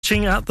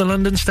watching at the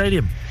London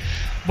Stadium.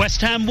 West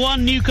Ham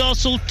 1,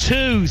 Newcastle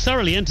 2.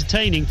 Thoroughly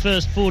entertaining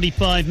first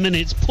 45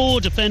 minutes. Poor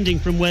defending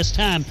from West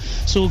Ham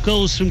saw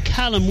goals from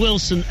Callum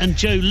Wilson and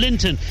Joe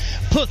Linton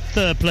put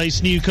third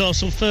place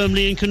Newcastle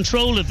firmly in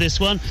control of this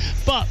one,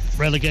 but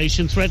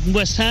relegation threatened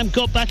West Ham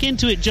got back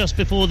into it just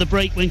before the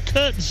break when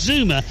Kurt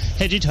Zouma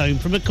headed home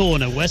from a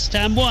corner. West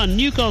Ham 1,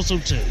 Newcastle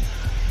 2.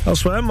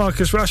 Elsewhere,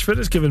 Marcus Rashford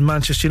has given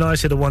Manchester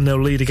United a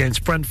 1-0 lead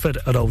against Brentford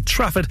at Old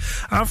Trafford,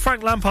 and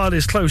Frank Lampard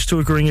is close to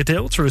agreeing a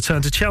deal to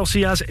return to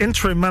Chelsea as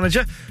interim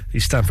manager. The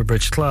Stamford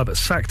Bridge club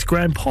sacked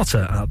Graham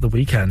Potter at the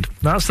weekend.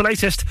 That's the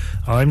latest.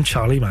 I'm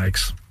Charlie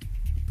Maggs.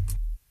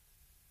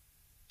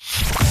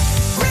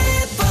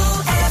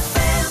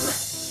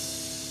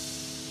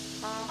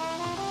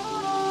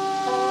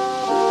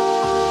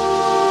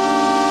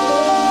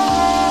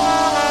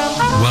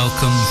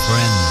 Welcome,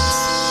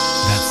 friends.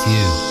 That's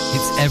you.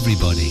 It's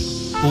everybody,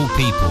 all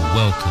people,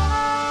 welcome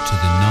to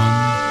the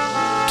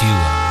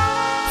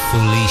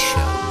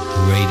DuoFooleesha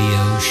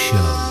radio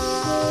show.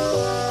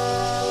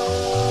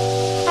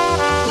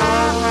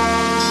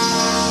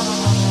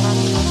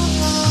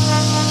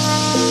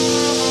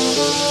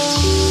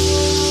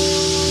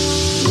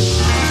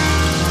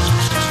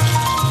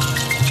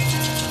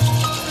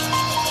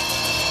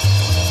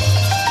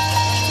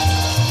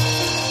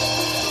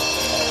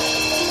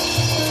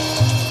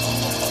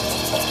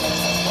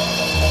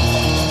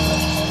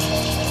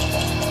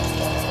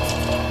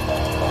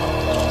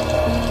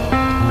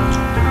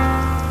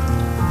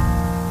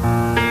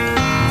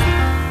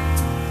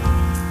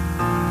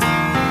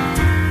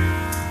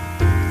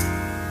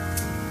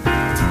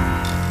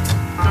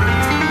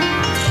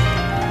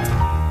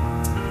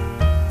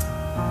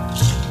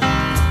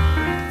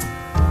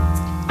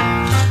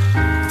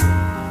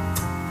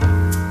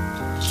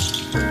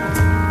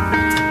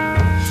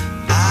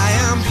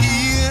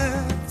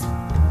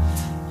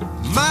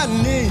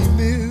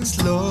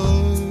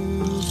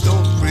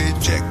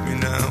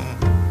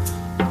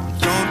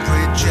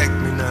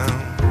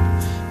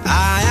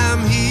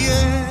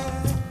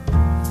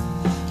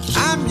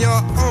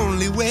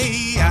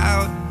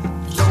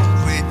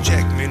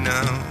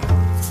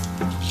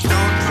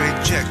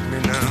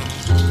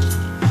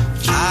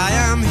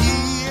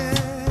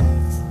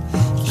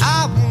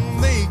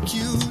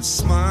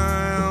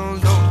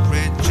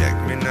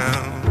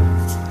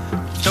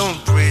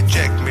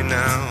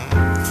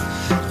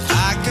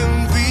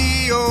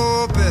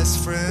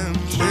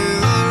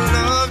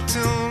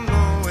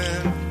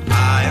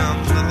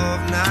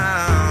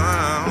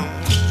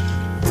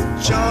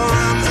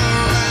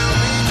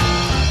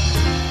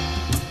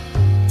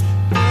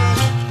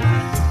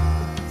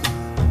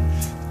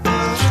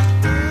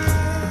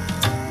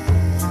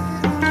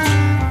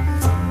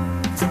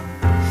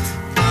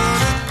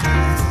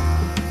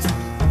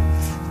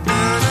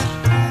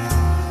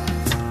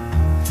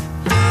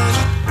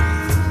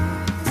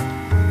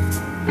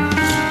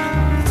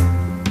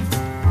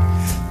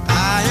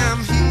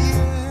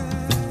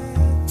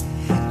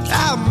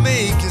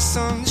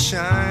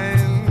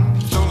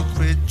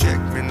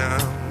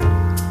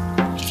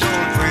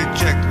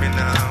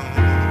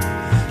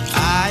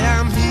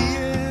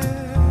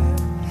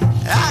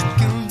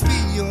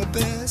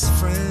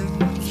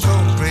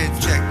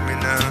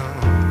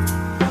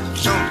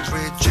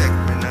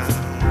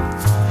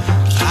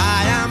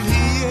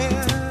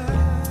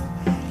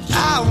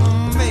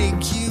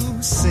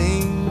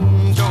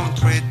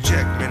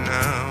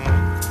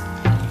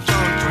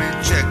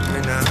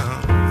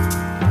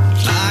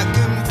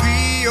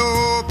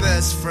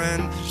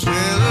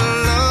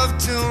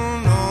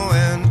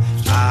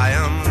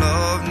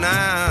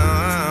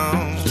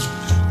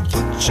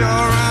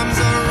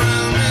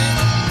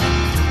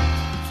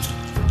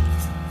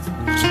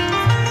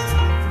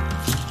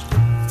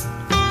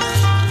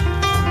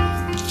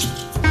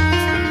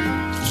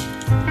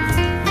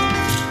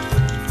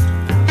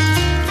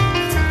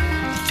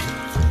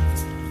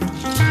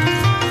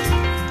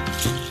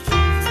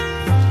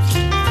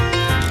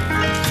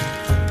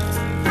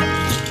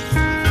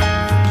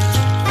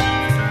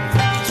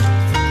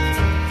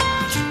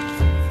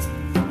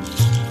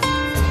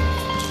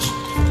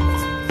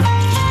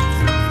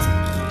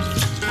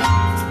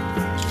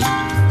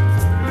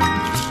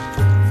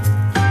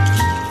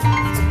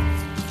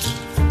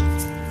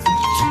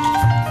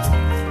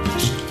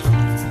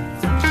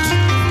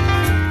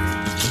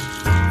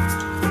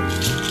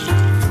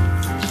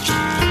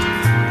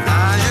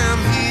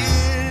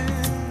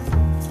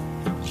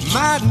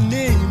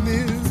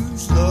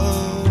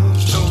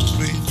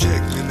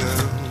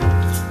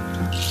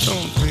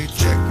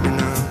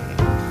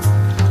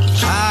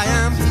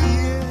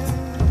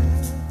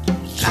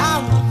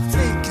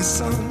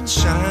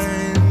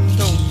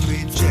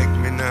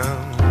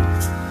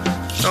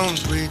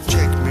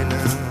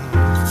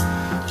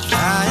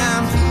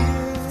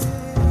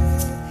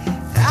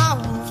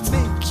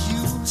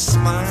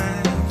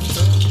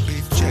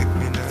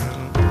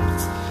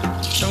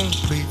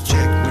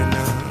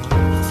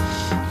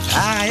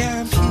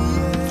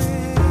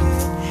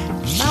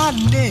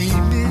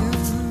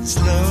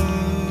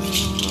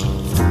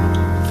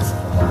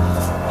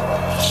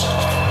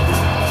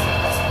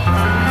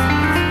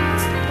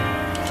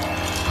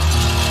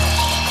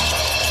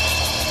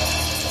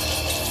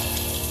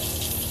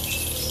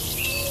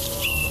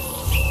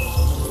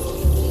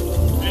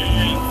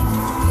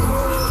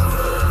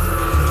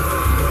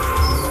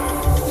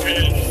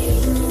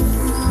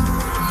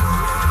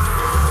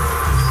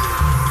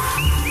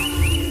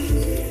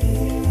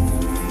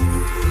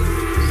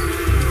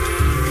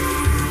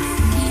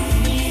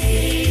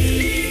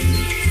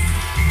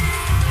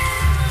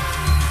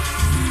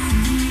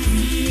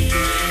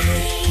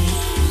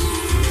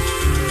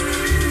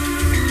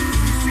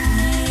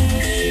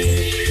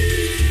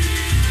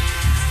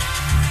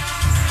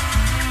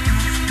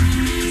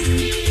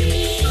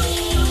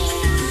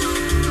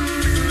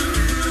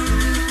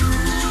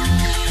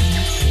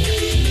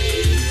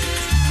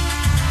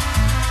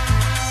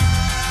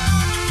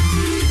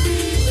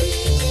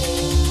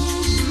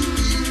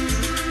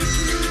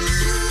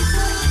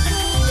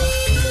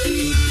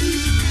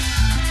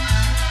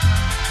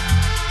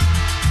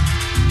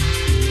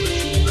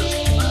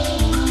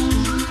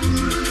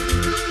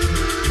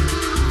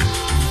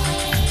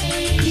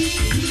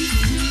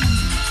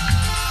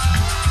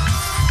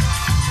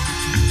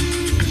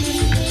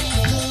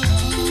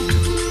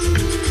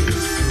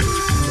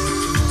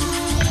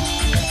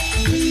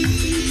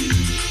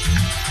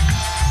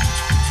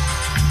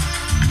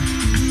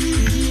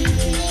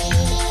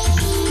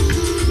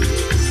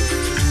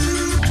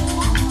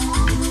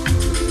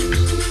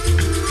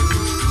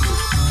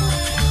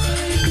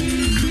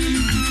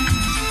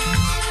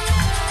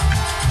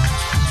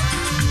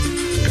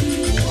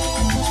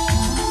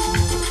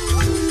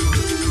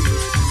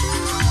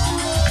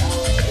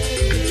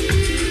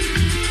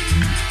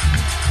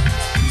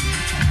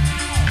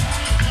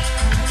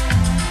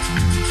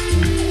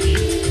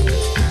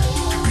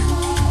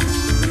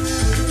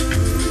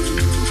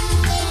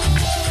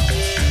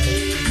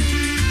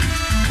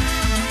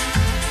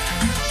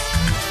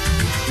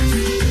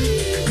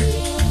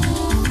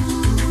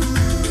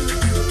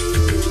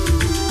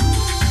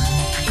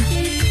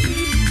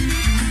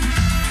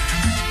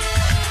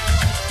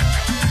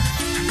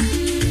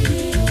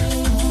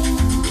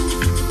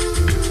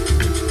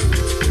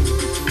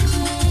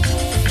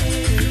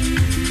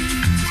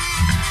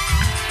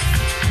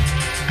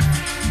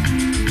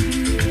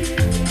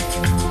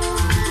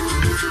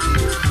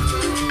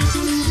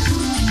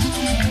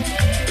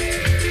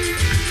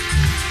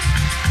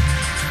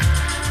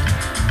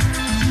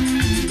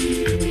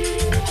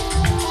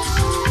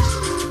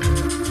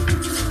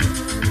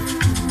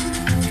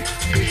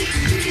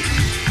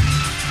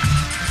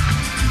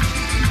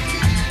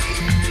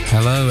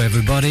 Hello,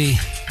 everybody.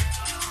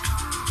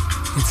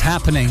 It's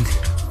happening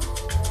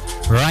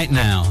right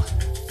now.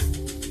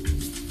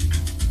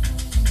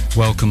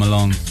 Welcome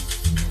along.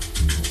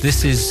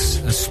 This is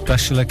a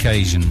special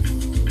occasion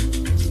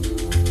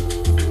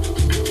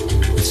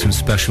with some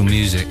special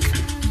music.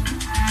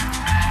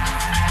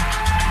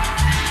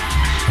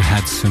 We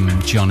had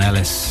some John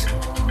Ellis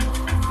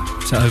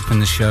to open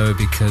the show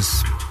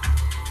because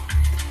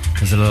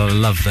there's a lot of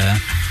love there.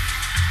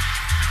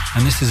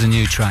 And this is a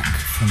new track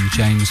from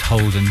James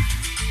Holden.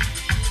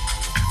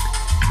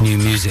 New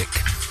music.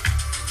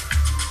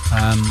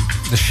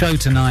 The show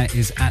tonight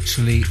is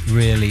actually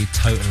really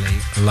totally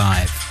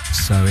live.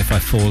 So if I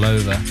fall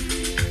over,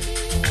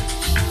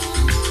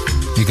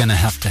 you're going to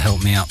have to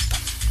help me up.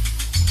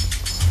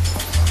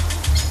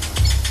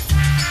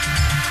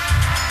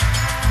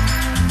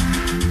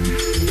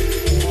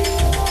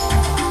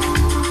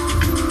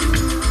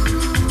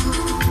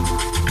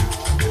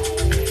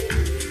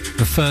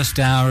 The first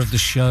hour of the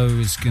show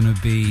is going to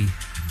be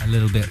a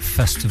little bit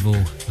festival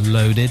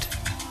loaded,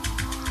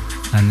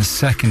 and the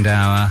second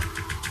hour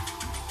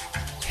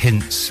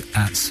hints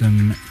at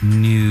some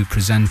new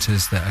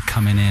presenters that are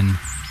coming in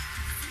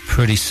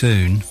pretty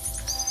soon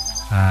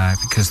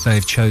because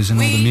they've chosen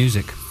all the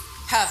music.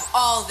 We have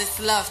all this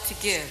love to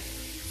give,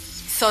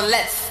 so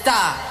let's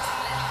start.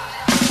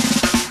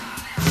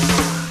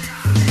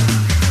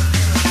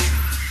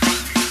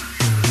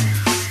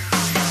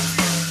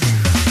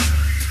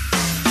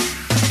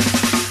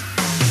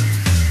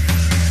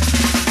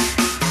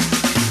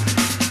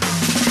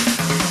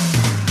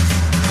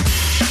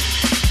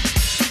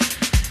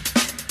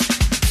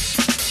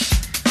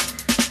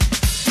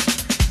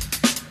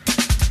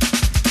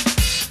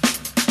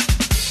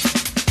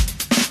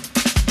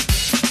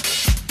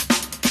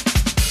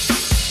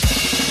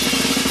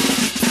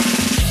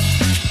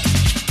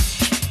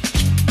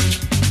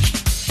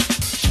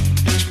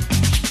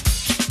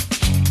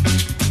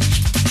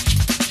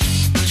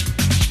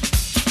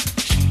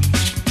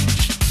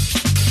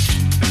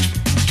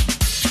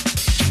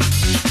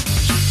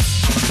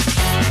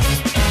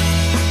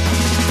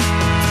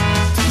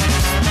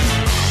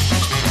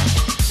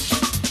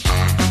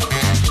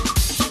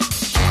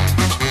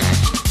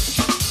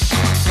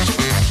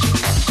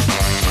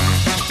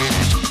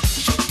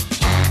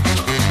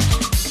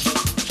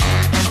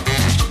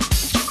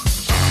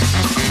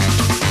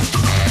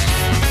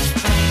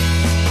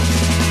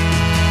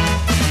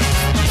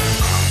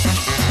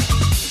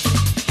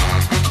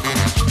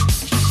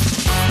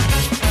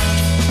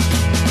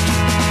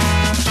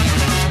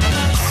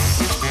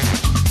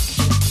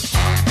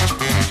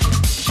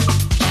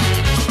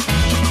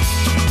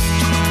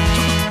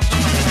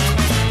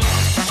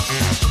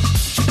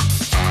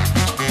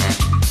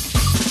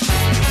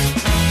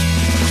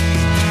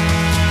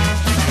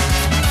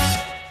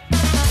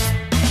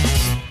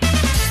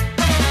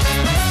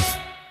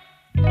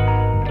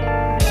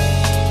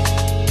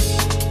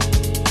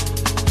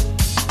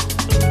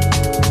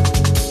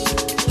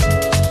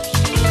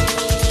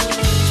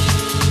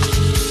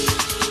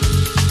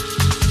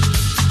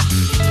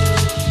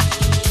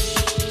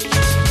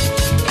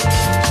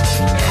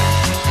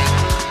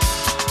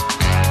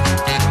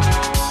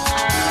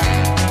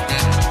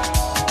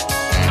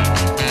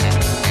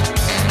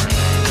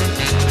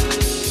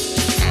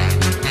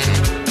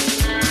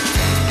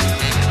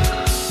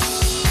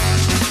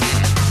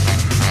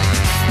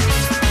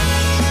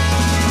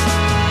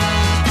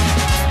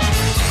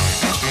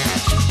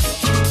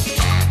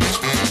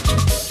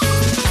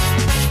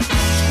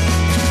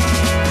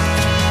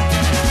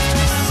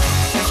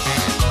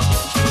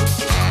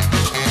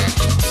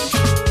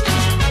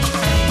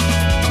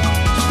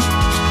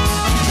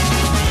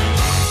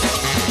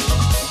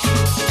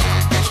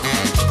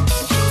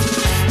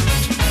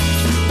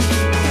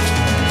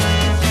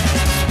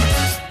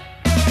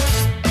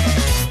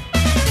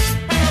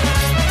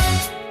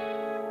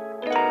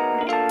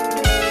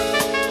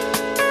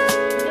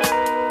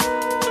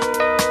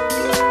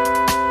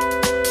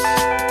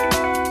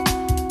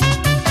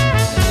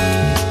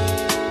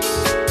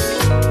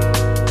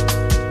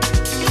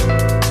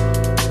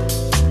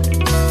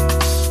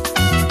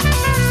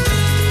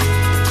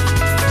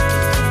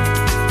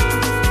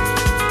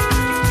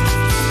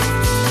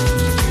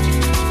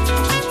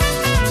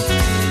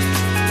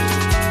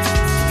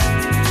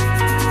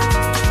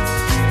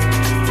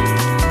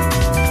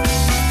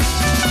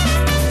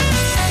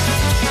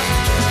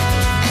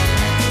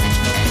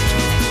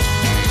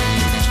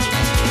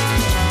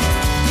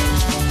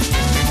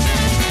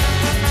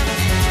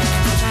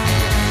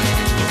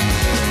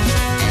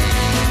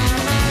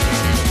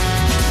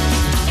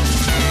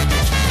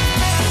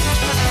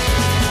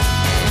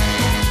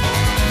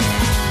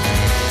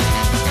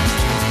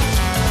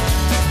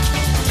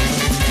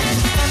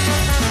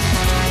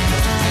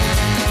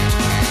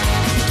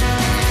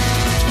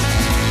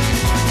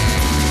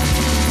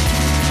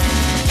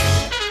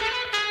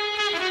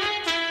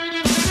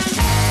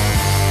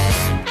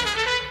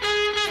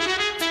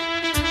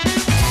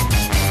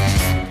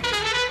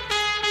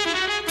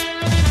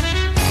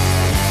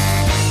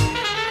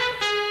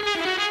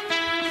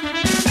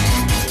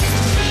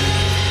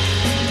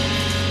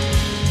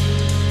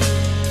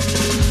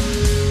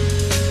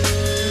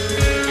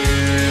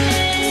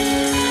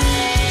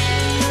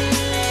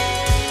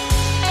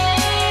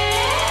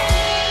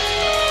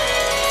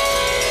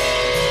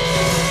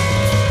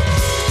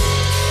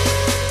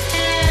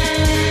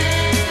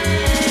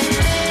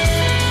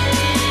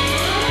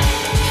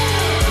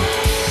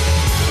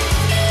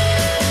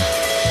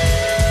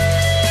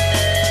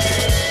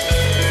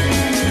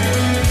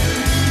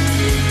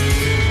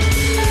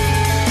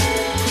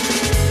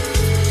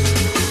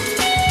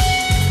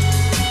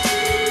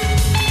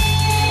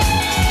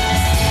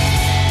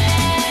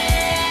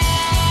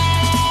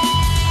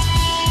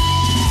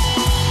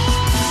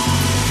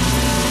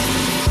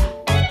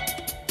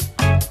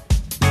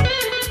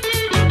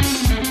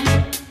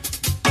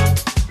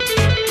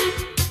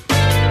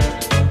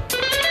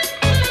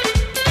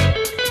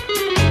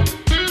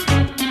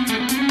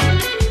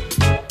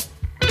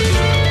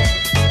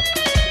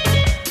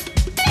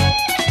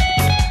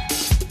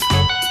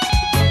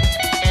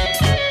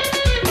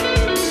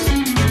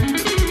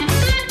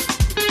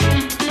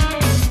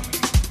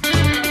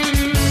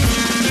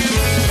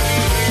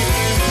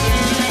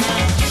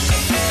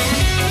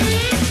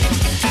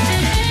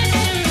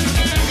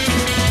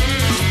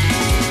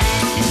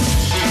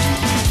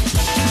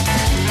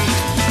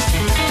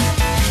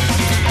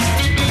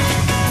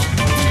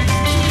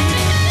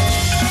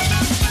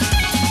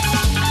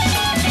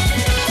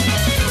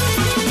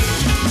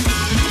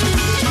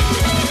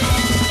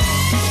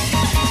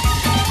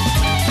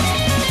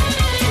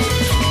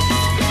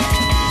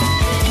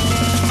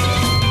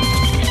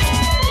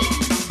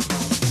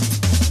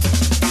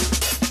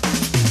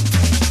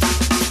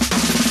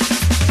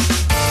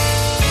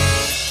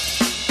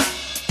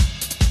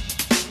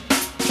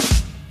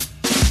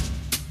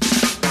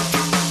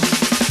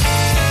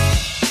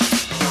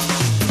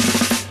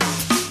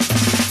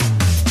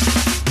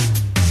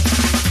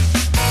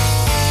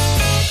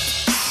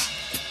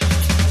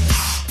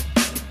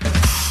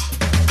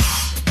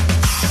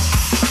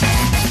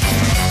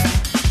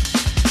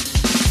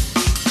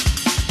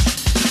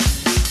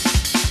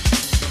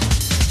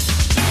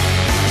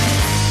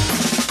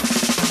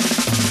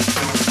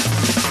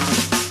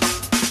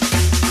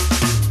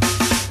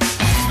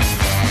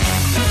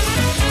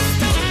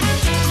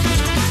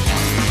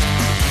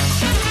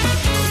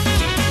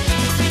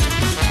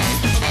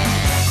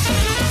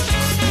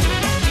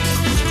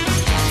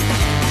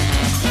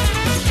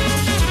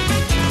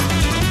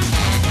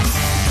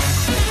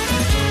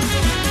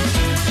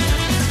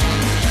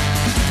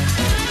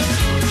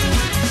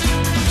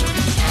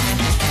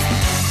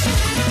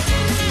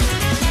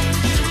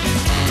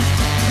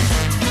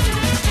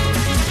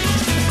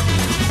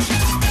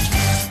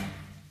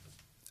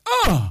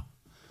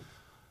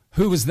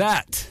 Who was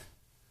that?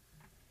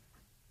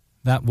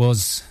 That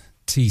was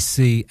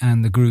TC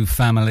and the Groove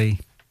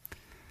Family.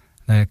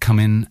 They're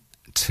coming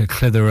to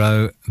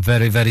Clitheroe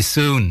very, very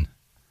soon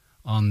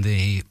on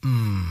the,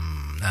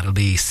 that'll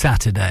be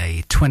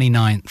Saturday,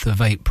 29th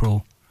of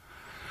April.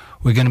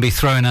 We're going to be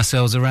throwing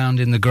ourselves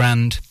around in the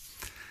Grand.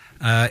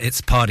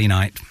 It's party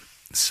night.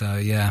 So,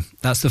 yeah,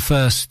 that's the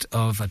first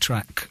of a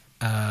track.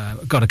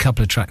 Got a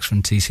couple of tracks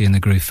from TC and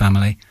the Groove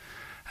Family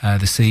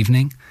this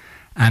evening.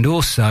 And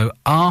also,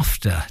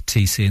 after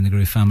TC and the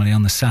Groove Family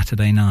on the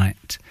Saturday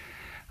night,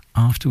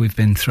 after we've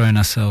been throwing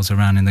ourselves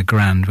around in the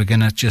Grand, we're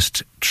going to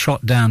just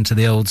trot down to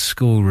the old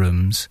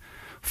schoolrooms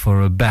for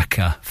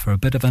Rebecca for a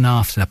bit of an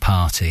after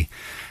party.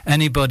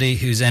 Anybody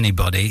who's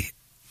anybody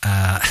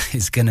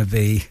is going to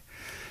be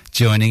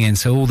joining in.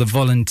 So all the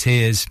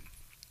volunteers,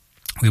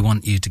 we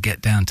want you to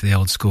get down to the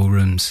old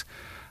schoolrooms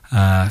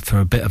for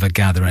a bit of a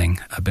gathering,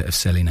 a bit of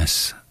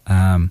silliness.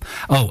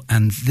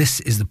 And this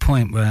is the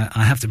point where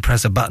I have to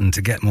press a button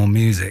to get more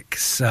music.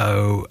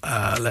 So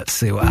let's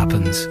see what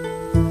happens.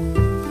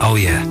 Oh,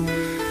 yeah.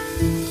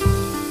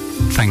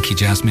 Thank you,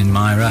 Jasmine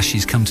Myra.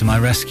 She's come to my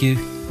rescue.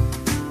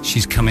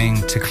 She's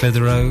coming to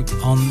Clitheroe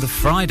on the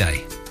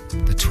Friday,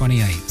 the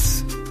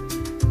 28th,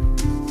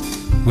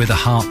 with a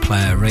harp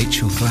player,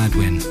 Rachel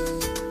Gladwin,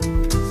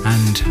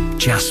 and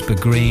Jasper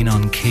Green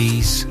on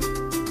keys.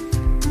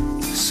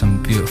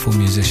 Some beautiful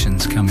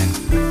musicians coming.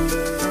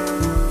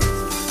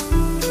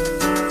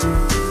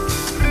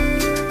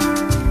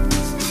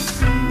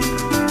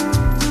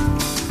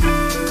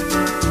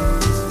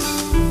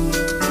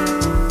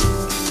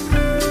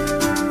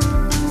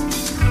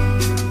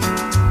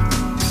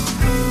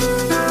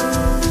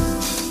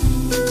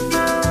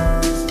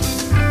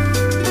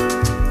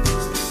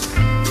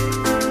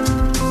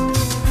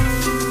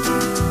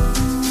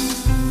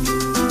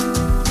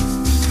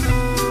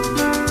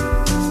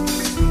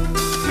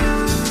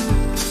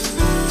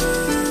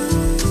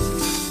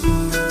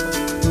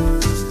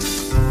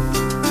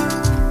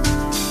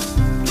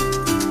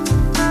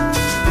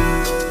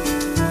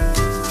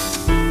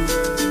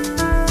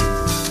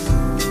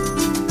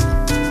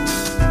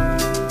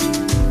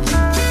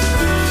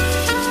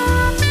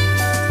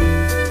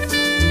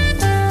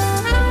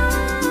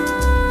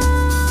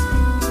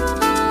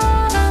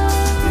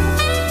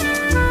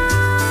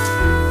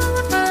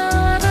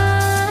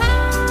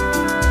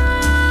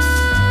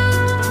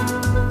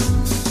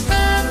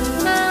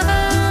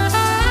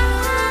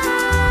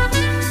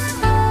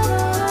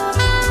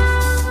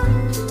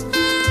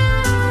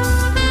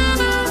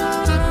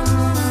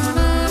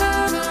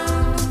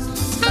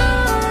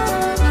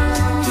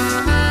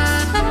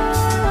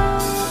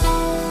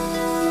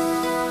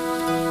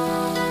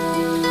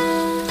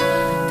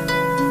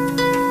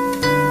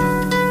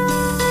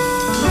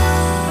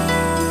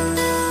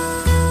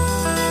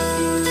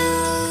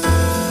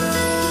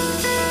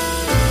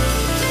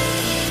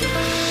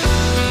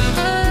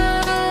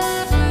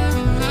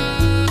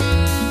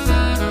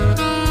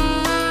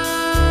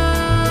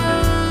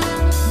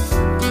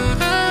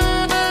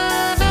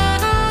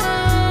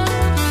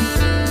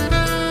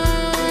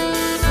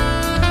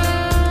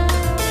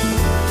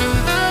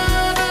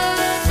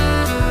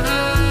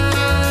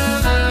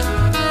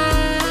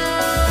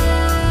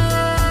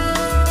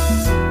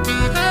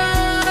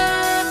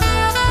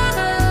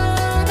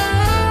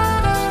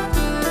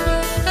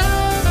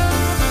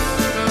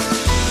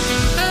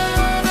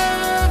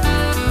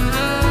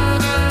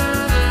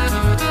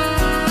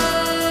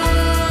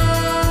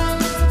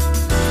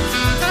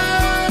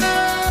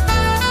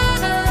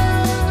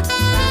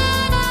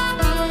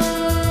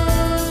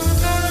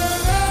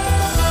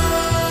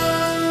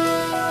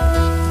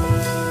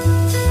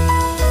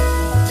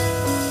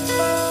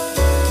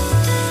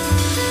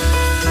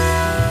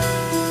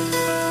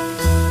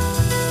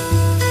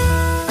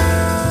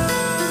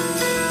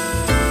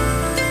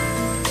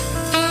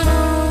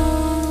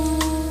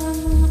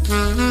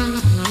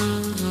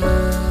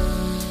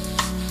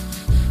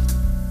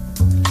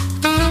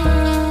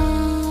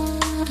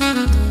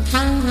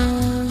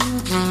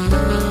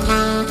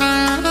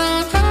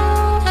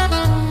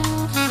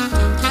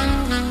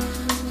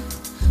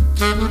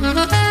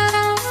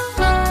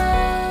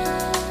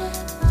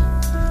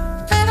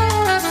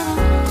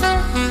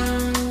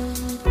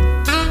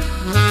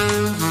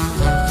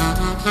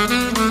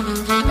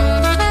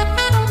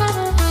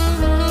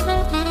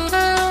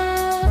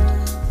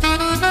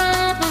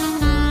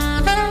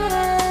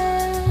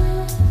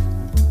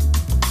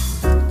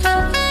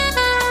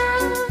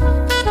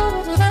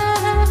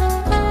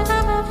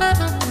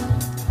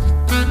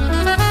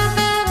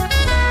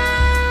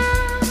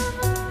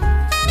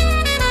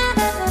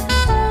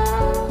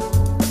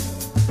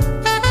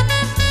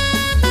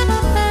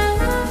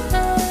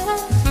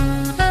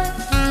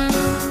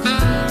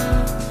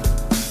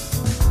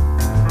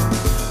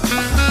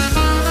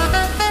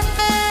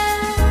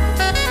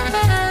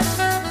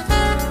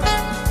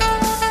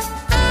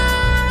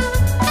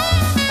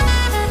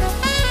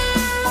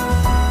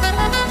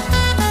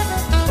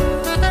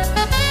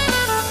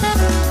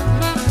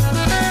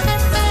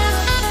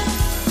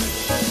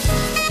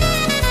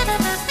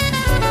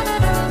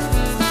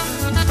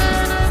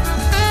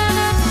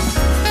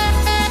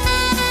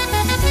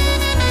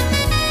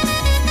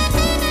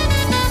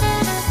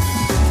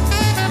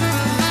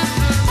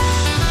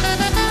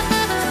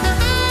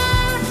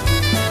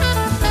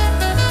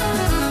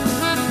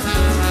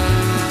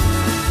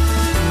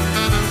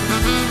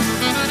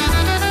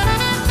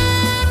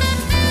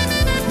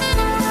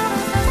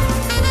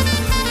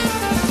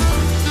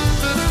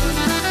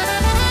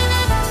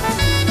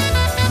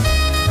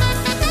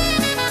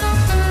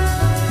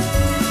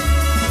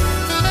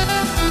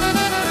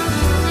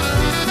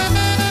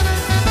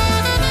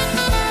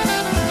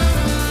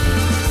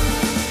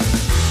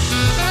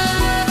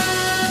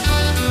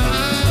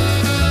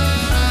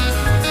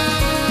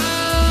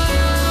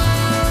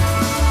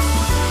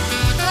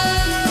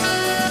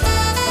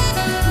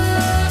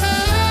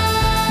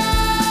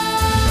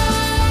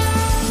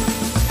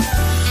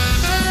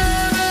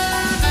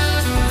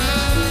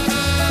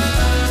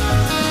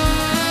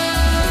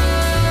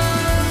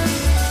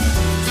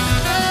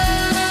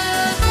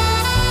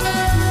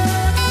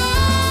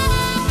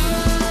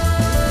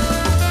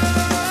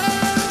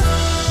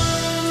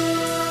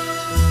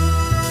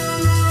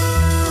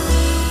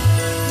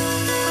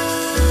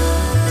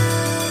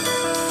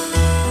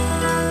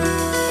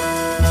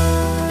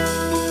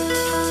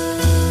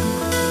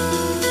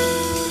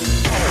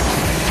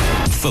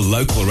 For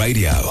local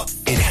radio,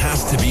 it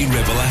has to be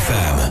Ribble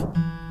FM.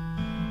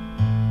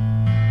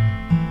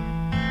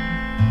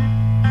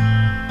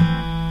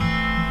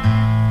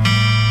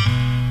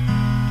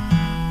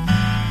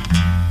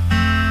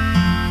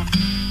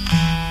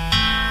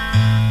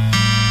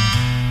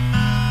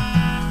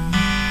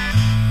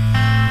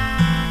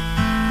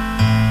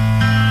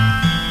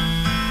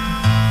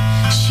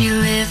 She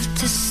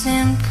lived a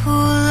simple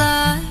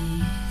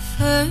life,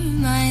 her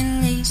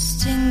mind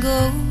laced in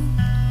gold,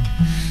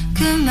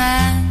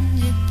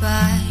 commanded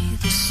by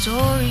the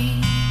story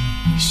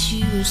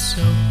she was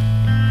told.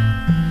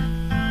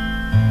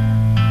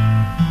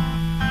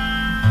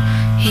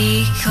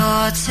 He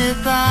caught her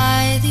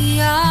by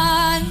the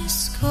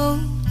ice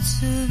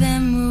coats of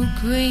emerald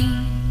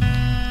green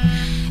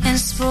and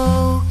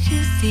spoke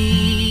of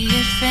the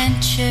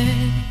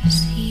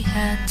adventures he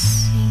had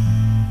seen.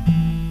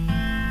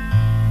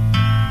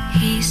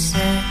 He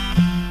said,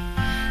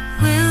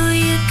 "Will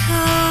you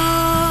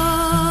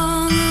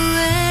come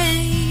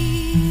away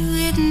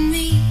with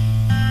me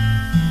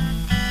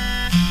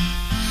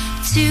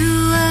to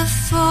a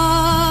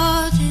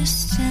far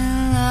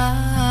distant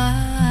land?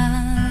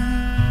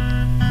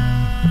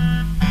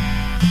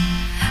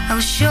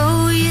 I'll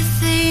show you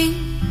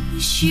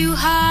things you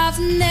have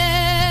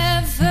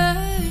never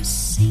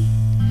seen."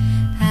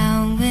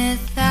 And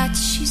with that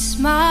she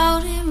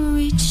smiled and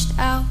reached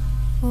out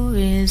for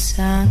his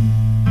hand.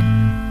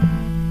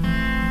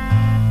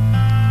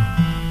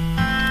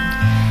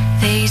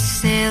 They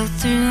sailed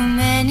through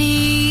many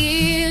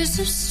years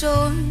of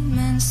storm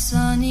and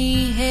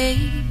sunny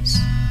haze.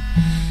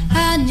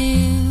 A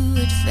new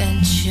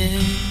adventure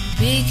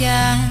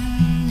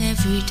began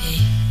every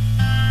day.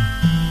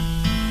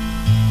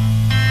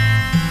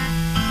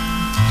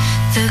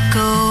 The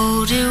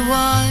gold it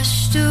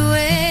washed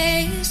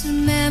away as the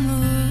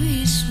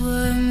memories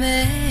were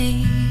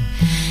made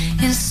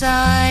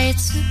inside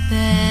to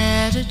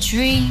better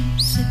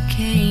dreams that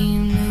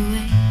came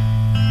away.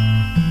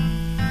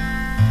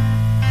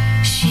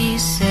 She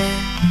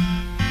said,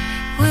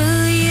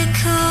 "Will you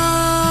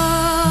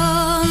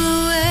come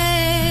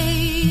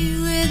away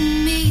with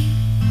me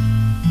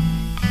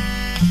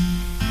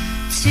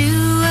to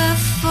a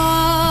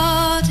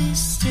far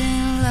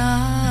distant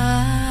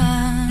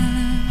land?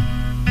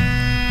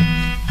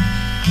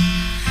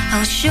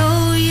 I'll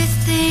show you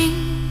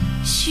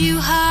things you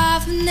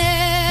have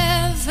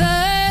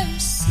never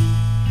seen."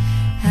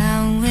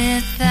 And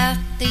with that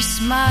they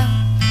smiled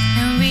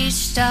and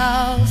reached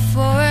out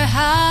for a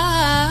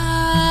hand.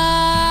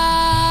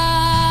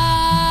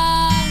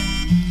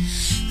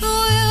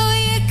 Will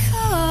you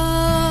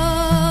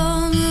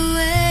come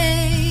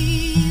away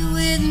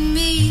with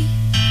me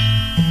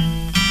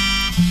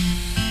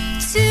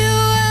to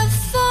a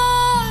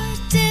far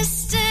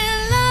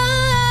distant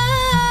land?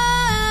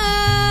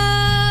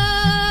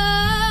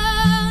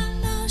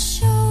 I'll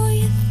show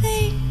you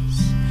things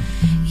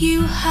you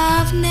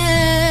have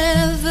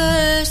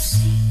never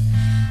seen.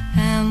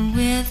 And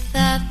with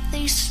that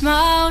they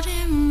smiled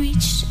and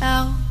reached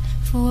out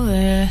for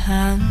a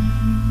hand.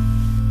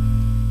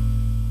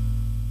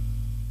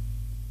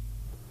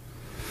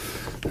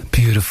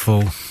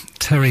 Beautiful.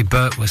 Terry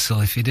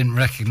Birtwistle, if you didn't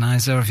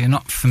recognise her, if you're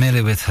not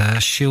familiar with her,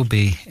 she'll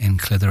be in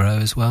Clitheroe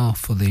as well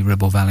for the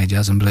Ribble Valley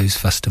Jazz and Blues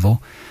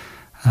Festival.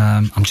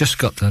 I'm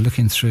just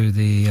looking through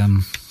the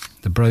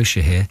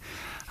brochure here.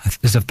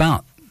 There's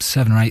about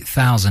 7,000 or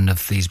 8,000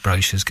 of these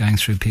brochures going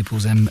through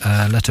people's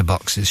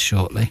letterboxes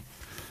shortly.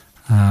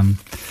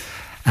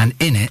 And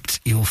in it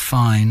you'll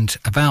find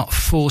about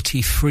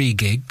 40 free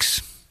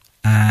gigs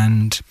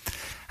and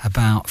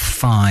about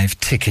 5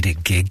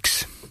 ticketed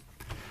gigs.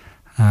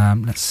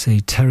 Let's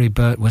see, Terry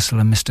Birtwistle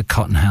and Mr.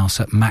 Cottonhouse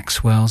at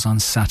Maxwell's on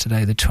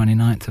Saturday the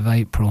 29th of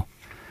April.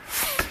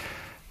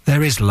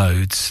 There is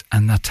loads,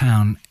 and the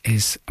town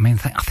is, I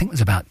think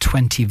there's about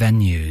 20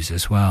 venues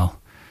as well.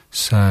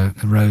 So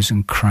the Rose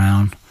and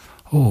Crown,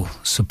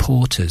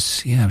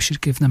 supporters, we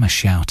should give them a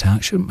shout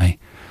out, shouldn't we?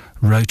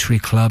 Rotary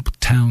Club,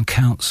 Town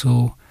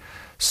Council,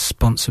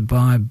 sponsored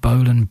by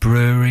Boland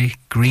Brewery,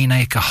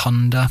 Greenacre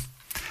Honda,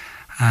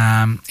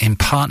 in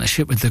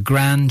partnership with the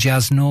Grand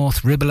Jazz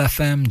North, Ribble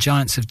FM,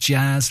 Giants of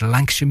Jazz,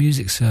 Lancashire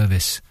Music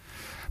Service,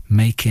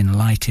 Making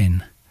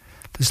Lighting.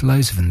 There's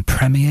loads of them.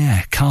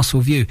 Premiere,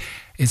 Castle View.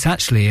 It's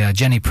actually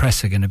Jenny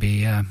Press are going to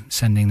be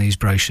sending these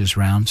brochures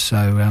round,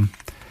 so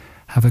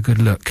have a good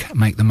look,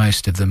 make the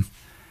most of them.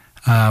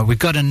 We've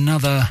got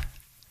another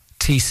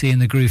TC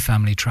and the Groove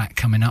Family track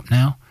coming up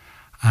now,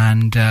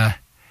 and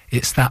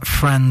it's that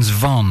Franz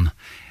Von.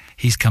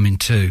 He's coming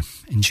too.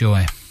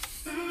 Enjoy.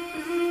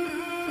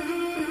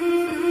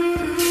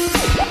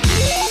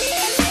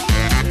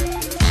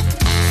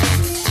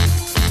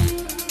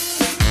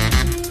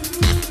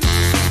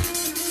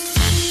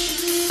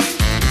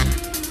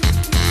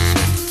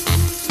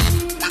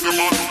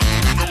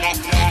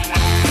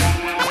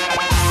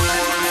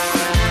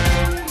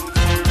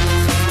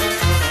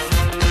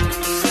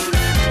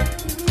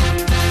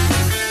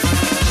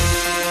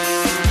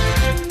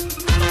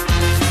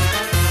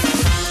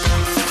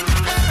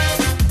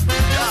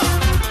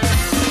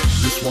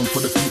 For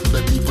the people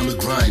that deep on the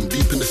grind.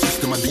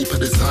 deeper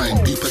design,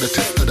 deeper the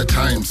test of the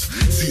times.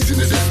 Seizing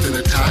the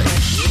destiny time,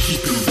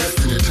 keep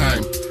investing your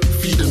time,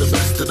 feeding the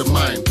best of the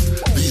mind.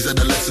 These are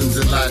the lessons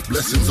in life,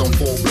 blessings on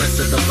full,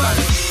 blessed the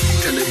life.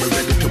 Tell it we're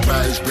ready to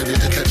rise, ready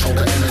to catch all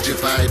the energy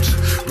vibes,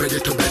 ready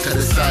to better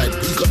decide.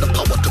 We got the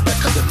power to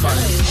better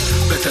define,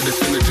 better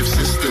definitive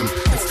system,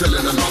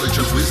 instilling the knowledge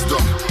and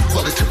wisdom,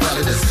 quality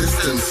valid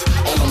assistance,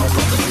 all of my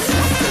brothers and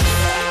sisters.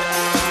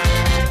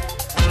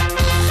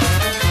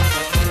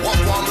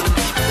 Walk one with the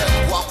people that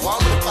walk one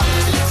with the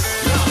politics.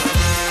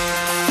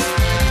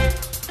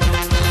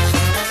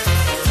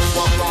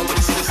 Walk one with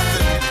the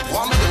system,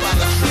 one with the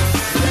balance.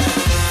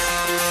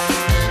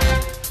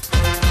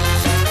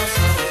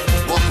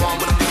 Walk one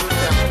with the people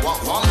that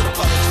walk one with the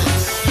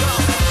politics.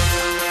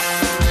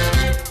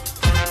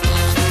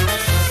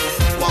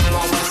 Walk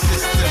one with the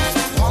system,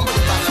 one with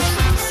the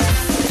balance.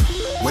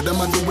 What am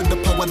I do with the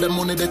power, the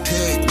money they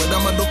take? What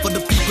am I do for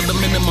the people, the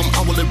minimum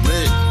hourly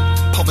rate?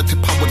 Poverty,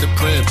 power, the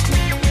prayer.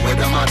 What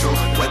am I do?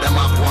 What am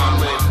I one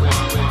with?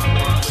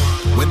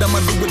 What am I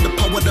do with the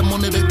power, the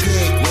money they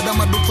take? What am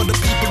I do for the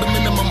people, the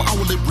minimum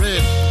hourly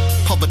rate?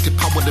 Poverty,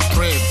 power, the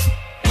prayer.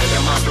 What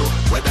am I do?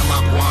 What am I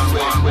one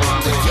with?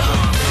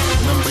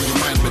 Remember your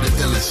mind with the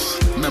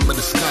illest. Remember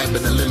the sky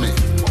with the limit.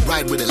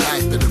 Ride with the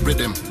life with the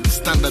rhythm.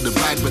 Stand at the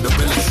ride with the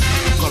realest.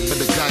 God with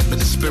the guide with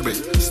the spirit.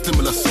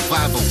 Stimulus,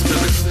 survival,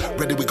 spirit.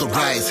 Ready we go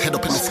rise, head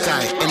up in the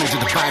sky. Energy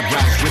the vibe,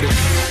 rise with it.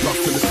 Love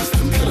to the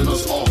system killing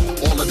us all.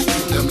 All of the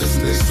youth them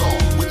listen they saw.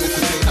 Witness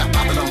the day that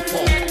Babylon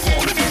fall.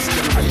 Call it this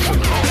generation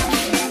wrong.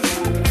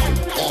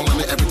 All in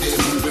it every day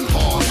moving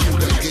hard. New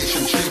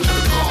delegation change to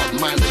the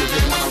God. Mind of the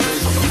day when I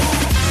raise on the bar.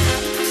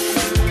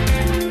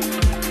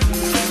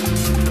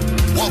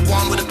 Walk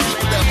one with the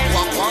people that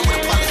walk one with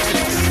the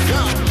politics.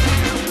 Yeah.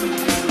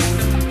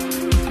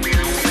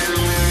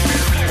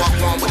 Walk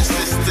one with the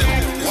system,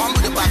 one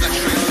with the bag of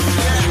tricks.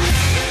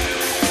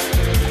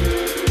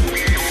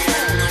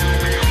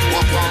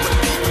 Walk one with the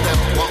people that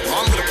walk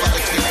one with the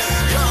politics.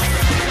 Yeah.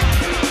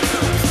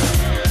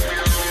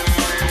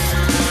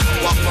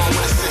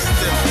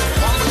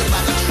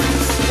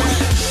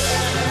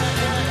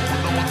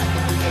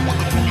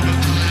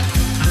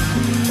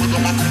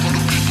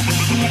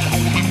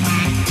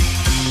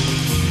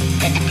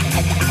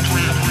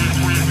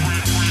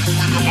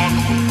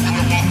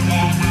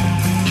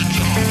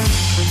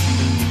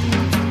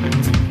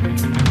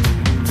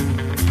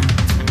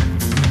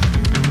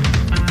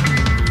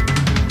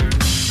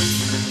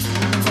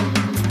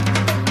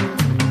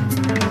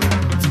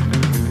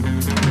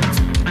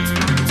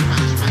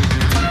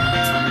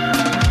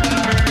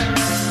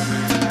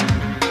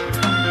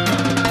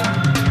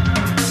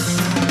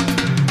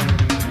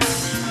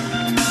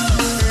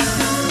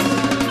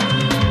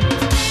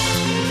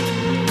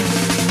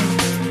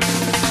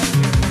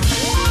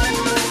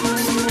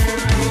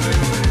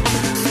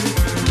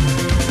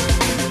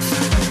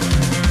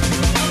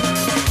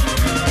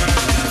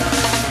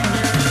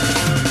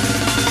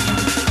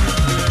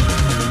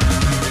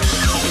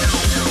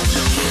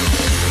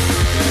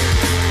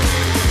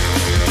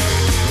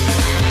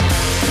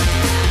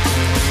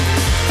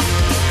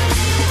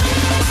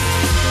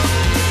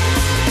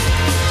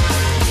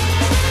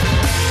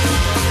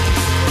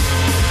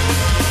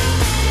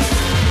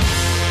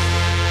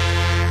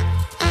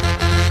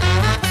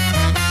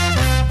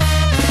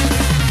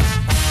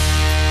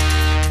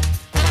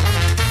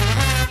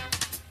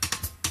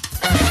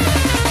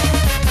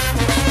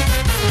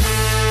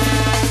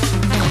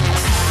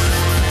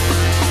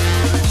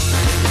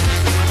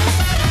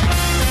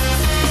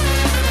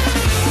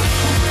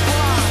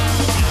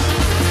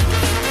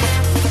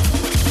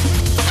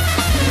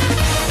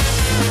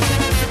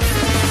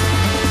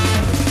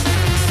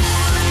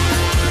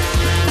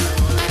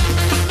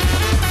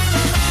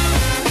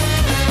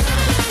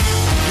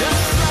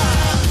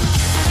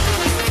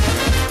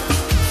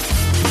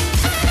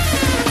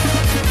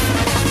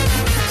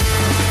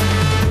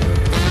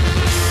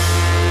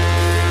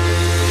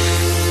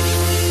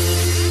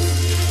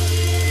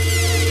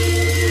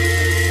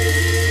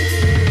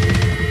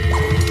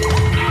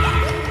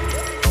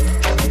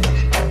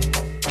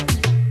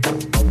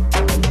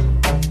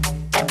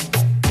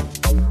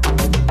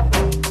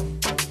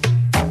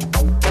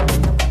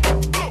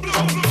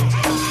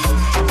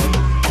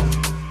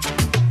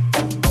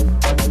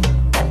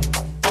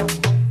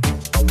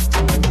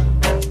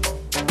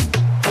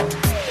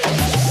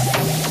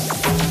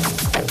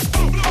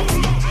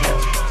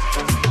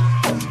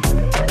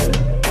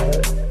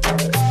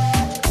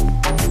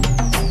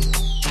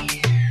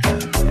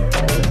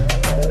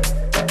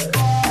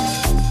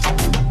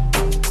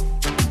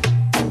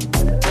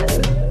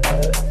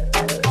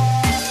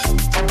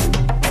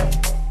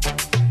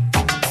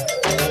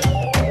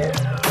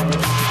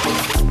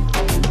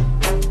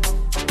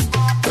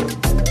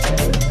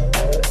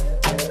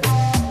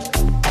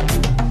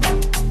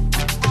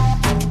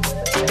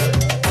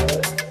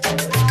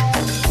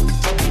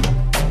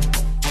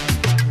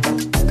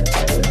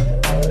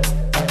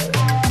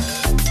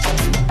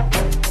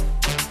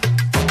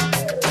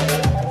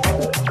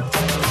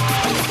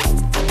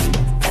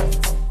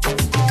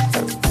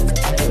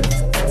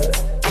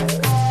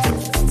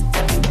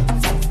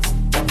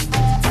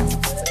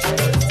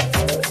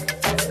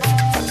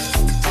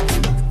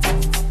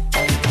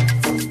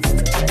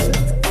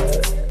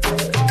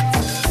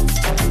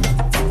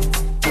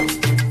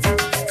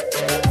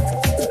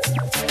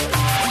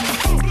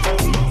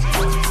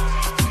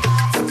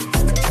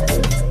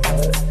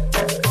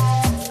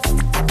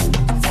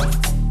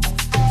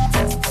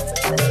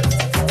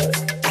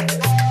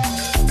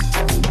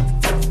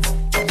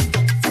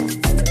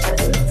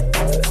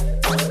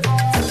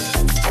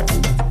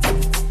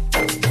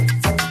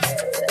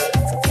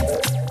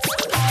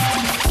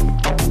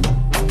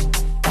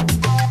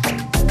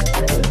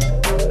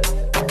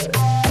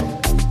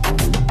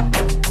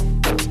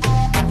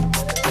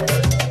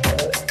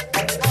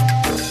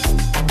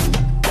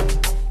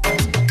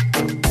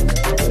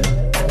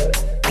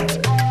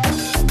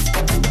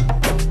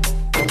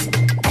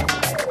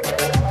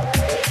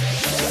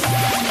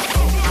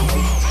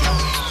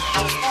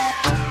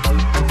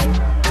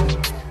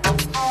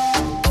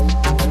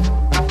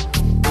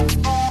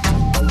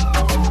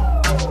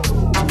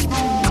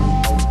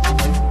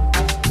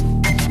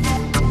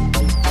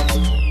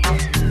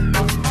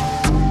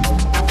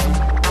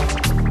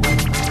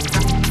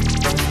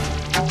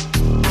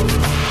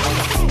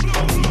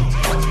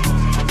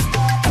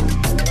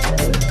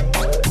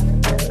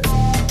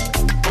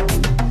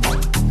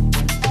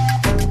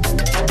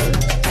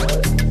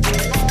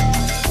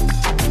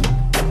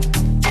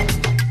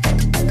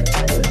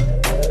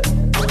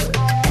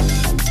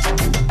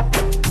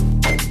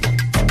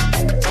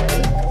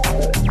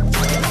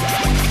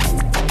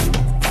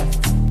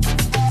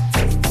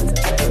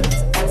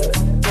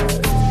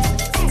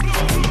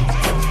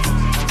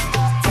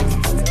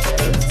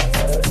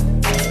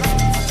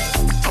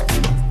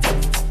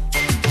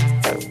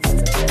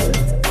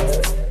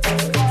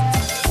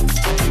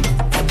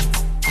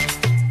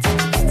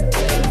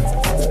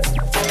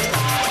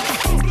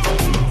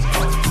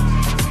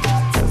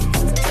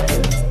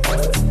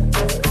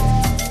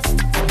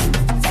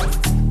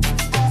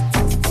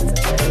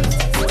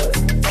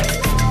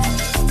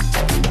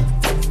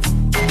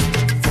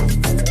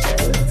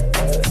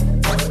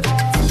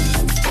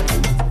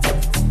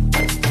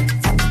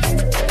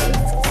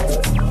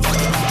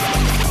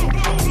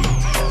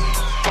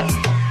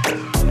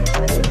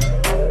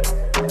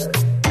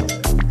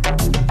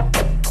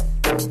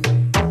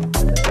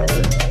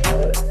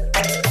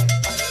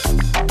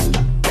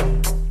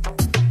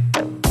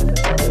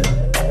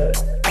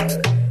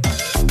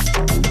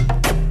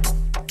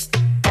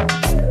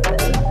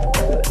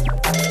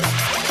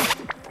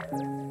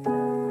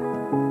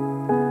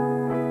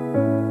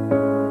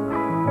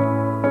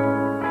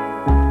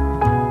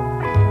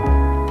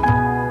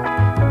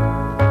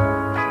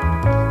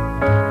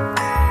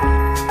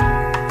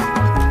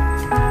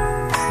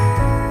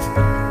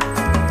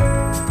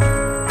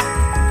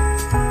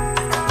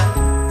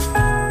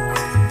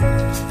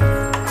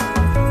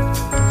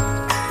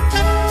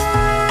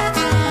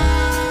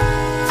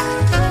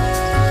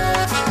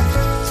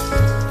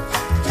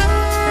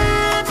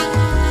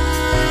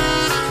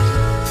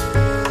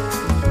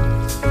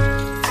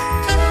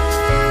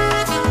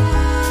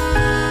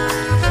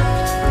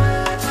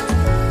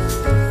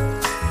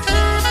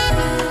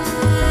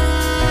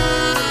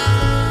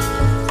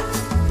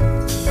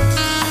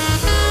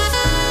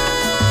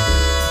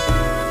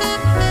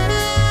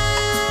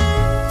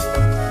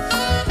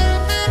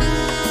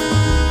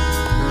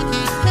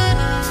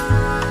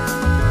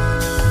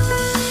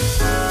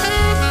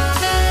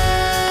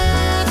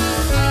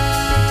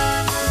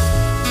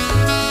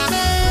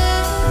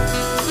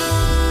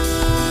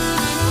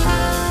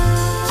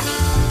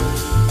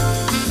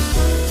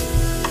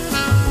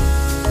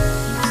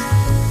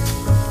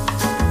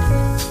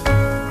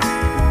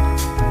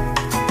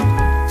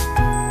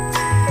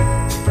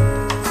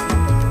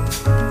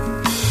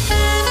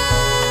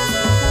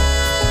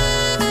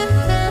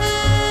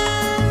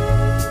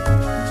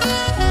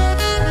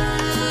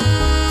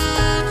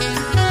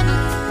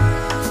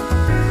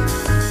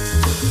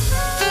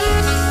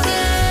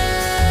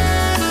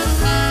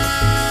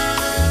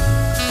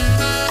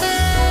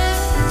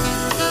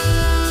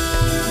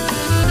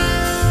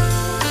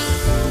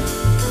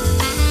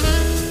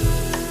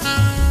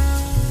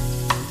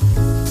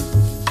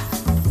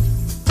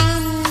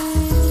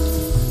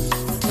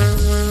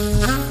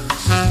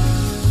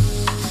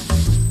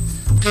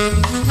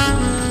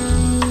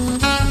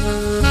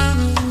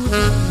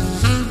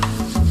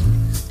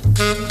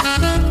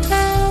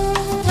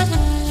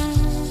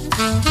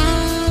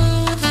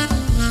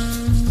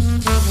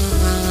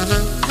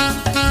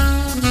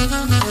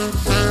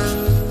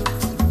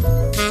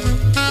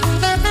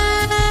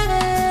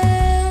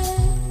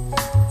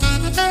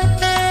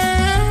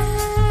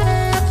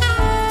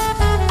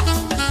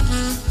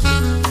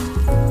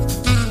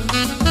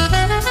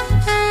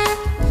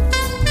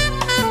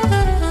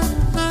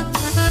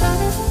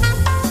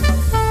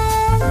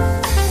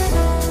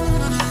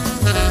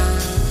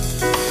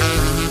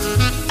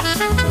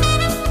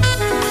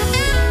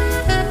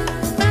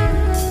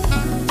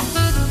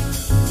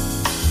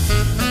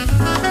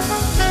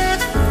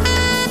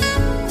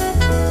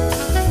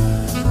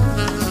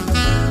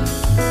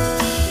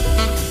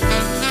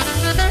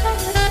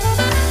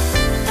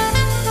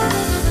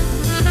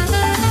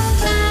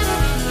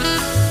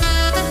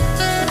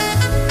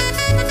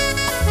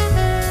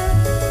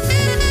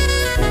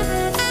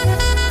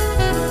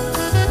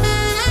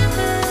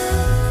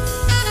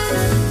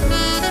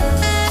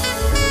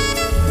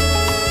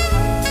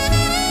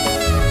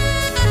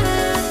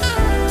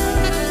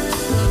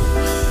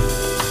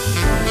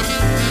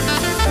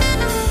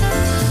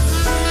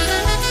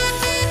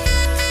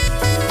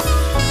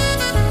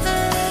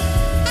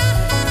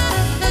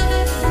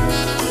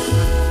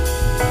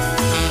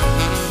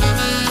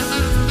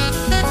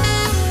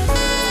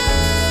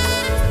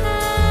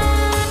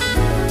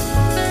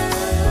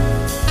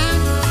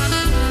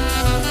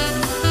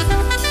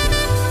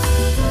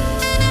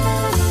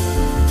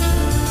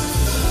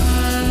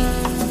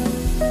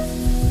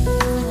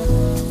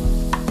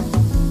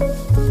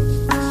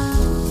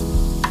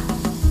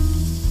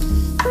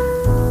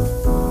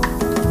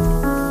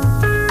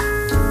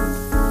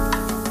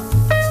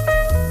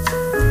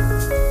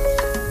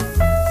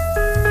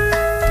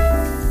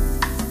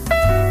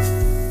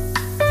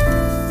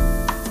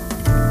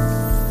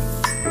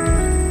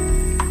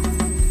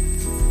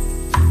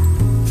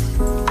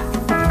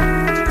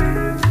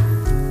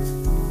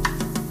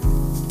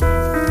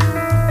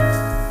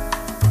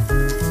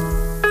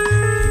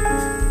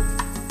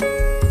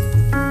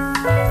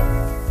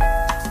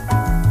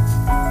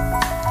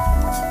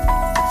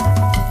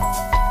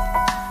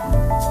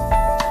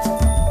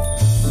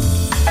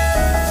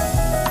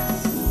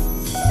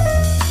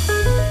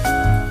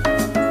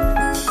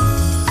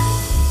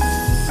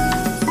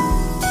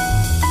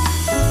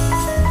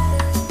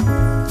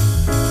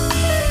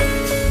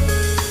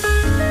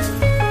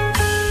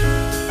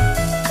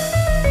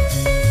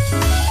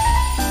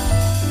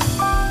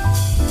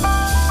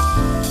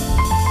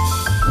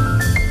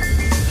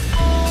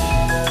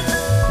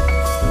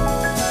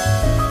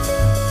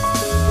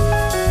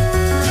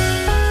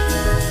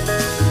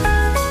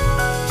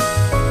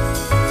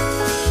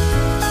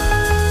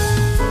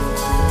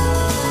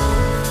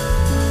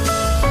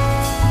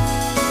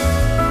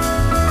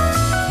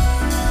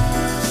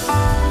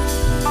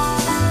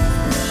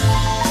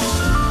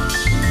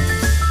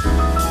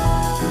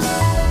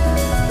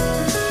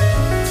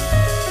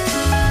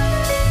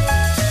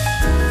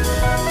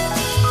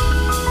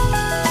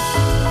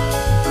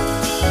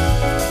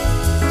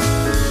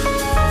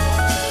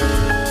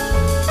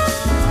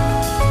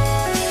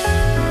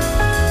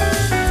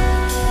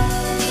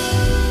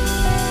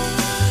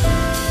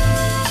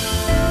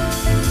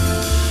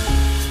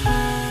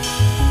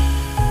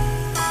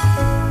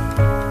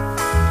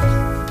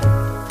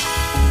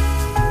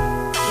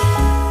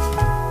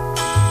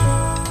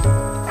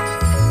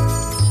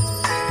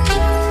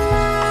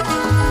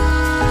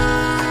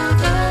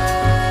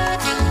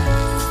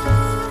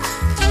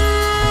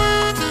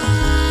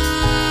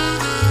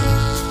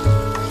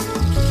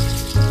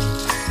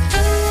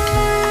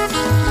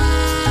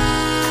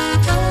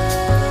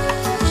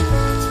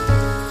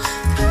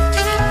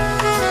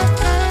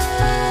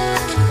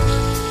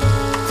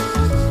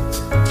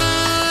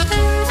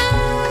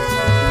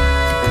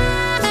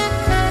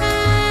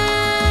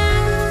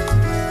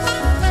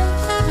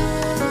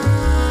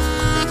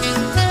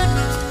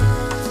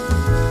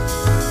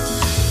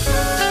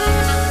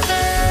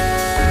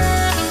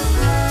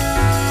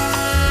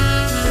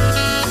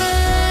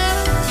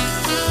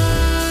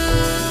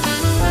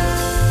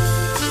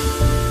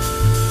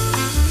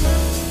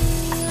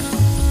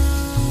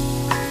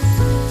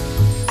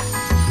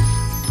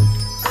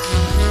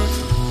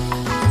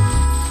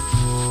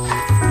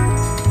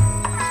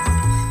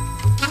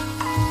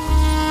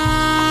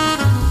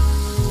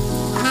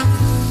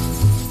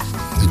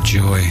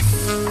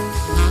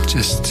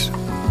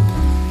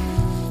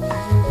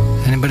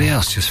 Anybody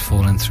else just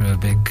falling through a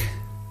big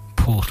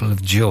portal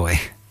of joy?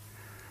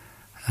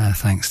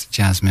 Thanks to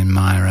Jasmine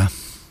Myra.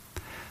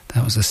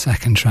 That was the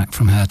second track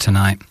from her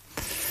tonight.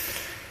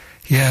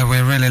 Yeah,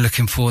 we're really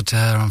looking forward to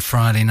her on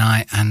Friday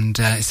night, and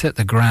it's at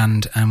the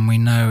Grand, and we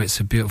know it's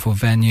a beautiful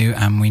venue,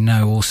 and we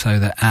know also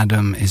that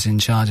Adam is in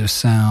charge of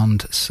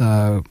sound,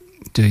 so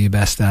do your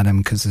best, Adam,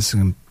 because there's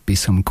going to be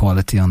some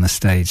quality on the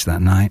stage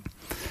that night.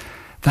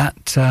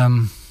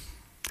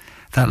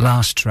 That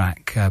last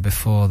track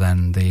before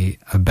then, the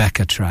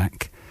Abeka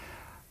track,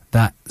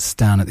 that's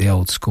down at the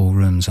Old School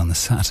Rooms on the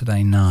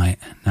Saturday night.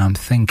 Now I'm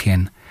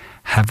thinking,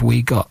 have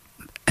we got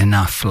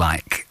enough,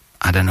 like,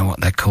 I don't know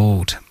what they're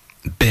called,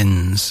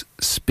 bins,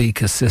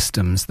 speaker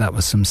systems? That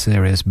was some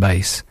serious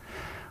bass.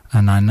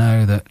 And I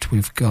know that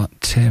we've got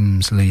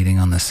Tim's leading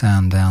on the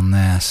sound down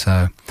there,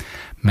 so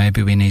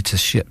maybe we need to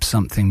ship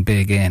something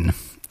big in.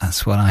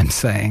 That's what I'm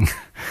saying.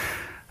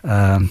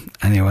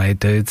 Anyway,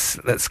 dudes,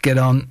 let's get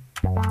on.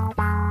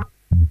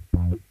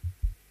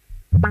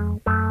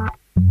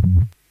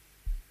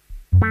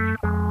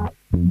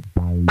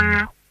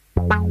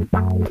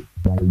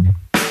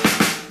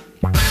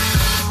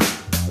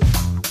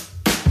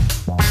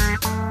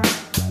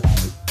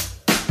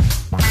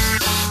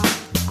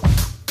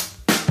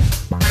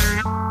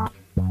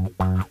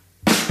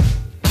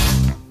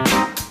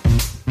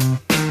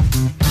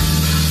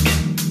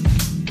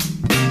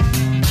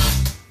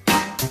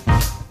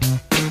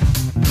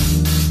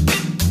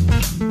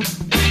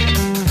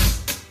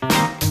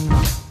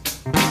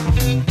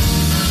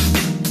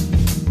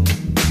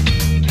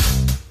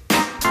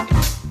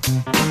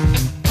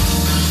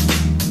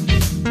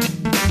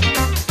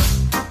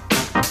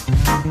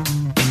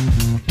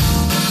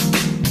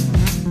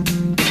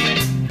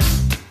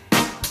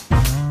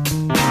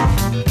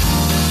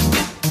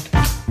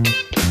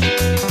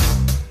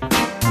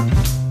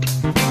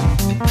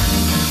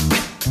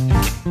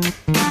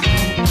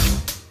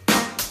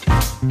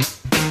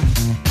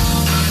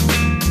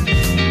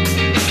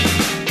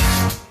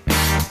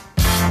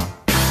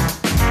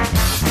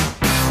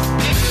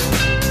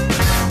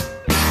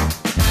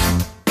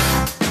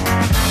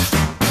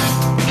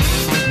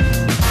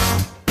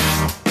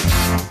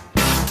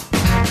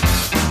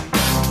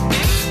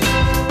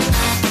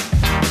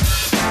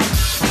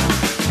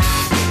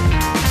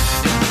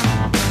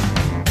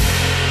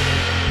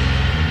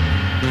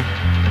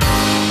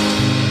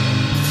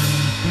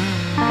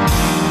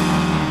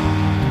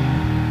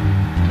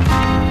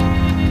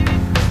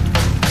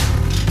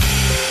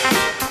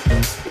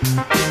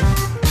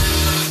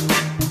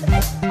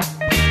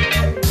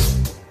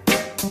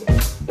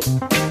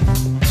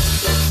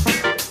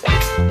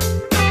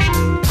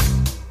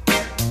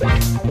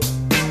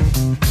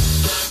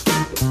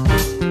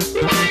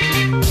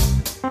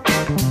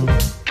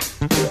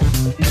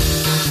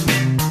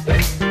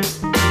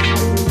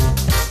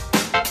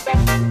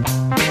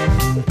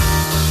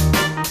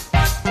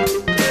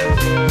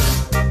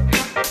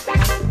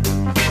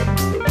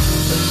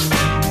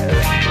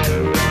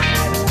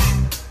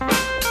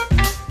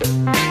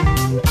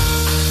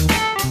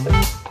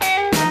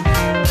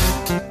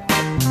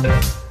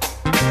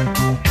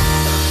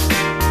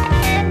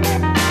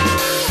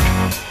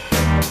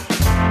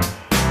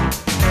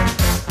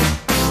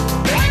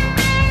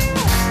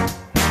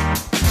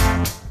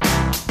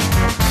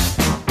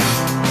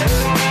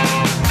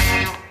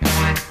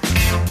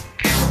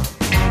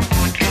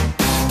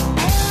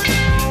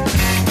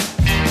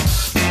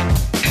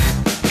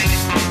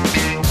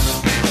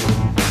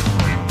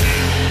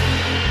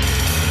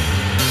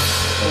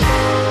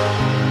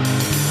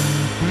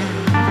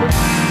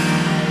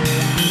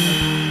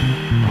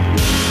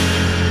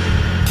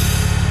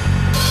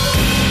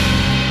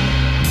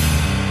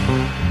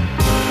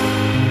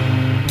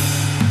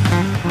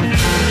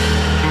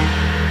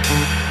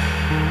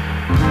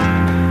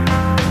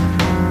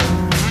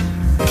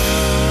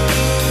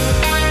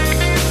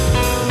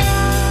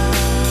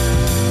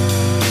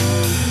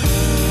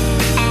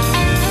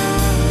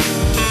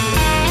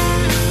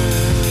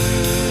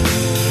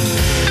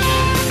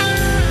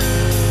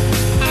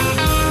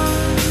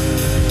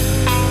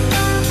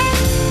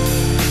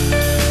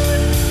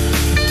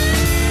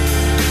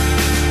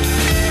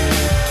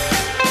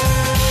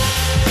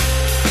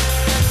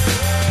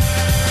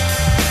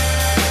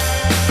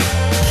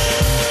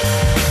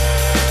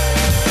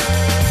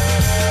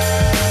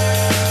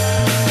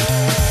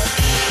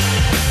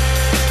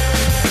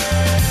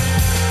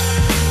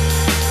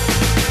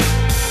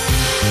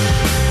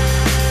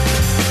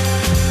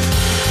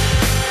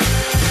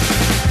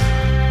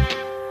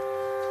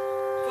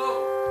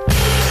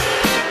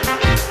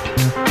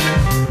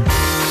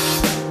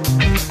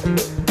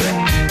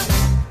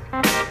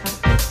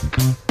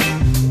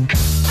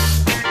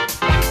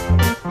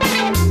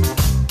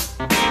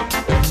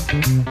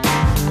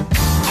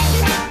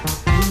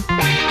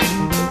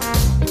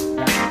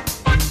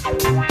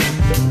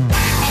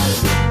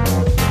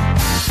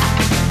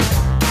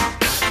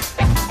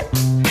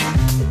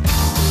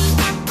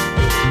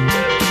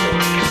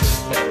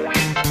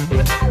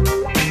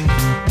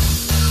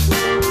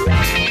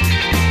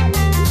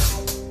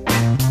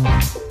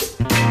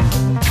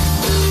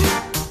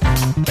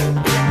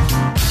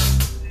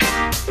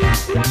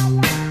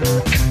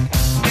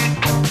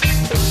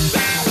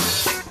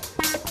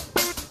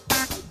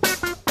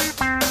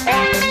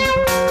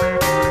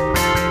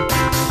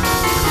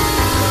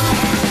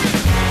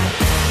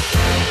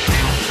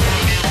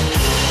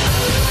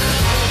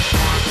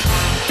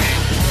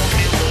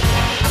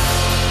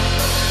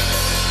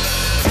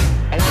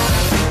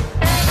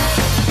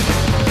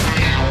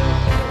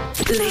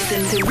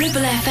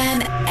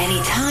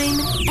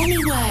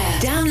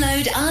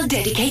 download our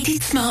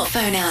dedicated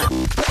smartphone app.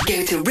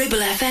 Go to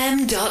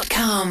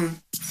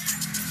ribblefm.com.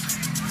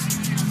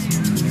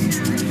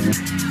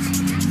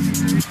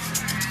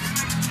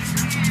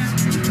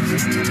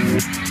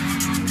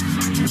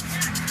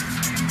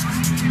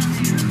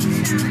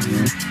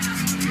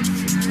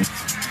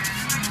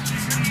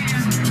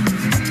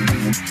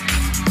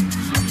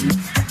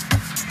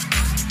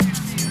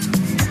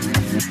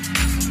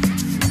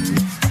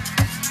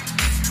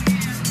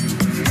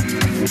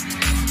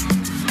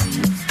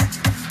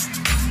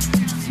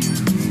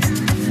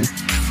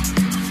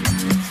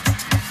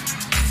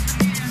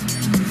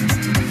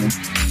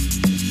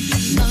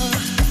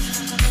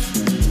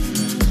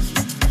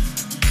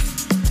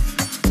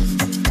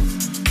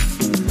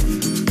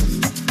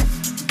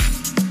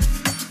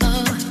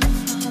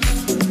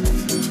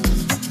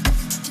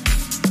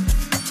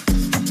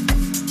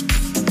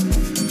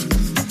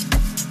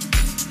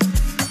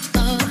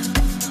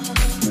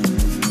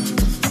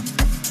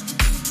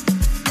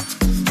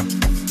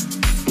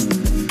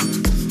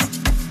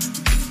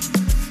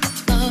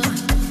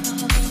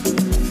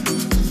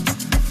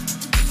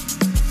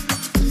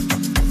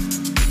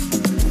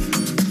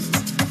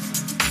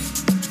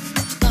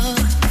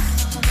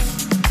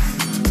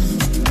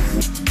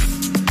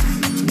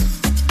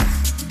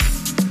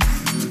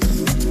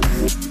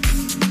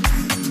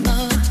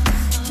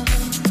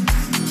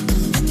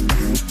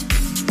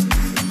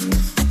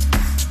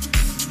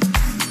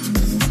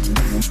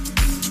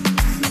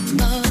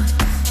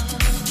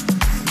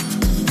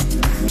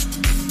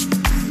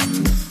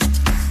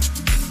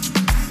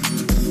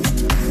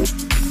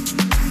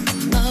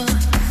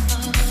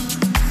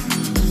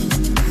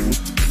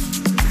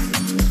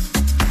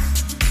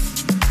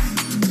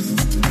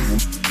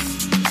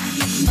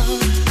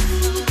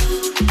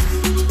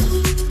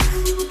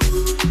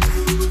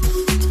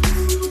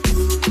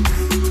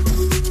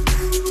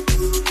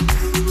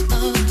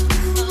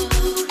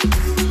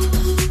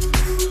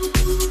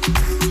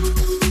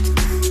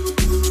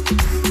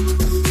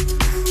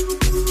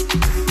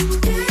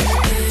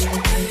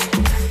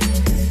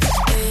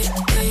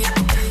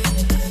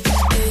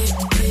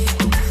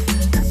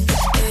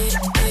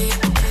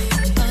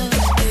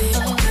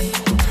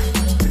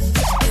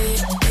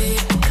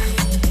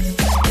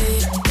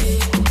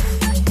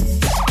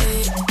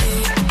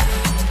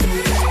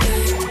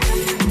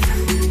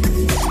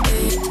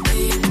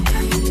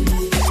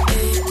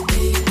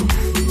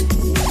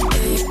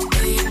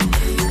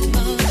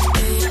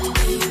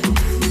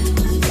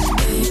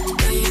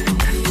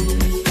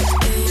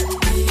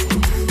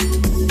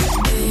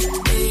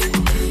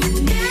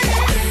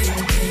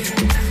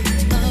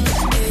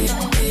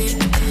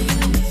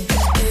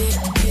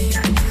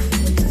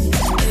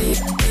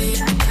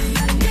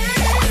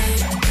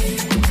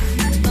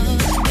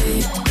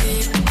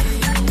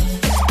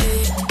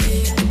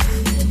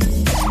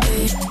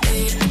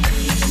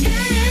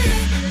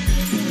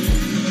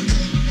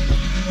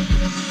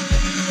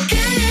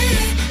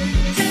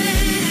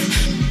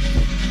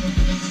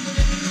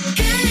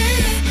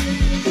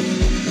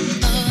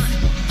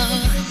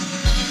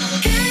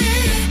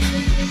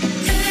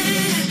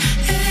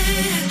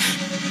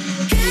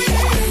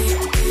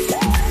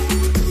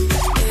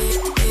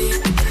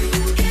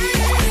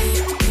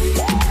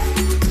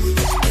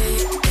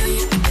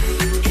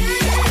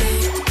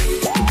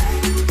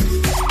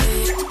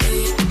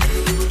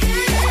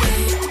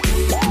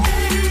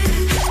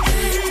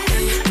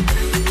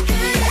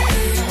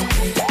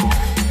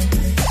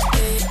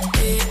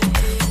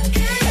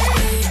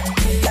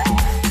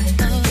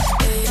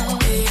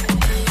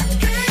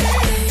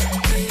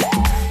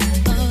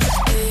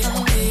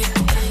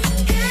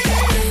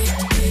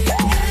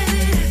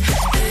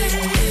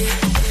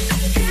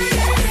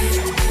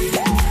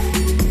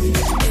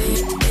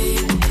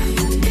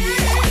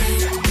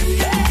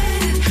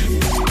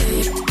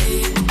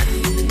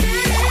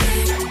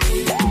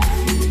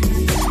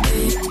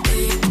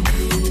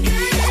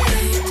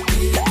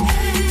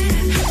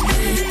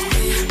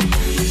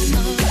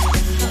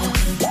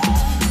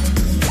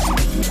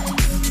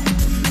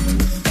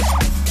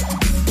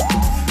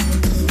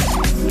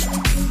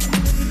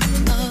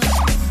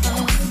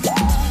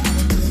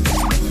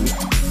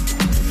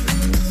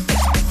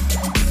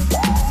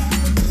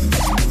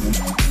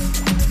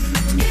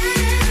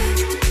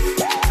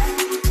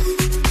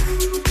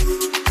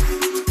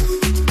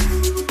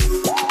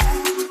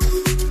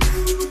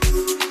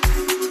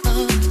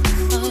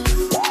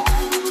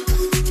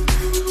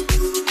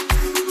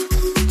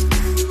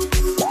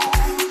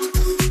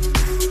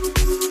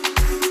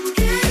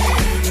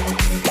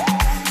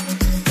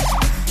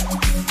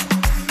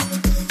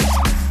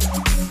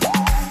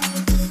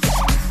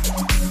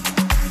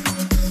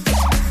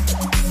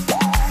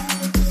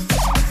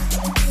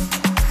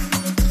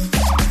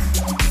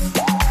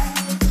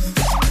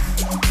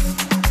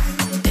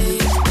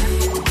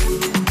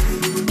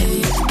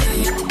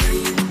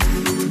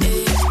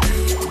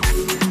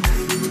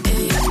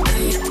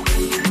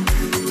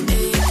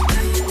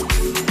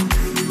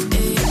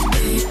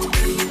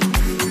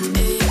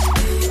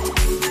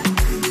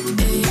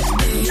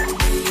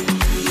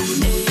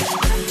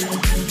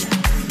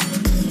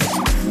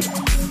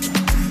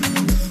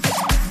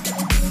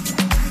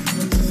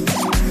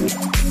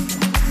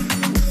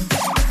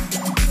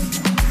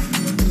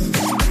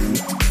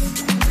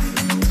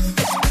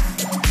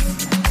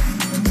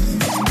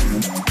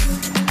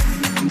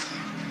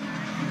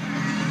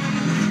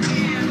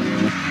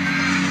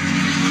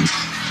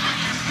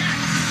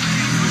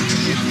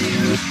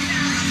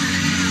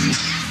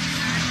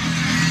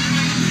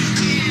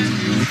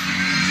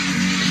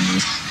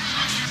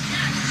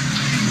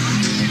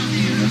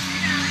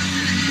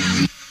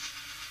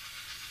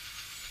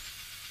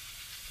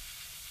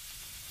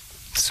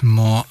 Some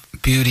more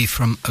beauty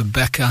from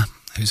Obeka,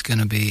 who's going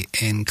to be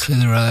in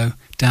Clitheroe,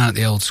 down at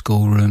the Old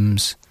School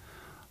Rooms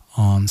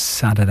on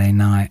Saturday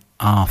night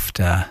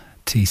after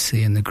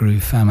TC and the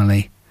Groove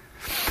Family.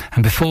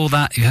 And before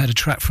that, you heard a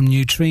track from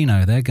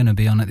Neutrino. They're going to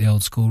be on at the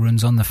Old School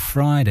Rooms on the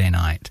Friday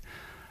night.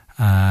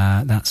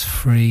 That's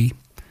free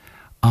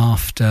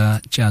after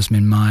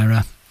Jasmine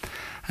Myra.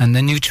 And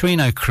the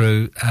Neutrino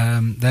crew,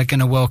 they're going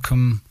to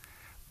welcome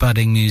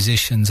budding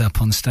musicians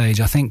up on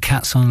stage. I think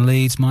Cats on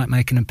Leeds might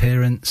make an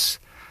appearance,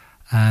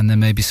 and there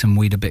may be some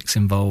Weetabix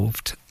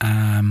involved.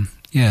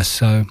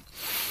 So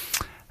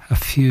a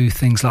few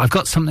things. I've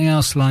got something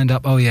else lined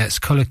up. Oh, yeah, it's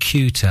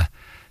Colacuta.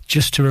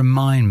 Just to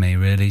remind me,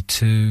 really,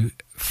 to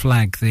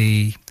flag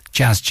the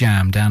Jazz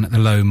Jam down at the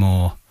Low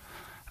Moor.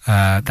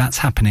 That's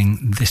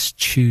happening this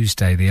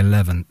Tuesday, the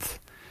 11th.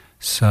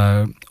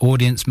 So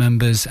audience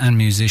members and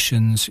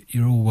musicians,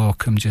 you're all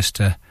welcome just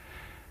to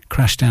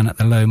crash down at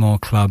the Low Moor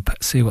Club,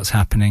 see what's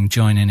happening,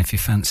 join in if you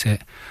fancy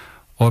it.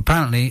 Or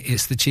apparently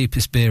it's the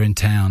cheapest beer in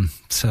town,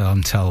 so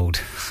I'm told.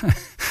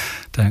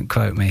 Don't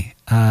quote me.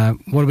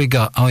 What do we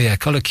got? Oh yeah,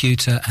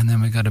 Colacuta, and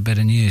then we got a bit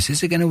of news.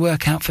 Is it going to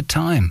work out for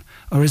time?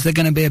 Or is there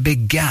going to be a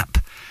big gap?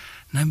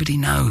 Nobody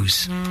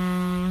knows.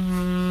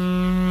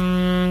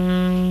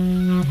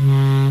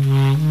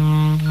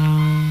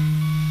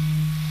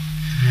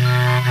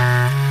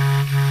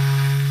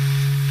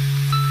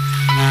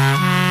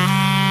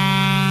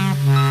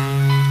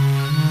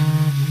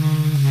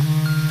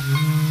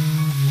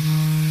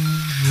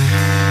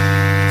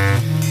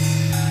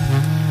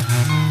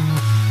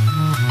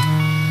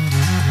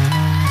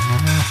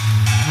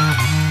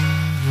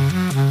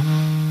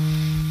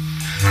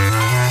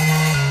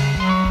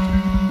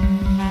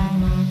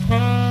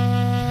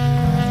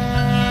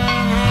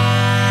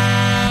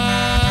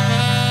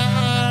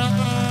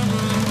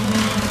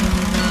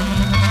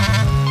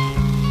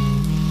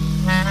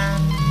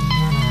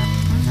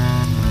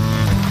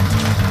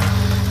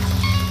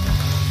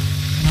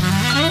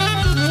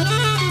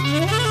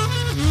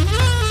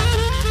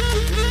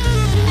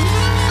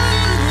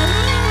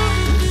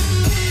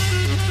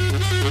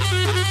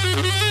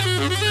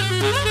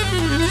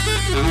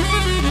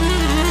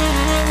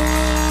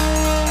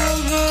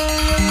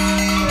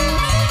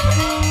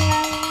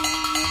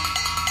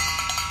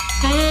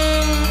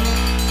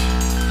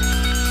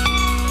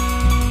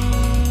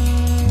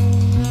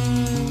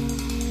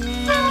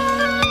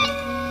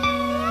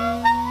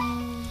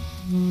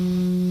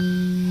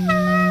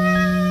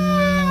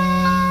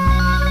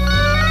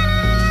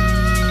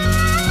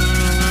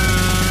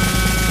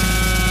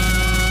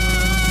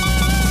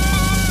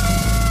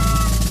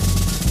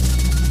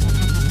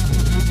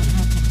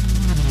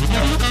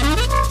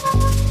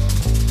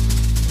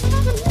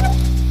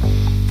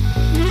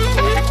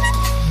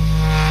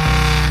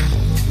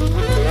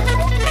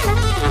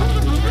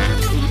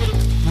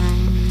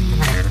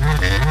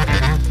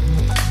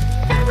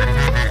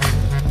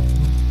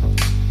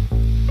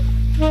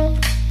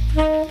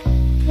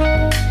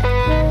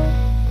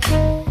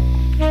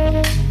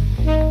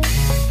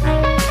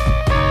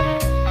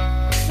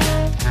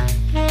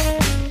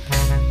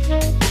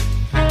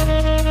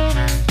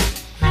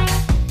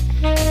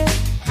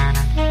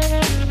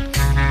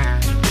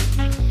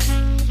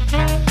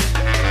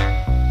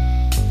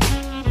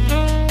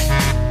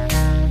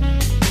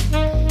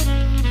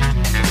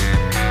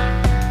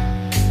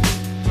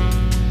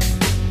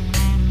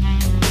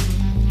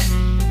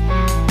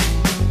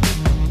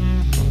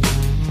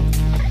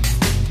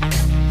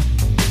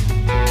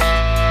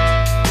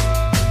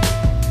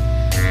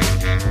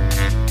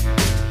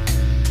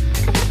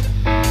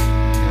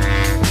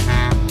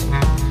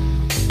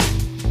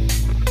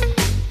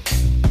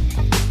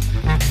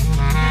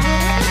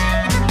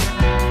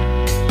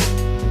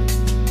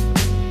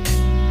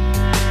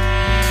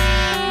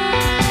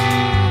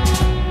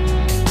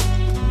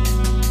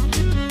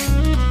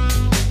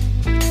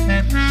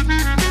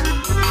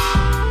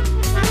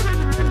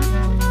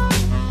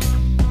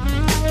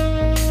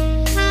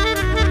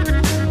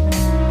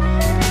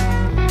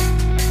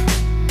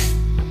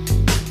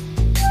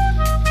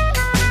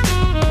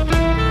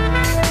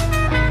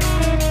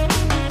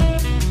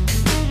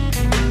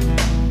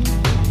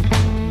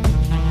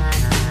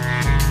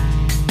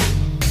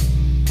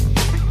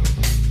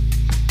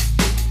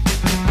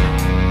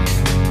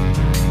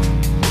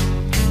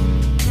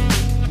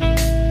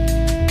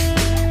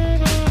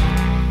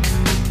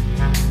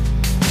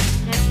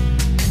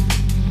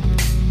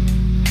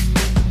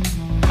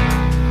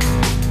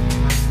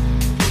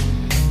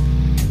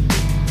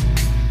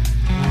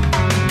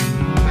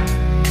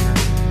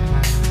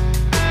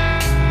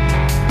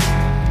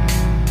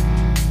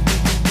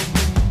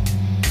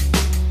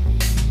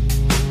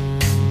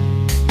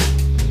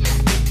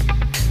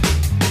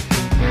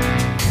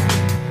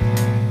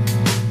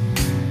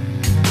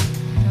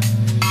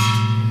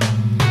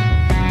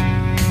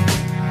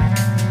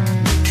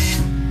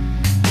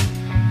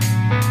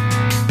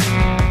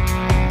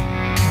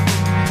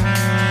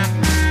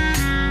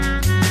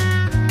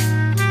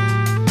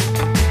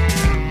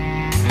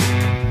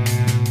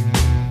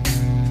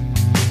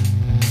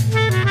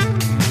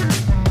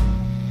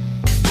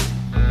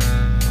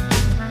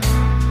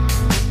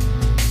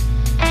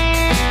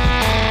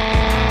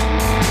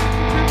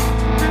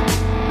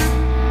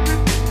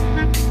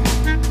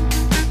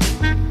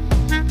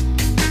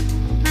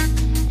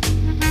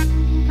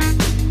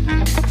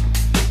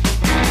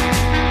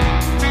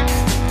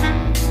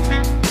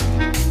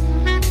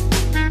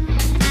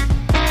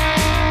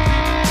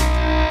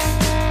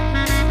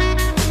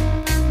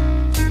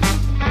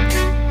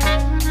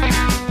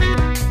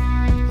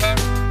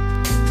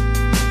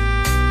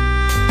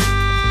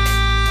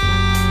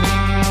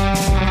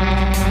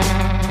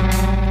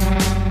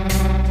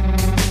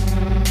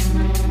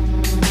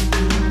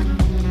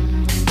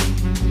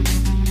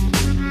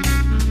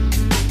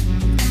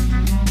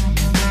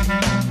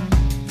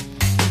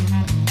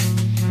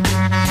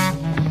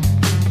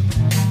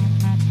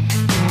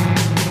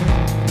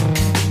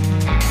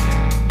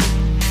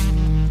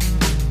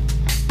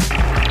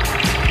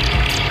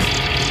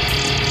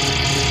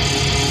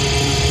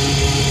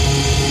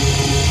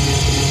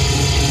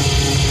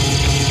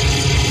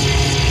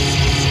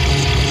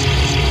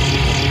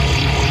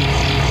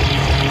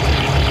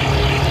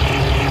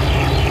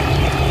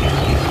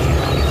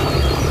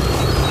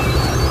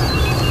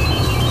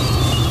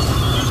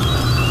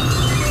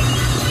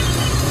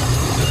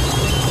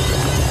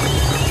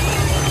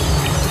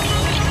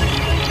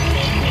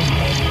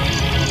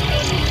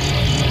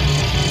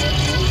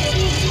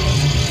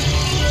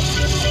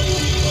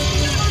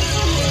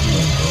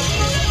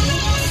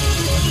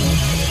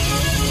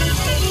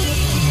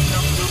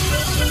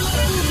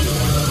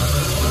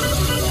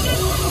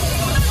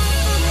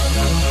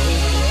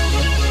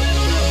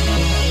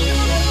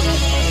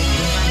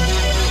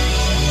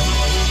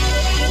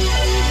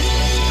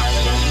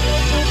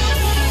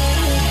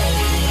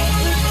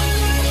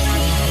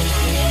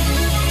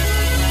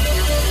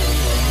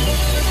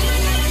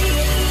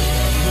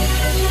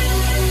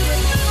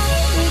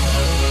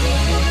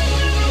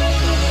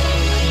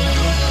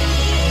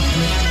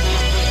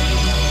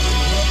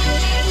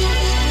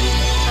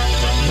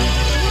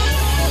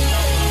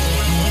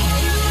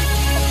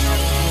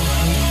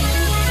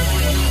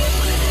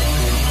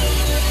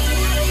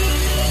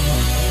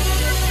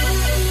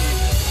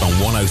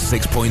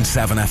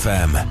 106.7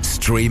 FM,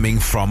 streaming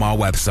from our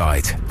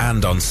website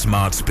and on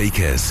smart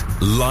speakers.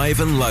 Live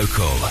and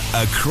local,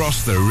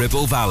 across the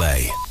Ribble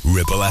Valley.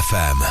 Ribble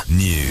FM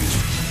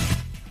News.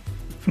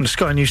 From the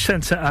Sky News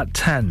Centre at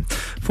 10.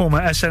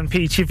 Former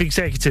SNP Chief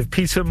Executive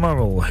Peter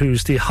Murrell,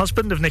 who's the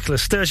husband of Nicola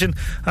Sturgeon,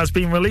 has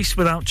been released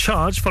without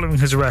charge following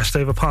his arrest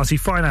over party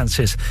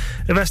finances.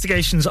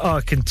 Investigations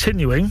are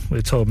continuing.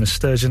 We're told Ms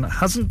Sturgeon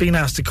hasn't been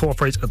asked to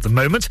cooperate at the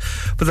moment,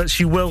 but that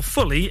she will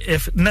fully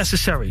if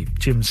necessary.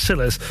 Jim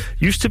Sillars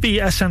used to be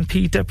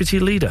SNP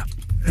Deputy Leader.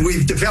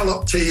 We've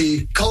developed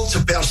a cult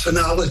of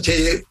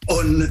personality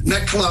on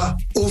Nicola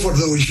over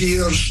those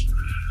years.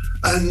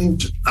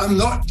 And I'm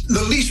not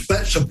the least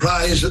bit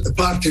surprised that the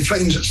party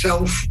finds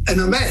itself in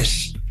a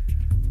mess.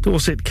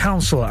 Dorset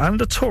Council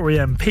and a Tory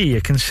MP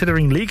are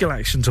considering legal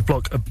action to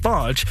block a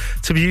barge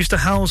to be used to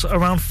house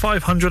around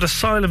 500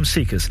 asylum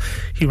seekers.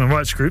 Human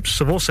rights groups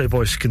have also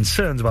voiced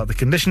concerns about the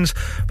conditions,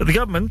 but the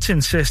government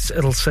insists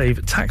it'll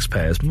save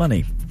taxpayers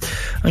money.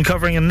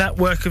 Uncovering a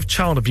network of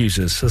child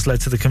abusers has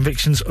led to the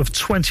convictions of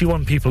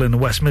 21 people in the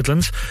West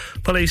Midlands.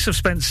 Police have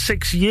spent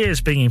 6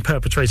 years bringing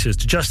perpetrators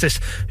to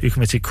justice who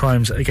committed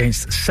crimes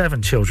against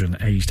 7 children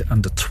aged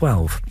under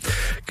 12.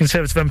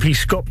 Conservative MP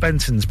Scott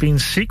Benton's been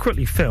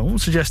secretly filmed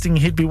suggesting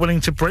he'd be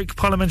willing to break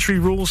parliamentary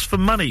rules for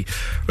money.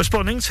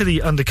 Responding to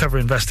the undercover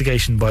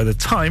investigation by The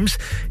Times,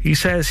 he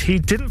says he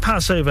didn't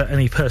pass over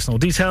any personal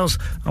details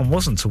and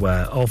wasn't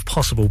aware of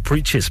possible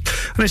breaches.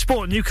 And in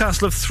sport,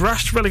 Newcastle have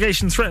thrashed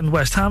relegation-threatened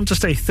West Ham to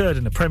stay third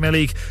in the Premier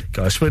League.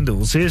 Guy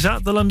Swindles is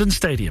at the London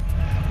Stadium.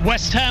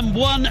 West Ham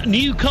 1,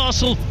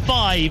 Newcastle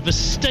 5. A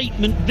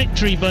statement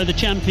victory by the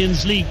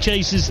Champions League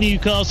chasers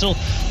Newcastle,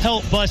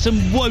 helped by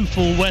some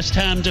woeful West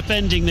Ham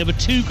defending. There were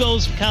 2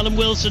 goals for Callum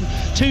Wilson,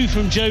 2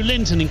 from Joe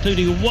Linton,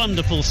 including a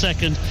wonderful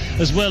second,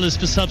 as well as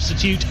for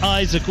substitute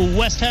Isaac. All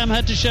West Ham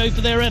had to show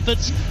for their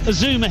efforts. A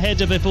zoom ahead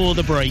before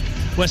the break.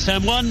 West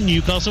Ham 1,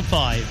 Newcastle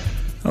 5.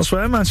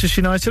 Elsewhere,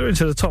 Manchester United are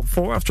into the top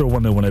 4 after a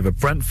 1-0 win over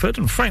Brentford,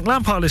 and Frank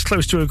Lampard is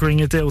close to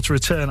agreeing a deal to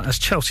return as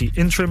Chelsea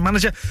interim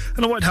manager,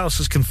 and the White House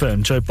has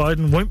confirmed Joe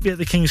Biden won't be at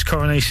the King's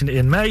coronation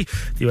in May.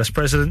 The US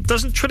President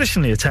doesn't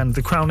traditionally attend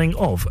the crowning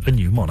of a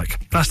new monarch.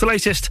 That's the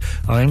latest.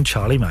 I'm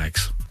Charlie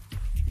Maggs.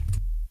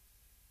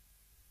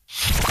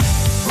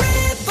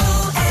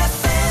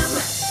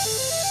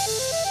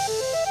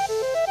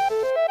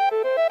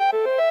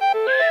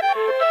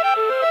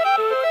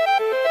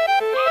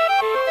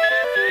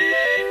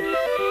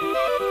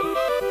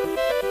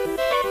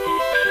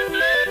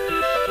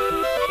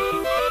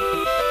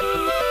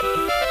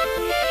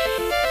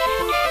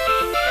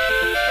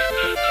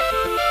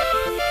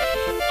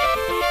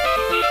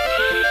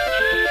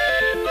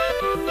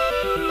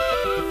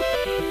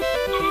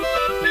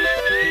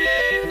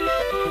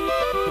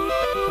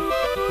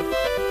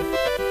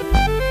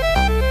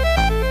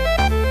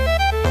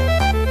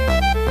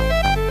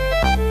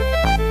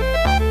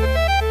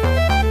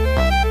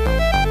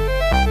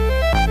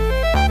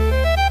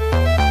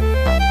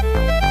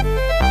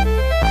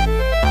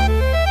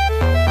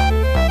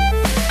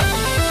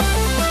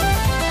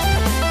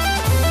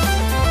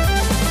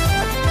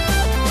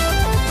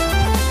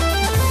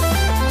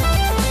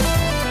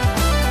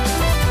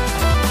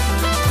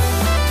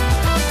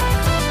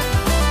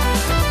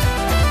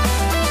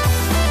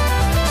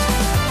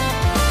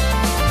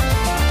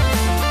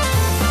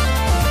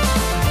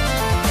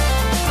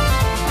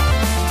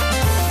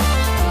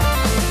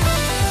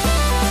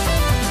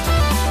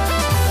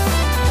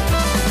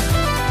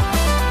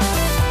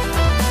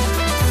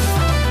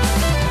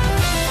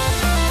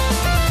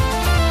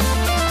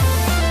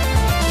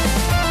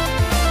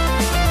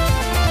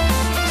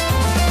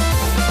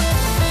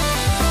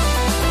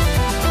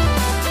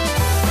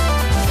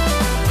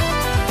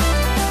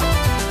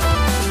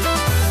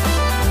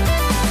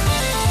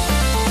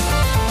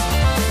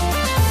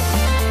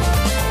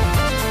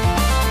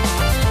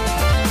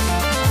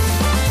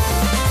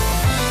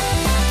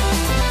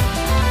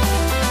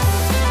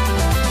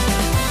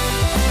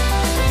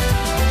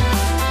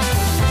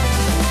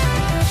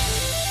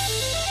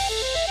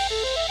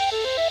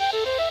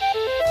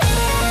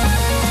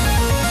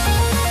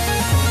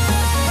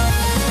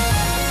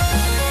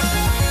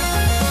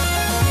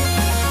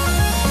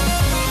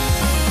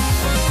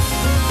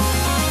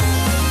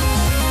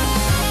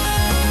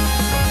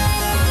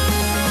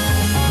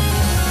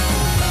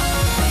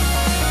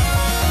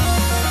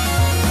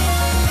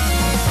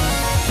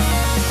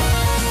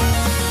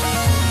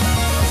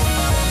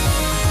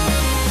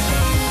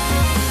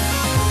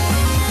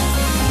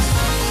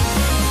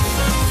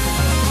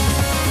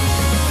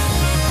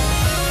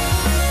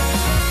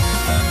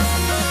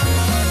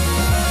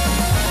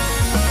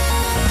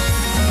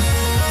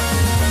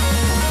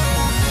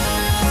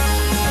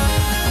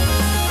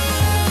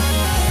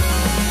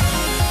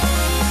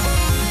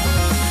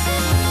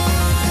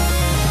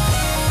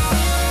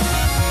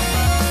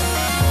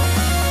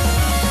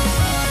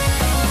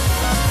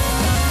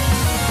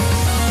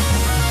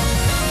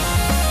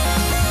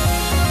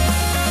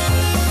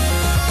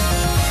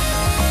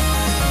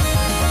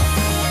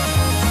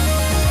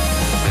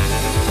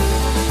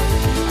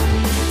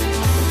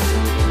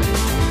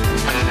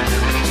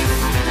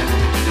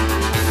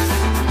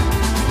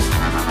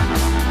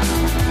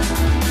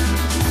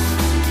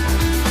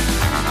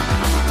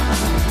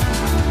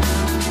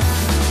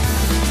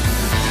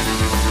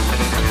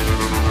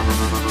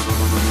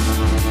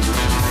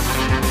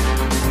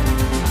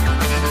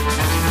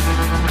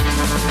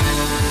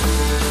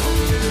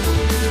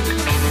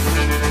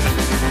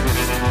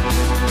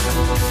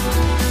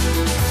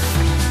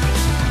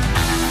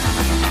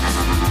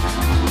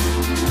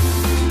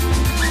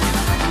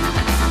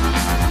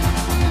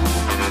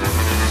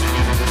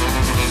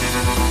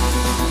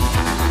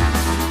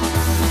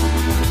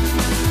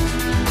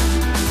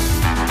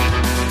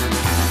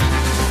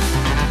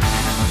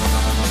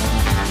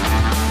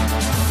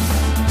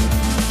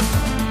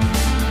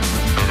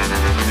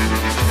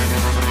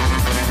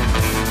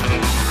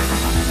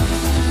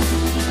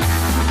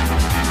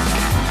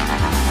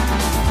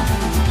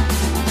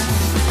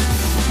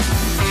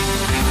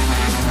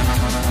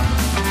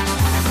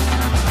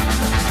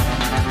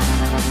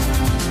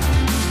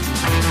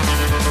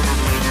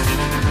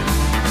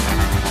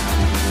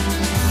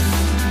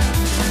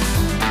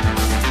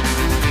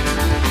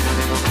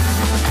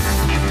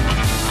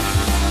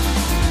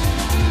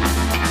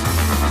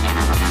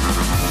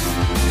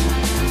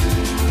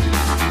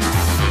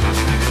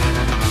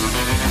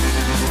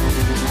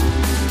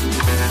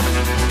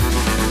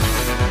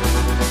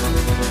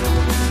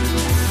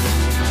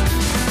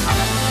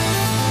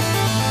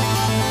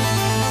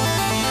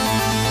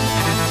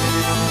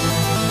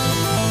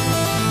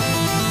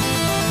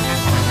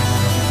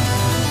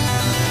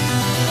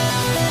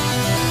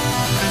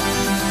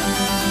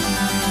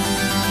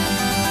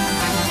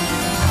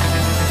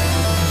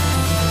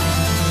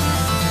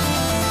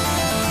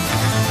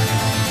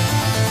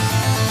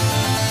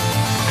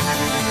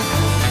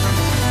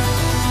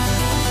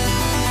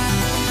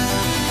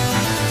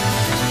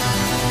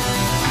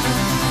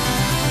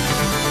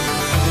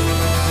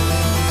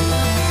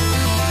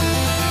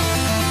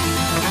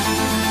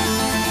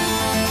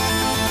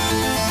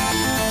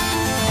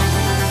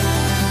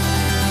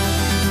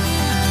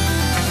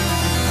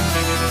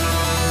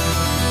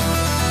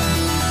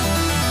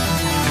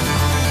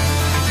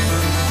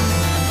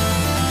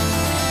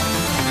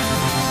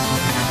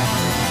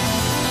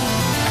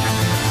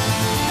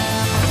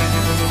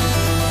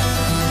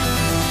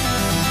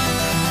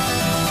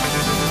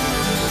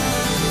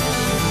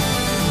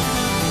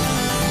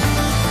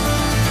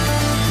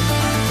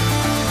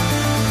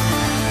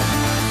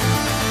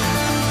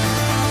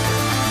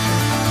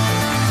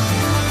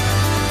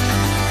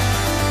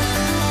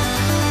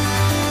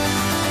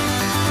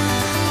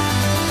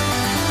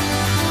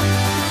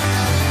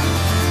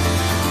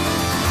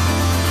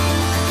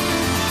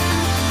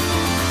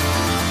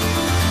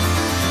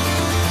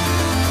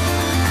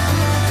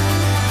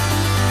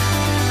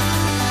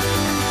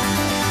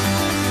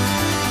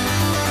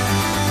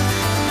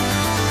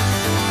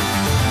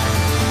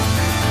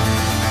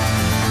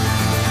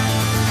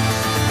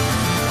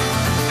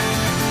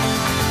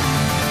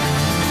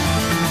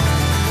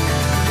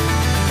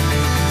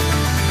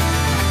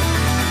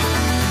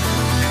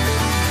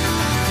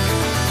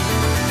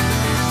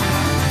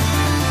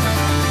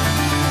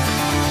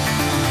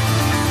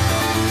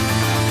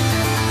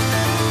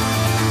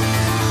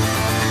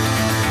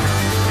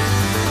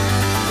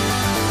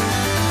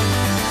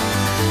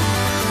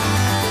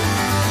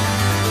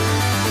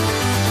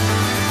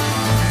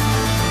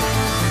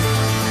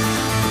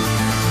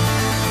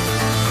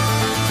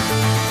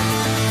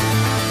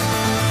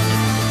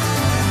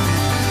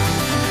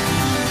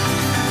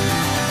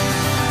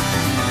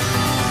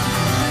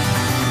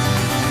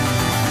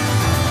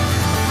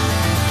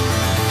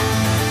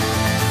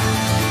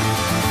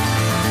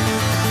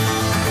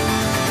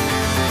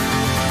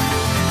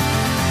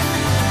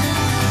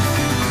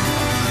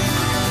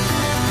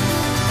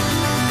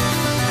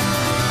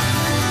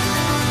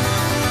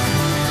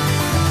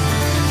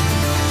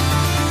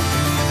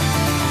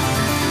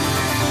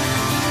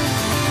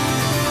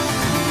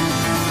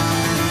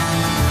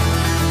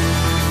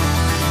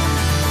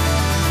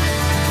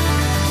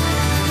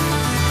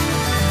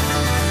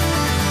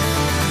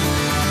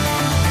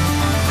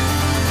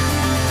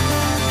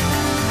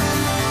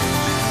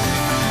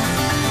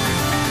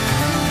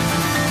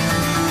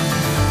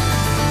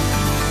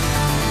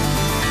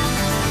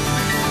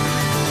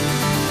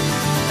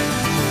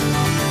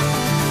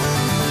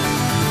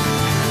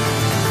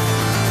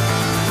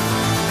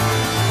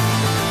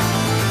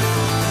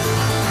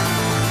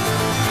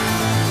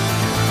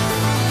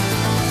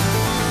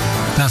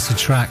 That's a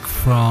track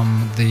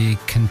from the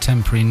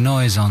Contemporary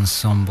Noise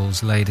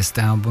Ensemble's latest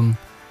album.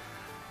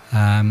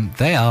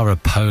 They are a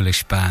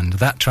Polish band.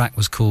 That track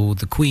was called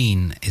The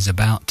Queen is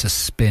About to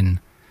Spin.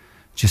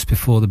 Just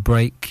before the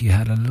break, you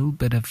had a little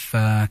bit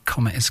of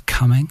Comet is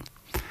Coming.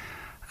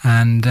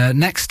 And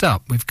next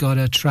up, we've got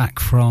a track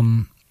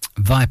from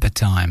Viper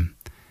Time.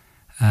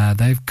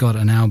 They've got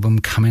an album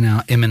coming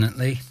out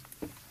imminently.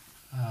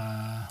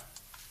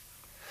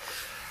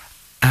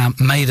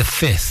 May the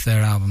 5th,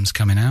 their album's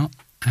coming out.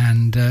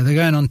 And they're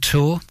going on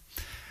tour.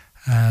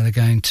 They're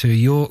going to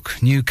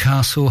York,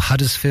 Newcastle,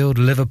 Huddersfield,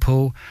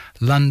 Liverpool,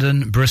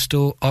 London,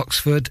 Bristol,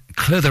 Oxford,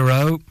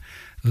 Clitheroe,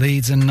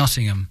 Leeds and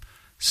Nottingham.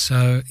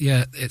 So,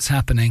 yeah, it's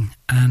happening.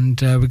 And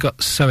we've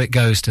got So It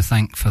Goes to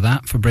thank for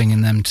that, for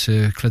bringing them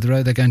to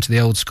Clitheroe. They're going to the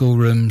Old School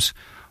Rooms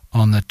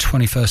on the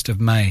 21st of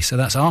May. So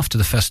that's after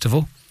the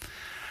festival.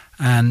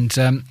 And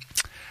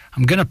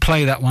I'm going to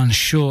play that one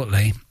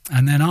shortly.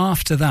 And then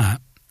after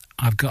that,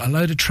 I've got a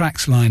load of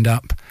tracks lined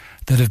up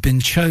that have been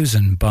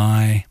chosen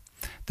by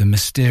the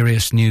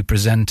mysterious new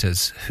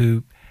presenters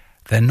who,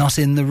 they're not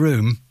in the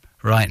room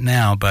right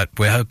now, but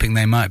we're hoping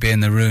they might be in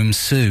the room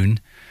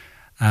soon.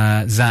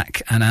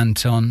 Zach and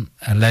Anton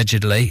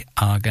allegedly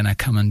are going to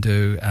come and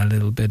do a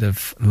little bit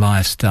of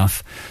live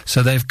stuff.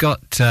 So they've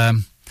got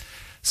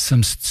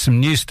some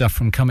new stuff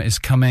from Comet is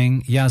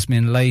Coming,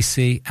 Yasmin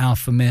Lacey,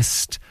 Alpha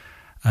Mist,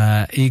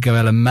 Ego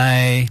Ella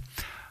May,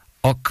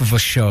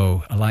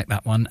 Okvosho, I like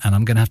that one, and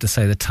I'm going to have to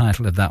say the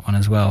title of that one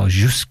as well.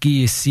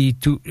 Jusqu'ici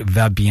tout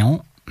va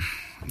bien.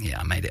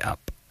 Yeah, I made it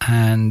up.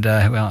 And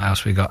who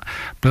else we got?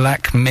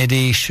 Black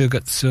Midi,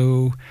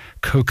 Shugatsu,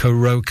 Coco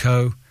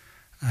Roco,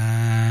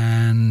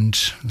 and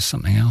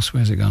something else.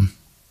 Where's it gone?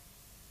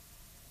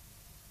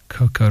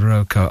 Coco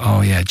Roco.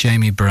 Oh yeah,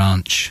 Jamie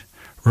Branch,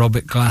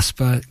 Robert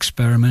Glasper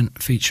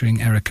Experiment featuring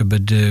Erykah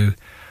Badu,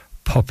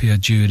 Popia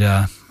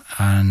Judah,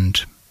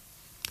 and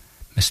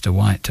Mr.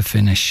 White to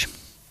finish.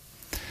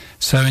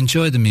 So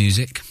enjoy the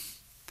music,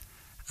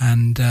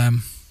 and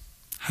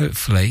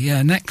hopefully,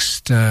 yeah,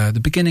 the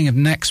beginning of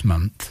next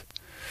month,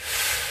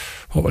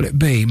 what will it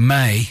be?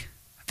 May.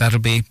 That'll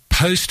be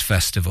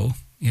post-festival.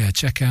 Yeah,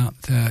 check out,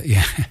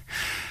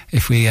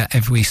 if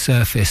we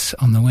surface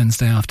on the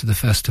Wednesday after the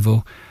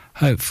festival,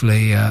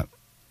 hopefully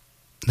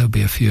there'll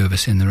be a few of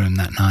us in the room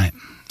that night.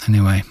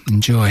 Anyway,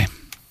 enjoy.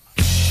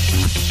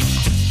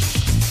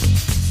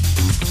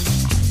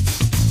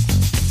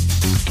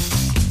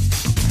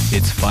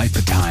 It's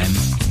Viper Time.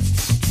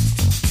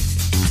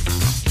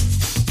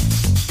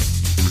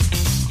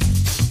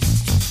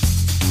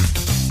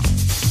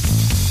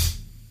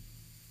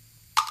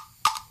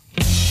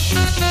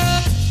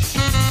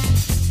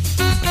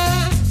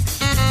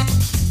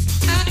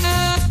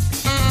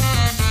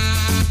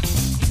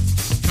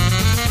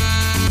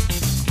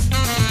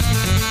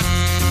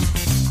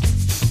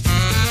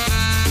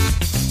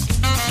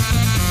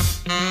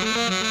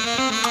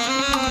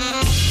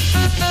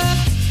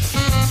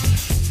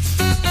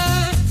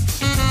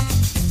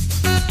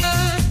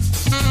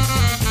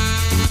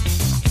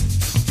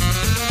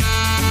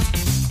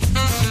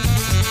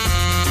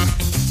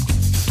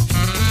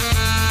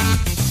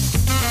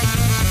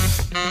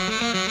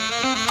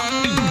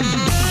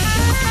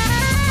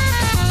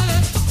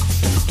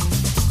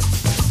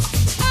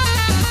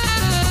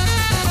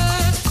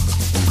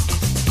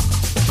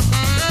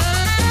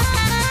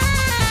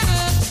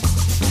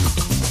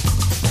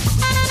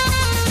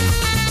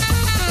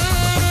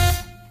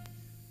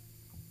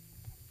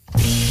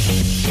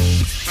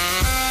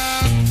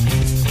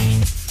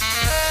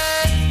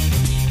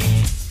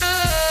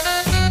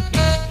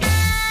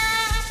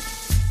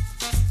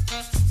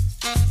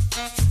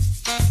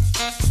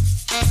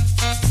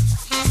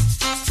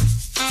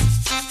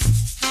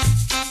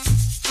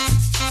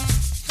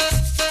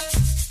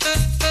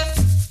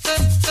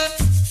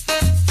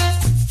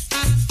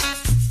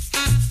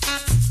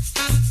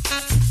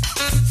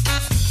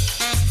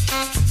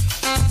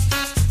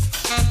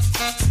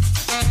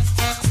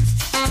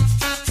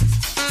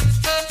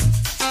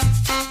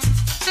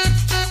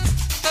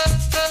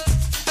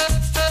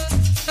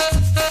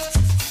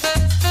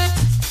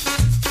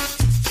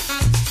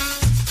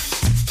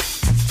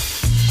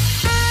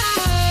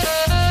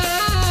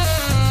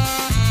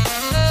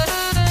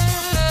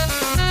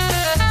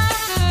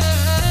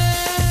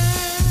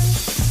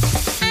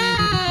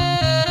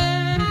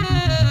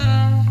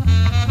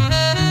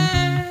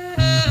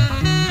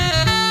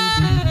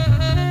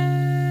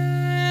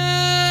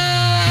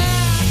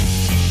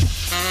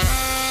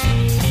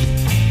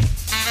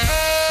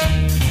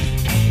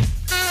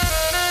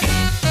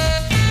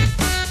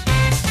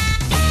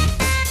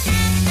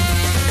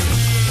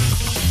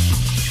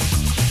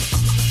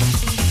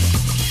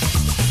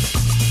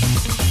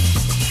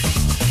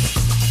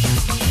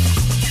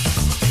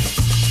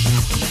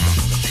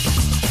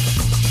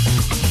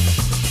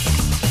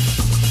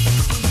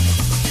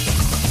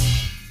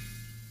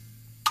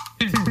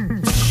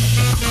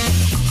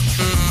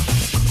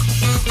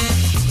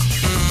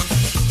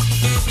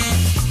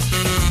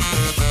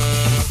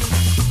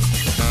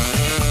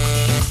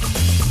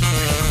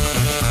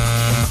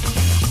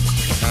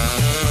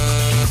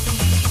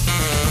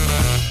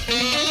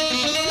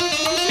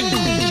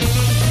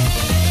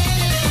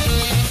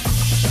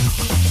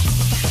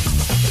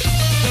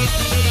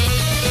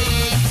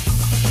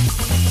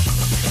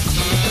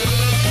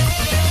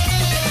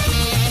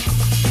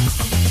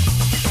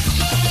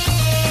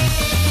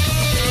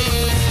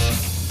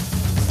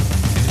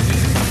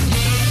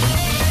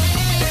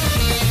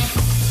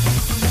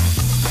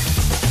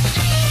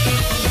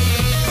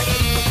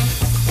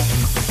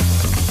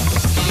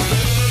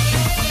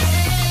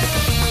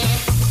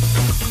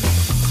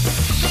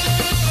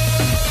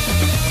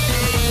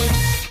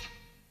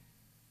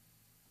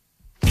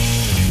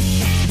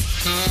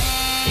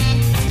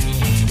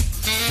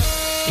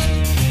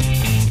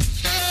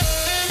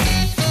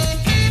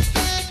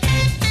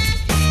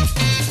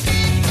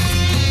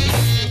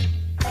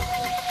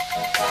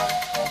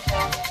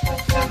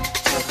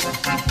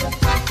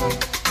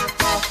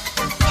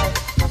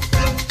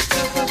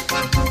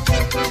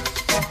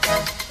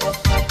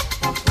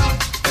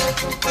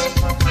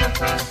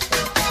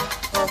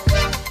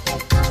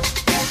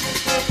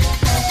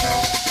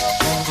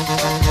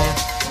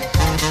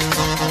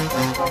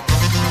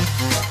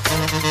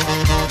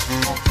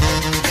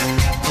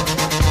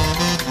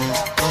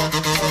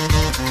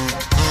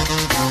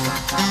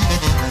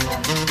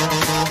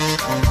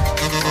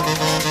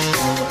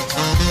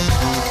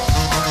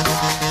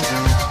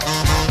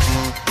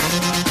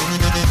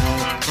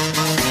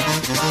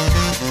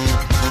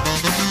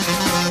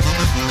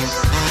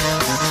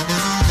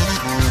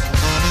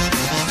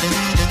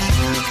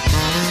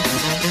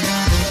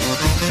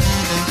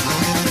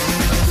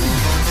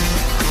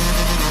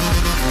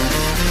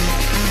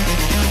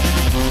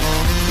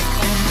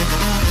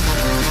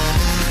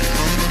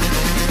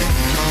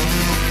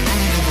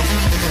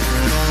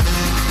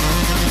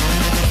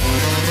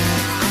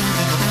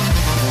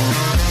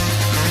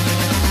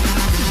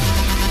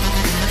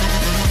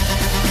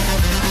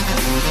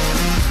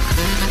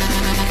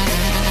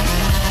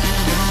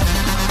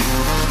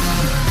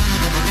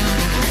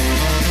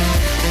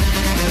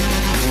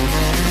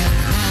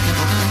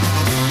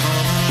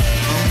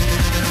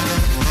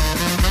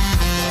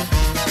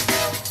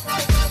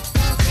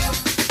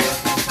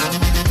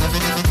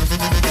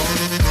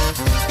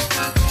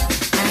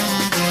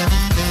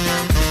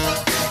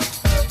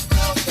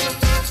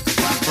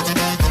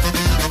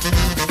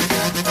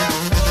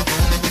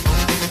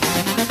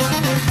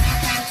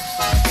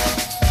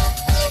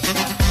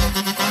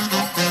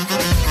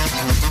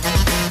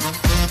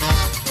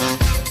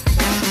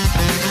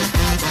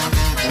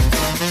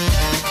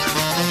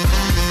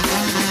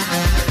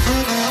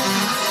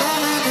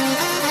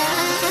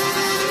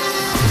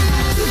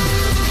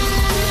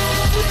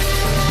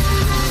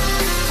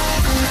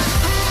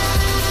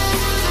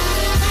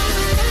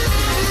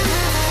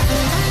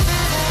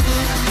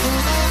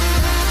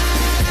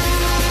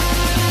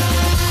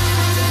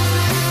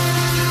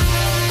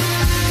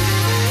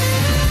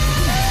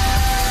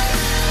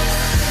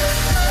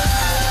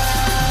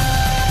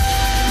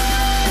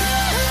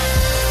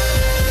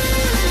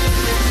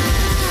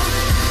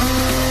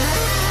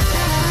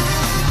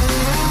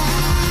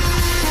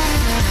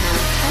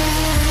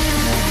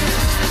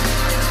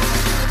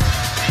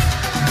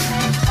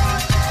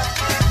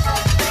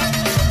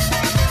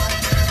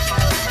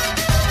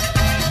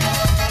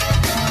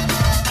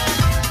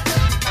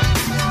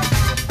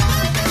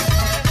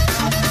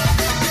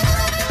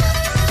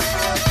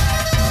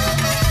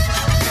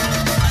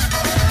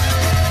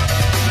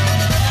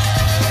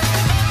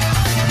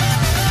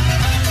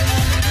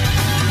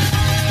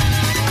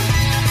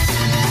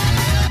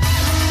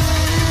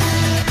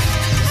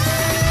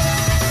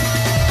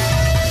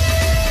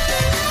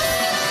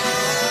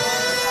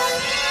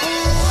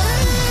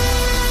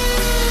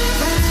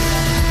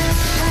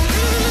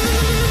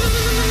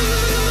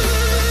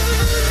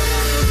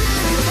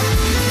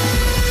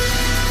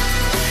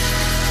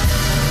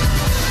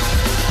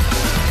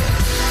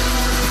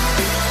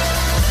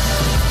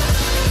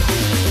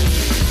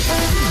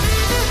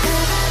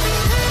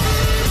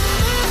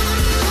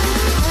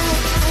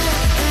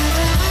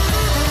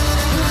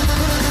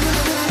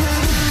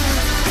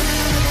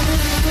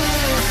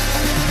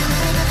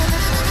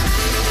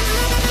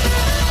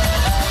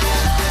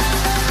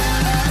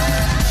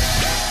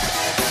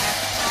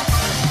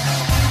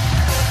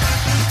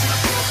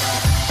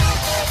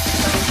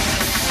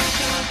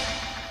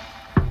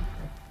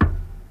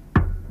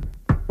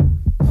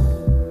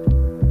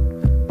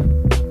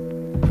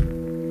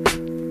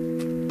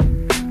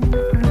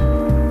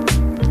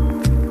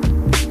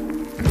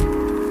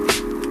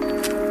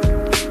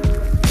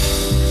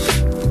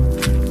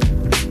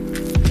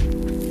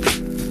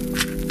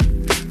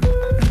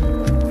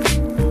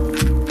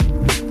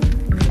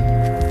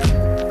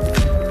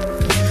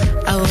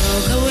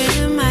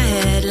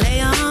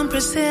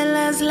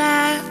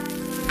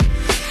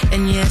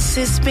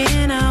 It's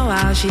been a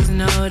while, she's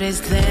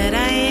noticed that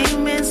I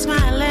ain't been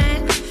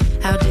smiling.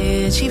 How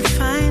did she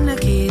find the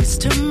keys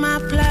to my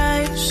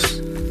place?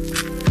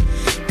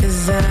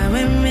 'Cause I'm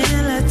a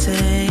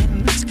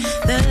militant.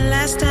 The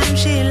last time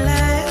she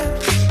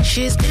left,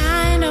 she's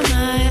kind of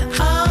my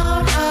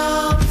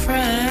old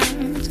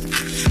friend.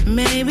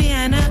 Maybe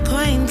an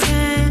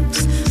acquaintance,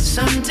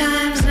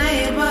 sometimes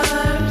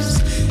neighbors.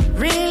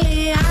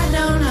 Really, I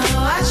don't know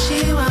what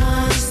she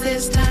wants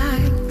this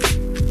time.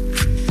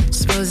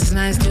 Suppose it's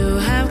nice to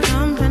have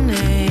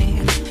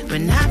company,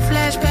 but not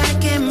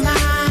flashback in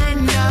mind,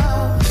 no.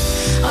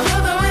 I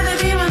woke up with a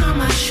demon on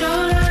my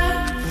shoulder,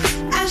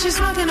 and she's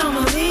smoking on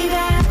my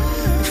leader.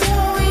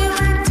 Before we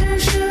went to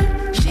shoot,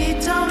 she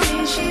told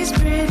me she's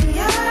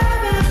prettier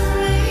than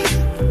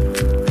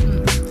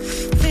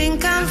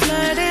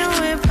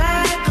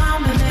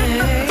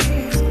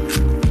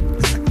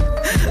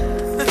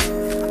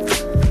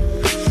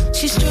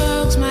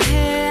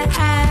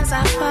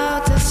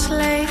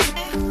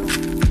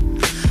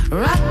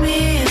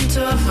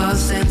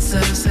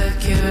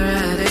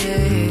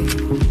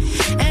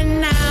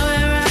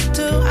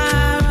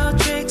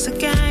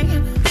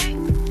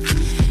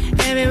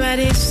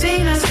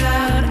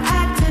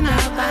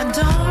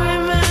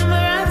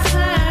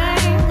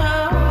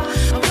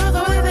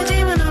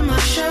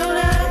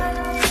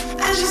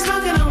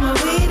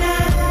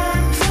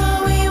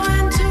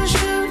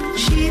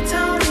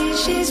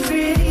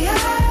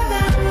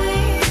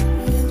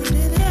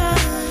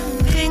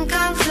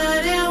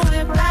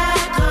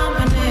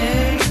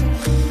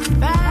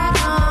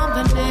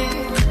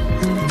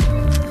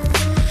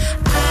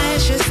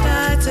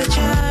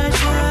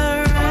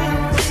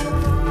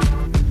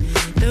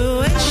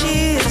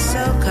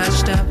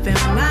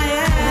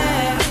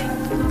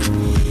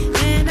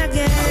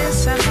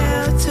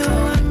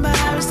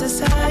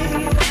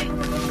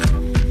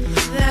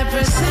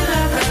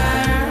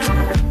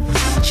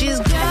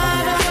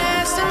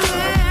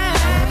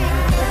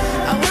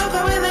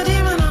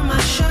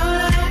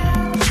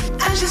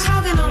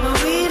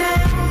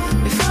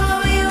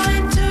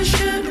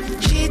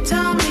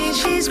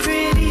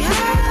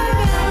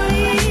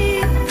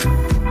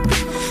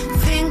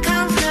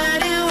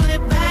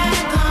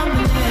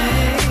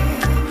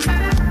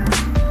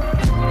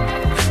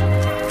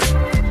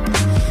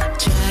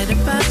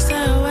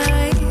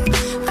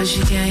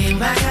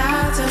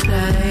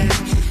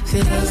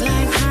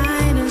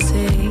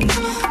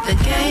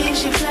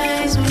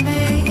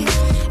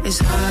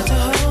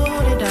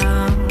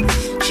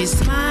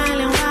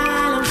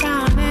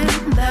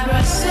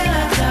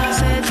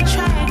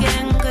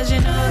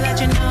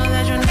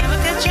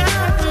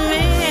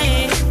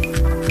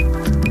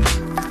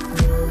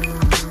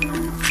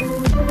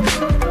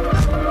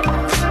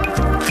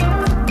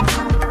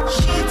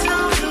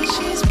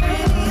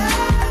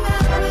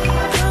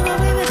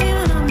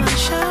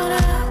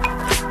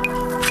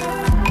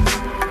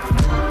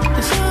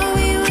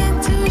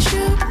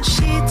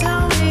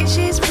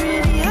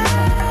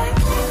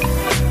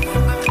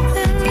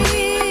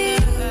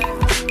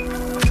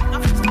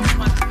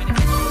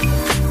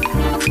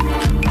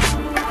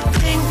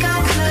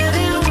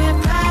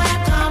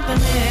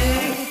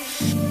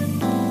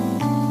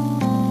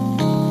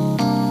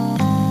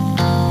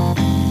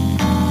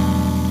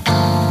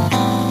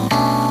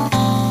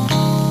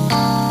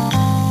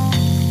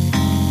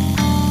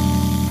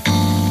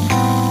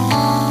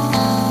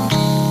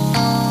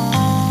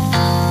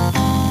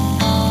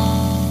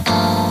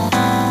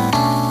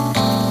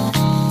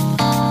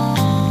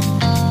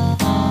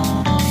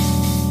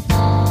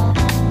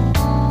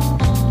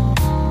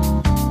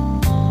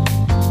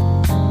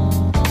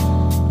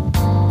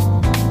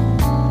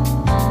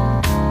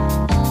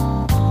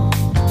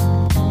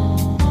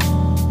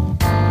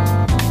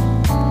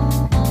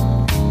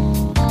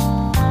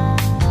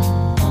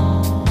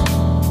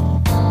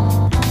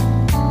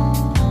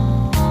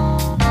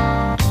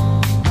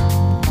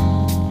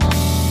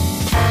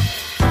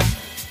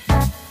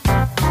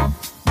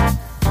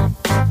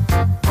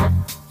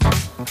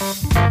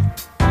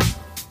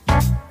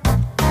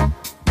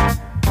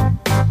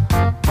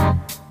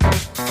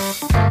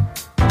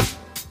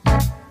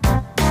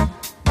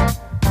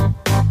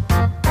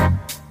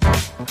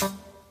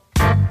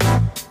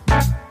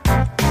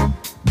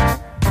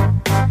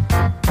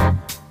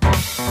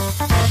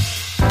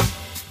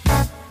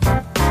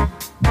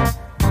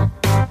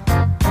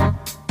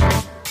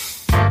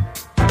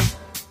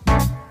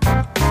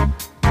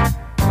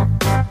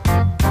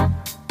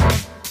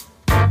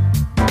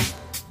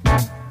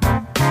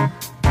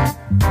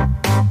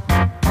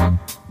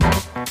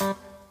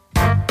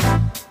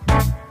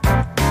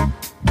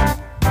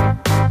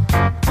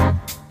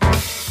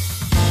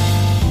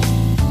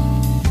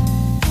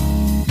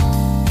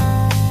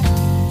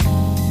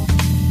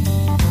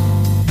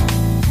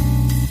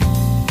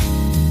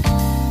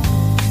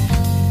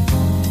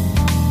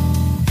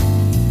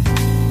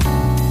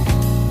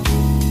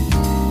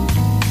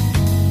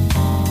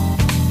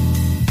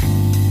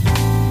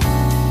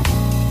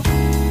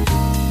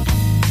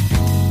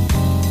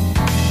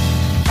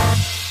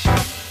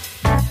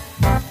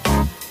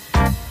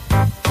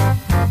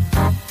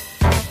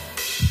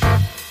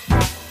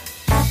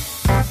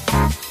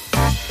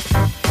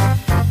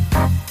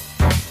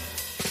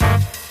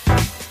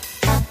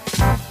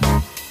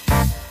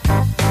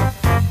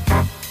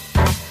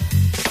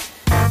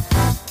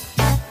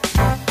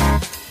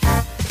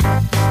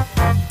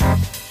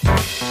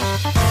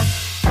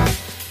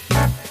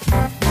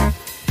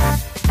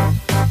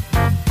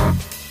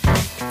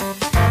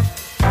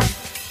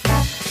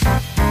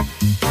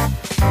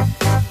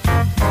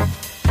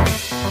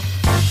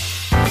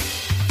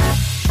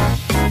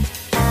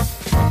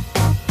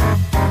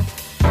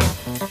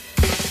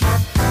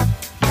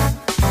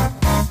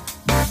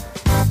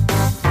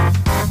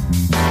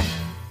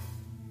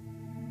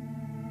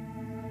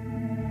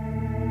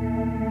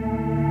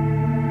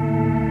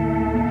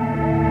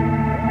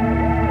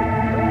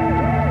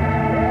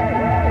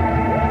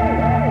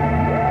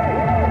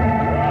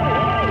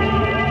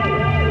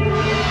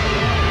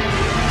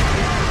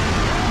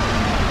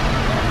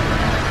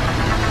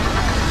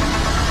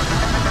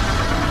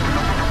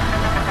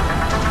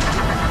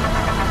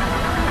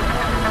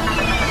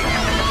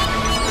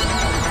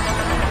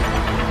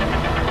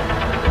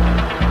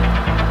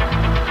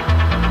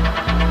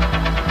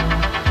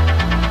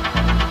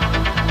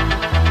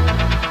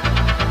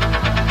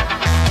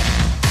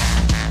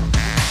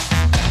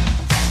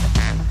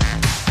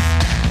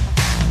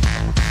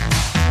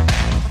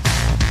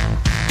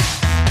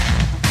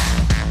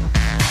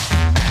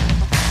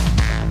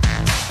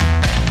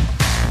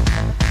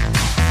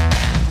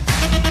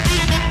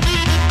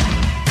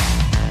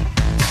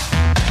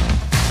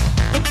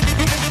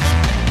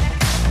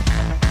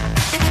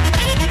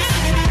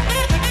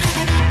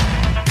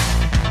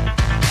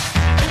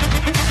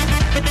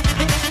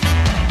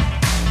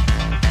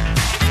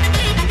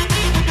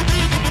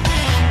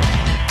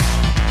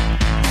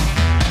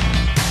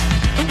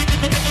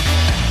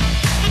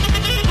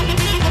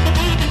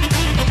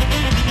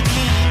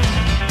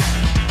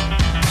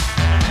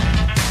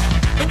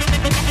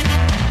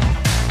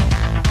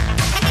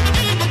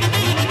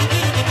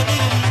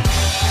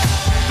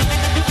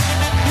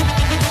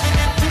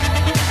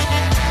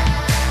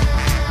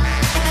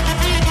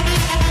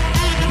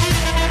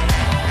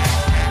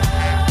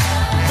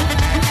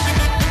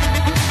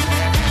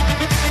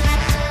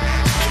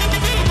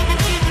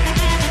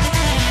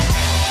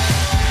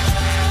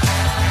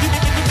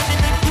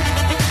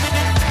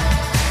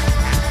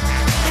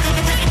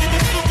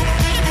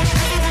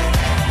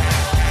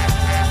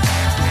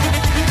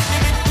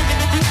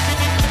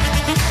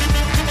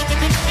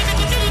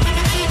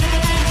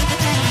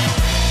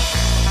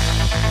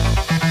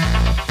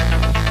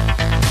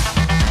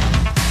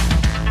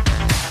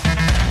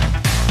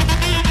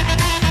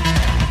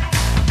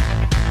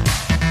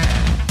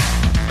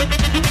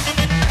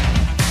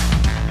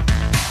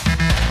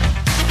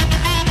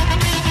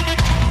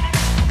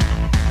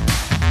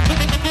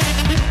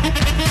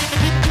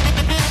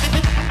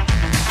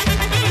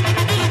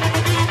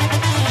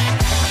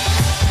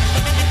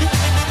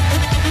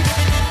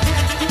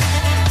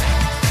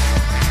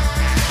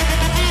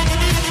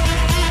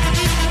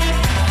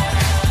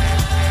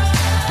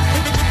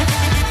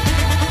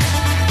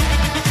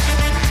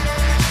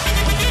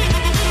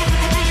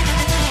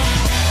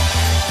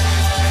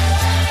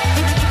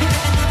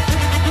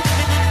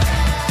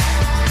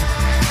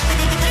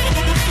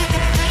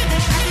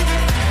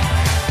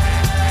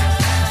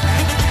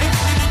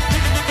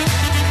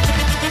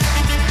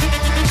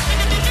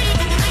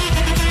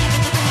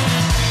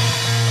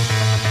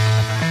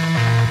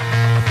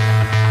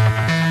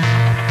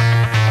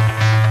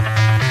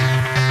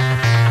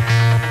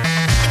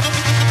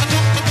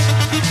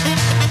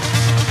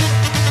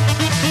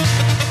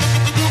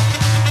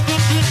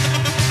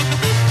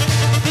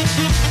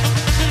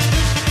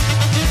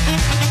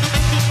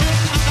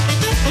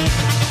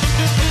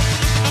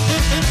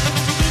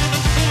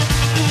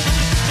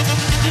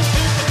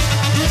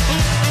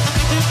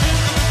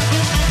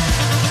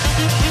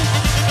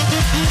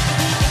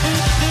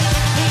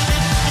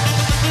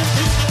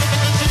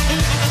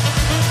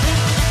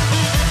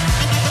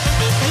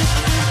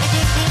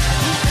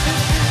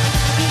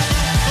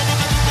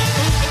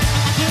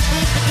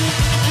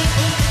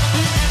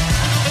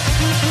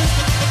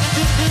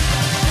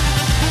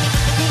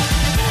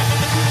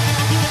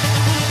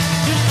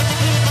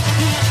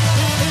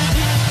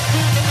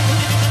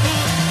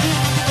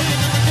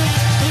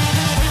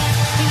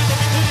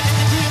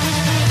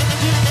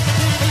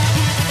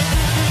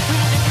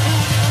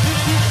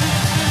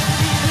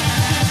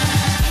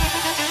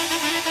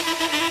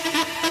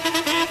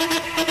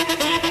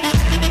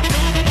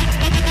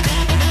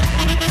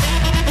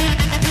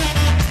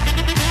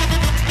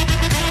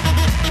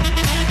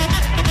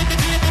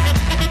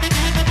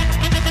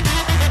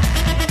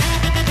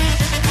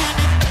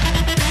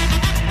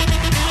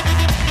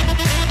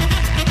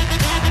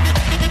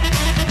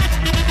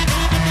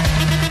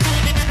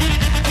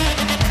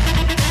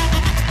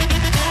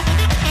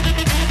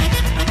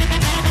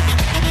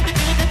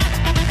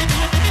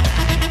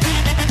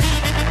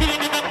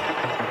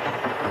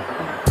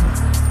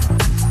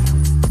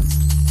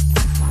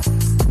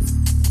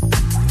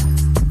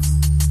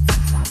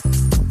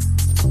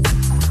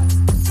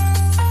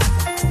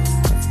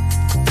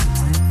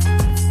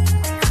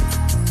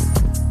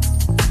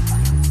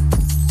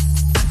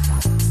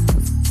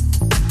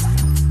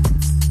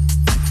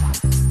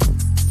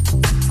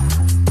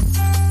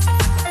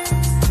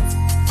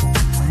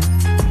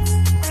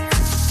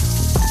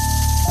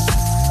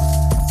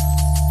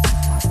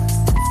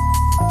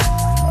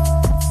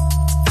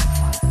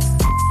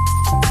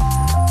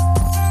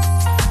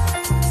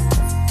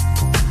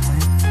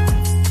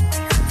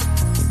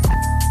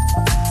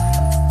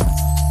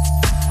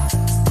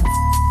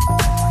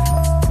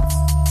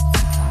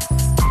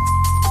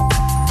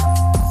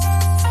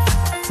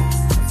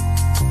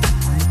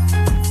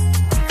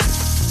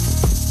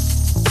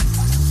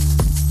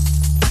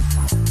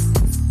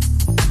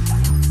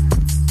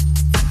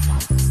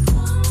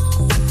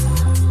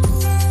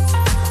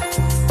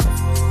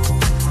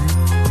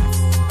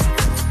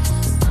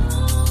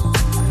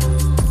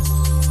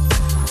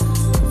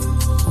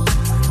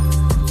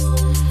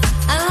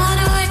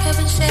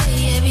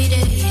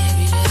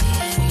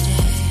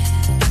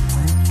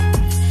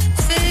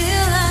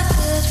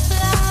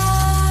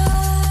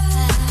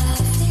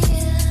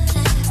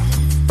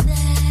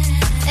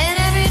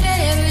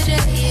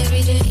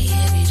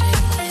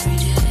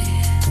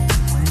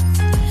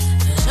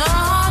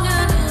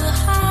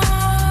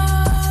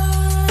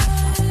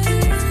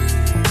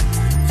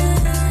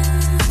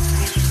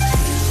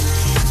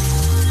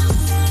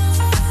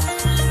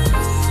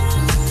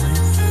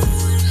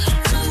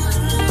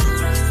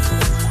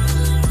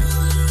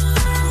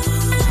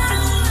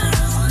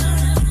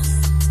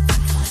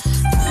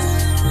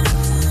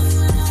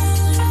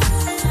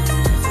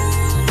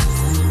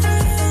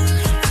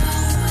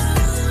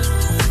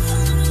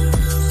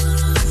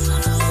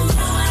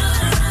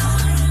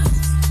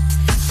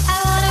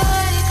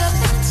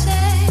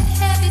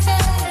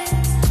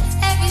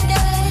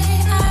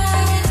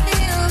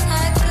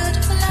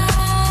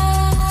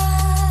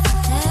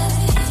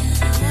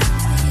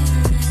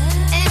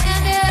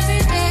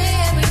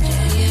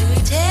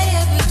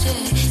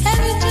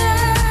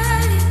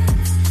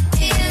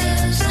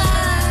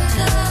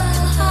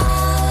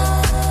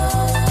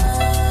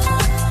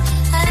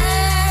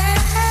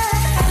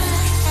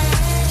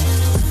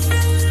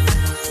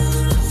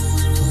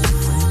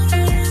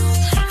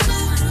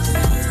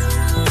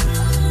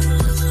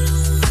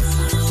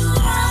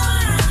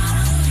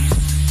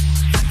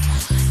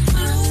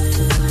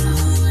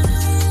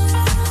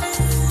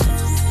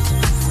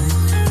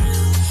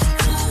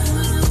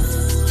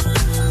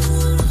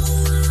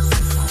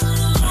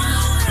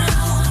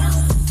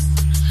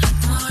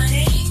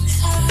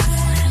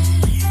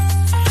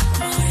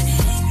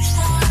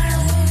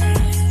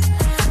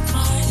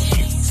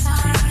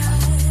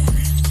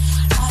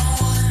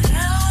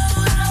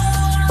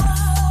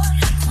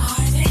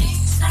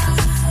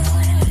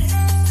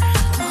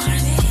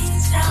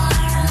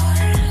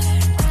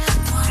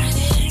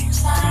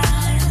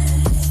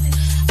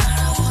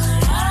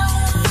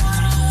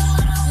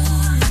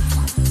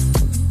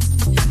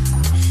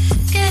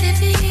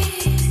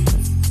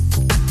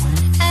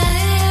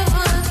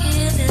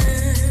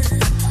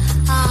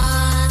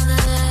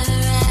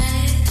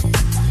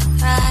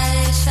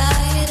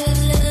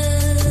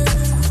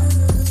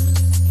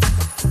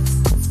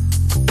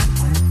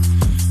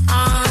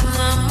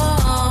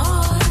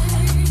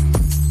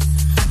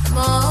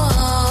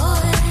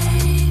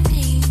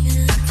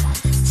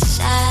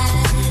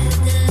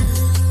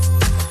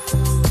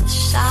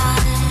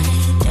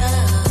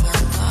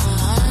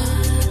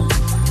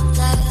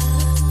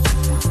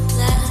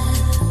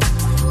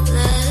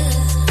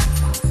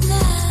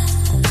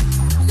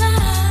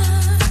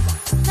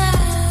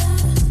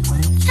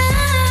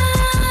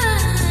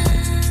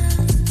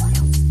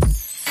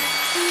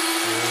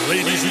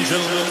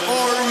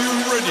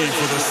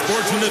for the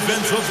sporting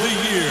event of the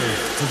year,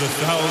 to the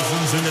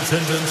thousands in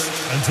attendance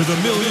and to the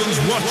millions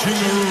watching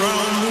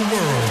around the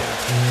world.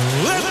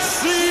 Let's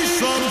see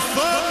some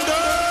thunder!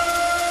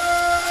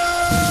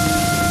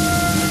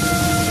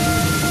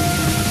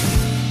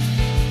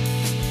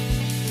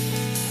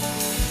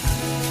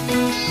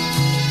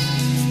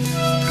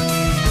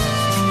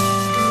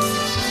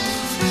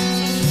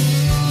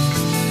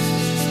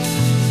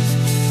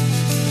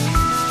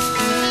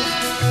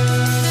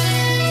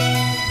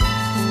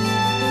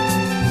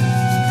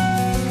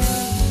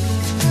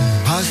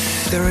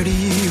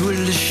 Posterity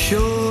will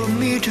show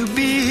me to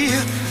be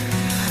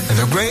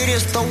the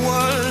greatest the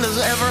world has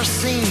ever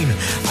seen,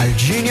 a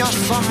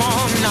genius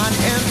among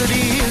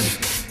non-entities.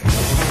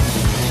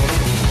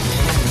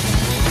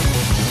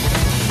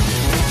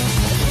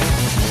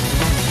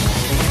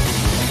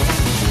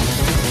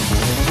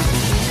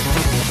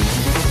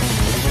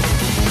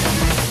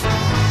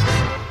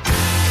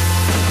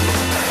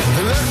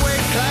 The midway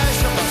clash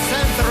of the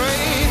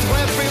century,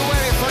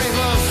 February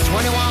 21st,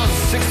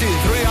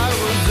 2163, I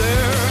was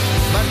there,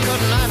 but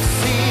could not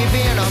see,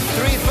 being a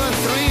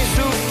 3-for-3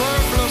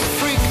 superfluous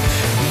freak,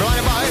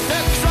 blinded by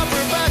necks,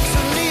 upper backs,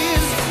 and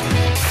knees,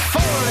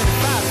 folded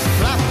fat,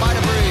 flapped by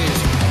the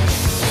breeze.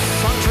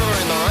 Sancho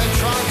in the red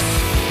trunks,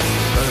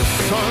 and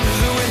Sun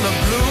Tzu in the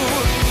blue,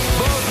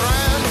 both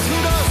ran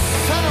through the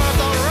center of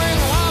the ring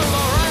while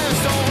the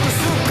rhinestone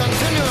soup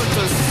continued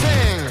to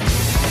sing.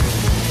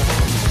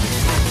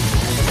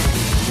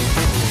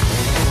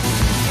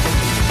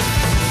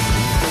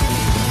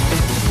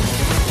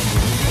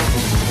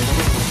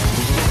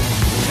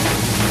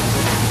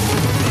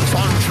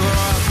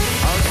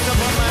 A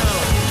simple man,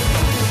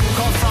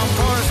 cut from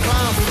Cor's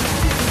cloth,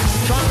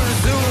 Sun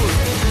Tzu,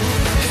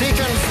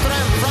 seeking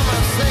strength from a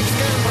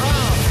snakeskin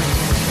broth,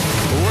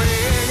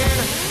 weighing in,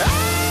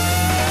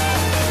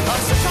 a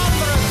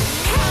 600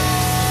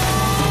 pounds.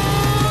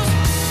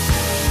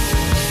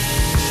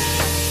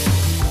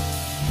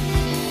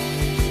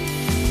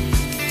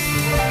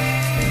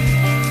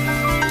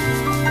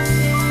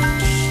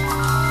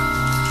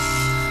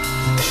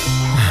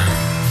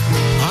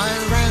 I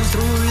ran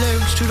through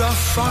legs to the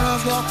front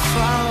of the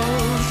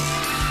crowd.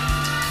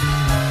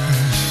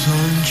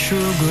 Sun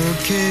Sugar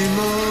came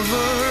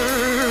over.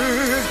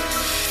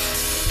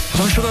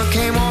 Sun Sugar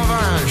came over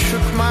and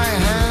shook my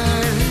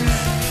hand.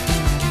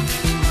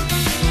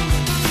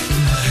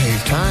 He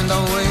turned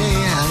away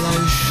and I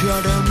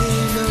shot him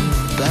in the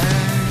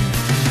back.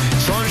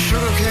 Sun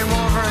Sugar came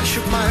over and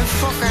shook my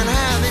fucking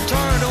hand. He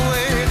turned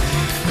away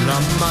and I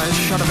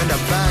shot him in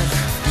the back.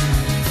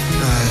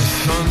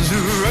 Sun Tzu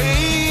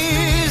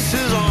raised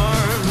his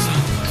arms.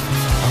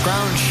 A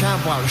ground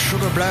champ while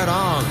Sugar bled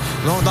on.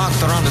 No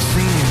doctor on the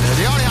scene.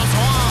 The audience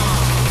won.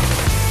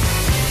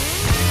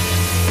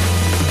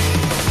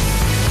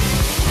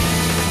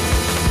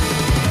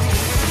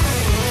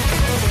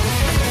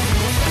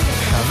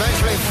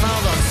 Eventually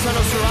found a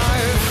sinner's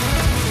life.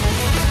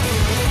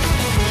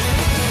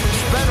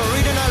 Spent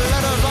reading the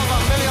letters of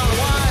 1,000,000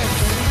 wives.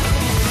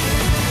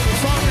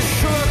 Sun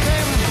Sugar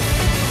came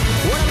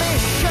with me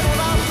shit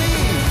without me.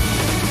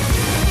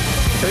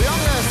 The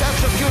youngest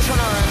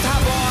executioner in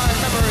tabloid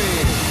memory.